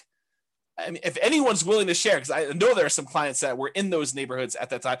risk. I mean, if anyone's willing to share, because I know there are some clients that were in those neighborhoods at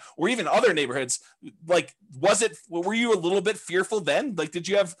that time, or even other neighborhoods, like, were you a little bit fearful then? Like, did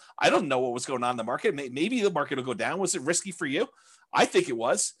you have, I don't know what was going on in the market. Maybe the market will go down. Was it risky for you? I think it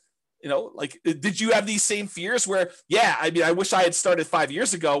was. Like, did you have these same fears where, yeah, I mean, I wish I had started 5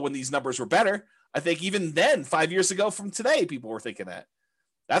 years ago when these numbers were better. I think even then, 5 years ago from today, people were thinking that.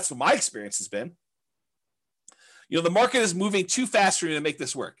 That's what my experience has been. The market is moving too fast for me to make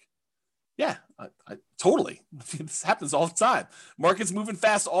this work. Yeah, I totally. This happens all the time. Market's moving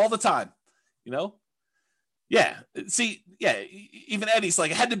fast all the time, Yeah. See, yeah, even Eddie's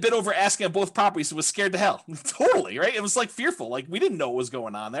like, I had to bid over asking on both properties, so was scared to hell. Totally, right? It was like fearful. Like we didn't know what was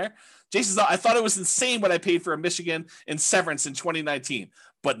going on there. Jason's, I thought it was insane what I paid for a Michigan in severance in 2019.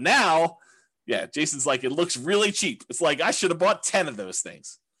 But now, yeah, Jason's like, it looks really cheap. It's like, I should have bought 10 of those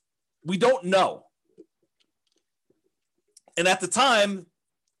things. We don't know. And at the time,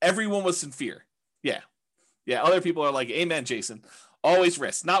 everyone was in fear. Yeah. Yeah. Other people are like, amen, Jason. Always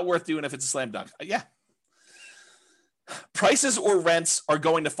risk. Not worth doing if it's a slam dunk. Yeah. Prices or rents are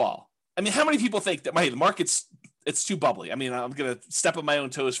going to fall. I mean, how many people think that the market's it's too bubbly? I mean, I'm going to step on my own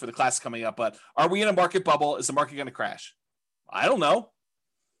toes for the class coming up, but are we in a market bubble? Is the market going to crash? I don't know.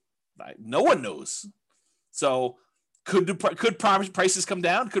 No one knows. So could prices come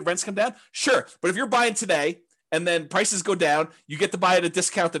down? Could rents come down? Sure. But if you're buying today and then prices go down, you get to buy at a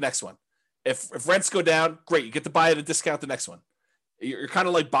discount the next one. If rents go down, great. You get to buy at a discount the next one. You're kind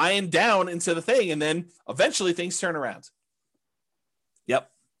of like buying down into the thing, and then eventually things turn around. Yep.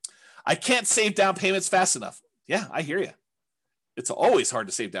 I can't save down payments fast enough. Yeah, I hear you. It's always hard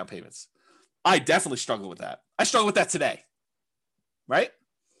to save down payments. I definitely struggle with that. I struggle with that today. Right?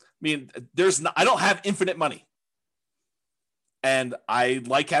 I mean, I don't have infinite money. And I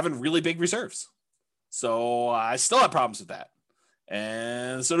like having really big reserves. So I still have problems with that.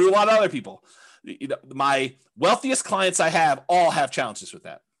 And so do a lot of other people. You know, my wealthiest clients I have all have challenges with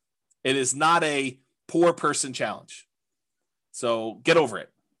that. It is not a poor person challenge. So get over it,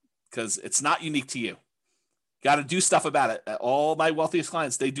 because it's not unique to you. Got to do stuff about it. All my wealthiest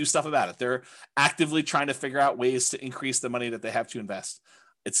clients, they do stuff about it. They're actively trying to figure out ways to increase the money that they have to invest.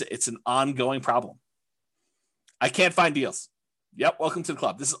 It's an ongoing problem. I can't find deals. Yep, welcome to the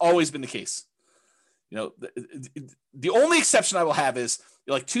club. This has always been the case. You know, the only exception I will have is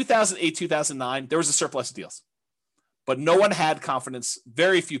like 2008, 2009, there was a surplus of deals. But no one had confidence.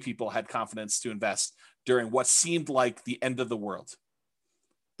 Very few people had confidence to invest during what seemed like the end of the world.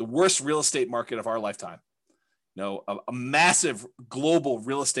 The worst real estate market of our lifetime. You know, a massive global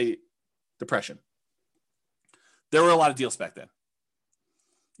real estate depression. There were a lot of deals back then.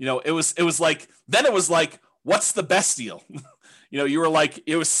 You know, it was like, what's the best deal? You know, you were like,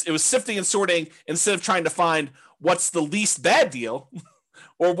 it was sifting and sorting instead of trying to find what's the least bad deal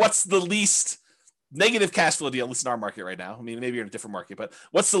or what's the least negative cash flow deal, at least in our market right now. I mean, maybe you're in a different market, but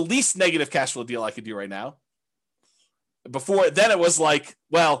what's the least negative cash flow deal I could do right now? Before then it was like,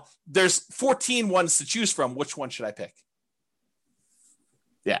 well, there's 14 ones to choose from. Which one should I pick?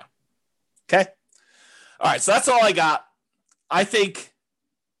 Yeah. Okay. All right. So that's all I got. I think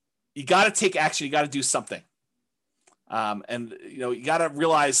you got to take action. You got to do something. And you know, you got to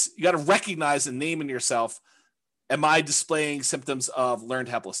realize, you got to recognize and name in yourself, am I displaying symptoms of learned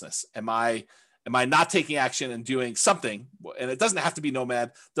helplessness? Am I not taking action and doing something? And it doesn't have to be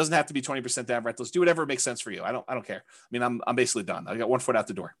Nomad, doesn't have to be 20% down rentals. Do whatever makes sense for you. I don't care. I mean, I'm basically done. I got one foot out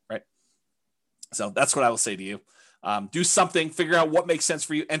the door, right? So that's what I will say to you. Do something, figure out what makes sense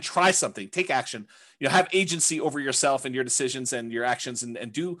for you, and try something. Take action. You know, have agency over yourself and your decisions and your actions,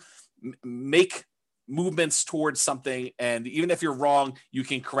 and make movements towards something. And even if you're wrong, you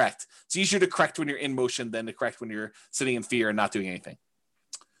can correct. It's easier to correct when you're in motion than to correct when you're sitting in fear and not doing anything.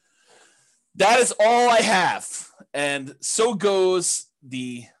 That is all I have. And so goes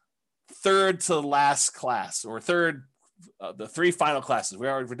the third to last class, or the three final classes.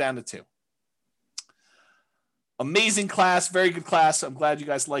 We're down to two. Amazing class, very good class. I'm glad you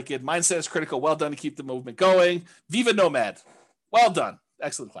guys like it. Mindset is critical. Well done to keep the movement going. Viva Nomad. Well done.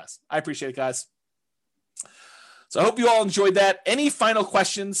 Excellent class. I appreciate it, guys. So I hope you all enjoyed that. Any final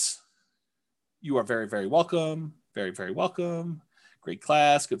questions? You are very, very welcome. Very, very welcome. Great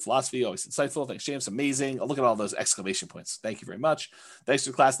class. Good philosophy. Always insightful. Thanks, James. Amazing. I'll look at all those exclamation points. Thank you very much. Thanks for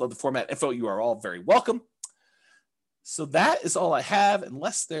the class. Love the format info. You are all very welcome. So that is all I have,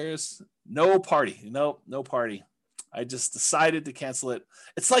 unless there's no party. No party. I just decided to cancel it.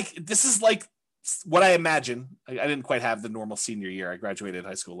 It's like, this is like what I imagine. I didn't quite have the normal senior year. I graduated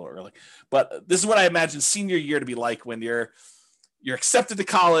high school a little early, but this is what I imagine senior year to be like when you're accepted to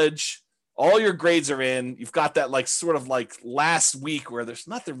college. All your grades are in. You've got that like sort of like last week where there's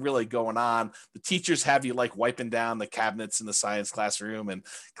nothing really going on. The teachers have you like wiping down the cabinets in the science classroom and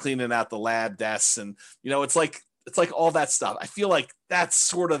cleaning out the lab desks. And, you know, it's like all that stuff. I feel like that's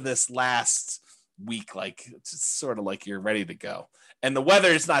sort of this last week. Like it's sort of like you're ready to go. And the weather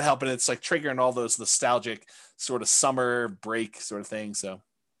is not helping. It's like triggering all those nostalgic sort of summer break sort of thing. So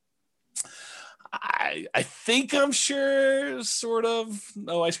I think, I'm sure, sort of,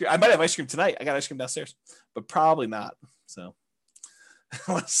 no ice cream. I might have ice cream tonight. I got ice cream downstairs, but probably not. So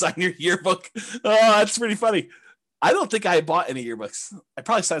I want to sign your yearbook. Oh, that's pretty funny. I don't think I bought any yearbooks. I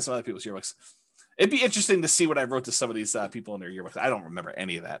probably signed some other people's yearbooks. It'd be interesting to see what I wrote to some of these people in their yearbooks. I don't remember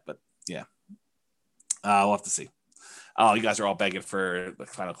any of that, but yeah. We'll have to see. Oh, you guys are all begging for the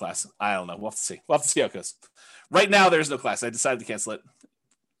final class. I don't know. We'll have to see. We'll have to see how it goes. Right now, there's no class. I decided to cancel it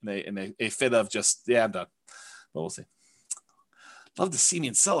in a fit of just, yeah, I'm done. But we'll see. Love to see me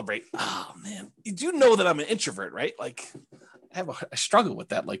and celebrate. Oh, man. You do know that I'm an introvert, right? Like, I struggle with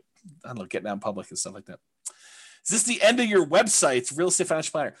that. Like, I don't know, getting out in public and stuff like that. Is this the end of your website, Real Estate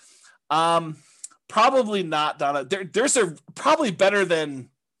Financial Planner? Probably not, Donna. There's a probably better than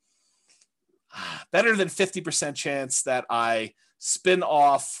better than 50% chance that I spin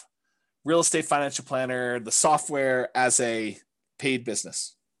off Real Estate Financial Planner, the software, as a paid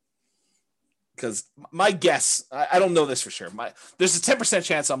business. Because my guess, I don't know this for sure. There's a 10%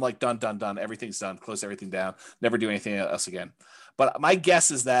 chance I'm like, done. Everything's done. Close everything down. Never do anything else again. But my guess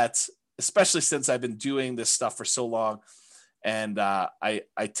is that, especially since I've been doing this stuff for so long, and I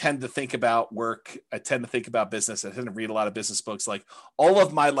tend to think about work. I tend to think about business. I tend to read a lot of business books. Like, all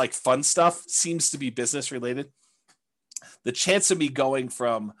of my like fun stuff seems to be business related. The chance of me going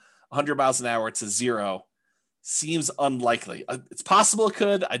from 100 miles an hour to zero seems unlikely. It's possible it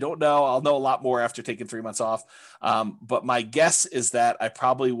could. I don't know. I'll know a lot more after taking 3 months off. But my guess is that I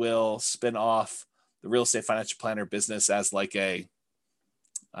probably will spin off the Real Estate Financial Planner business as like a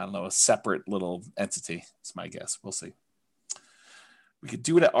separate little entity. It's my guess. We'll see. We could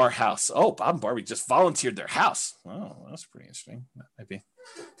do it at our house. Oh, Bob and Barbie just volunteered their house. Oh, that's pretty interesting. That might be.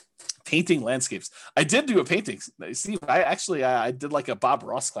 Painting landscapes. I did do a painting. Steve, I did like a Bob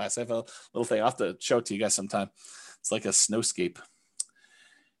Ross class. I have a little thing. I'll have to show it to you guys sometime. It's like a snowscape.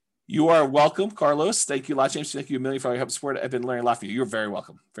 You are welcome, Carlos. Thank you a lot, James. Thank you a million for all your help and support. I've been learning a lot from you. You're very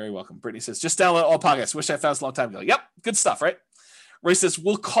welcome. Very welcome. Brittany says, just download all podcasts. Wish I found this a long time ago. Yep. Good stuff, right? Ray says,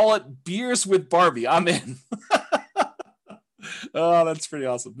 we'll call it Beers with Barbie. I'm in. Oh, that's pretty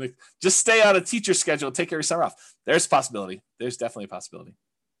awesome. Nick, just stay on a teacher schedule. Take your summer off. There's a possibility. There's definitely a possibility.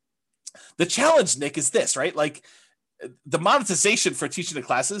 The challenge, Nick, is this, right? Like, the monetization for teaching the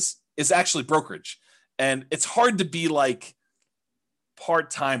classes is actually brokerage. And it's hard to be like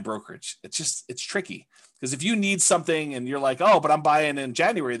part-time brokerage. It's tricky. Because if you need something and you're like, oh, but I'm buying in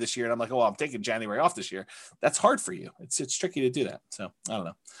January this year. And I'm like, oh, I'm taking January off this year. That's hard for you. It's tricky to do that. So I don't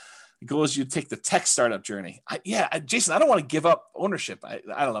know. It goes, you take the tech startup journey. Jason, I don't want to give up ownership. I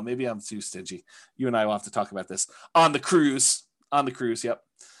don't know. Maybe I'm too stingy. You and I will have to talk about this on the cruise. Yep.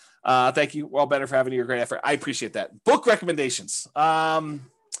 Thank you. We're all better for having you. You're a great effort. I appreciate that. Book recommendations.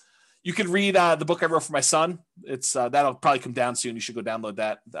 You can read the book I wrote for my son. It's that'll probably come down soon. You should go download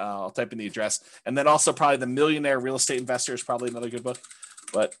that. I'll type in the address. And then also probably The Millionaire Real Estate Investor is probably another good book.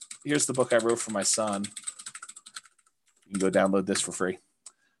 But here's the book I wrote for my son. You can go download this for free.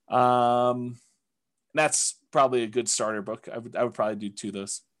 That's probably a good starter book. I would probably do 2 of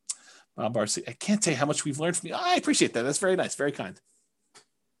those. Barcy, I can't tell you how much we've learned from you. I appreciate that. That's very nice. Very kind.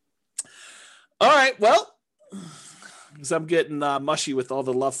 All right. Well, because I'm getting mushy with all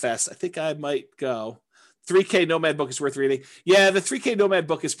the love fest, I think I might go. 3K Nomad book is worth reading. Yeah, the 3K Nomad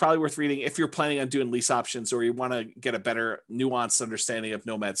book is probably worth reading if you're planning on doing lease options or you want to get a better nuanced understanding of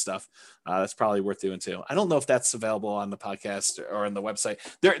Nomad stuff. That's probably worth doing too. I don't know if that's available on the podcast or on the website.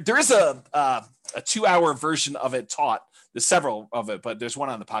 There is a 2-hour version of it taught. There's several of it, but there's one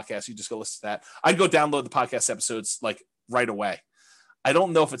on the podcast. You just go listen to that. I'd go download the podcast episodes like right away. I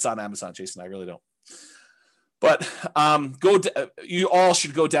don't know if it's on Amazon, Jason. I really don't. But you all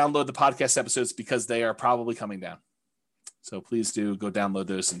should go download the podcast episodes because they are probably coming down. So please do go download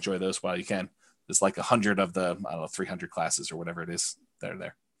those, enjoy those while you can. There's like 100 of the 300 classes or whatever it is that are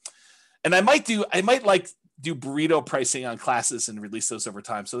there. And I might do burrito pricing on classes and release those over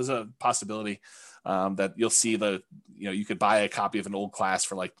time. So there's a possibility that you'll see you could buy a copy of an old class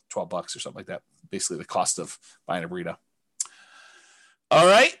for like $12 or something like that. Basically the cost of buying a burrito. All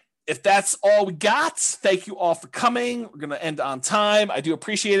right. If that's all we got, thank you all for coming. We're going to end on time. I do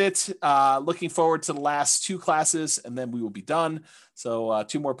appreciate it. Looking forward to the last 2 classes, and then we will be done. So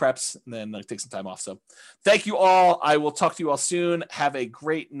 2 more preps, and then take some time off. So thank you all. I will talk to you all soon. Have a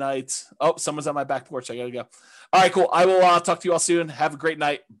great night. Oh, someone's on my back porch. I got to go. All right, cool. I will talk to you all soon. Have a great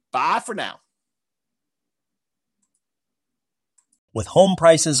night. Bye for now. With home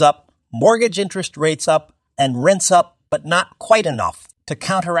prices up, mortgage interest rates up, and rents up, but not quite enough to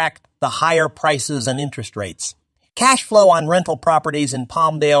counteract the higher prices and interest rates. Cash flow on rental properties in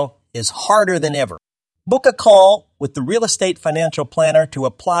Palmdale is harder than ever. Book a call with the Real Estate Financial Planner to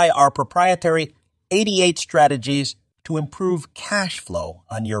apply our proprietary 88 strategies to improve cash flow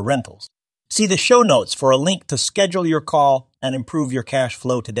on your rentals. See the show notes for a link to schedule your call and improve your cash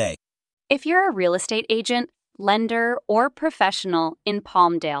flow today. If you're a real estate agent, lender, or professional in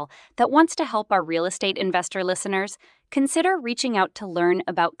Palmdale that wants to help our real estate investor listeners, consider reaching out to learn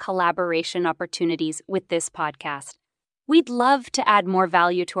about collaboration opportunities with this podcast. We'd love to add more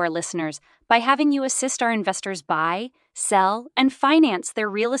value to our listeners by having you assist our investors buy, sell, and finance their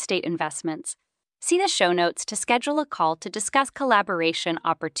real estate investments. See the show notes to schedule a call to discuss collaboration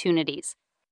opportunities.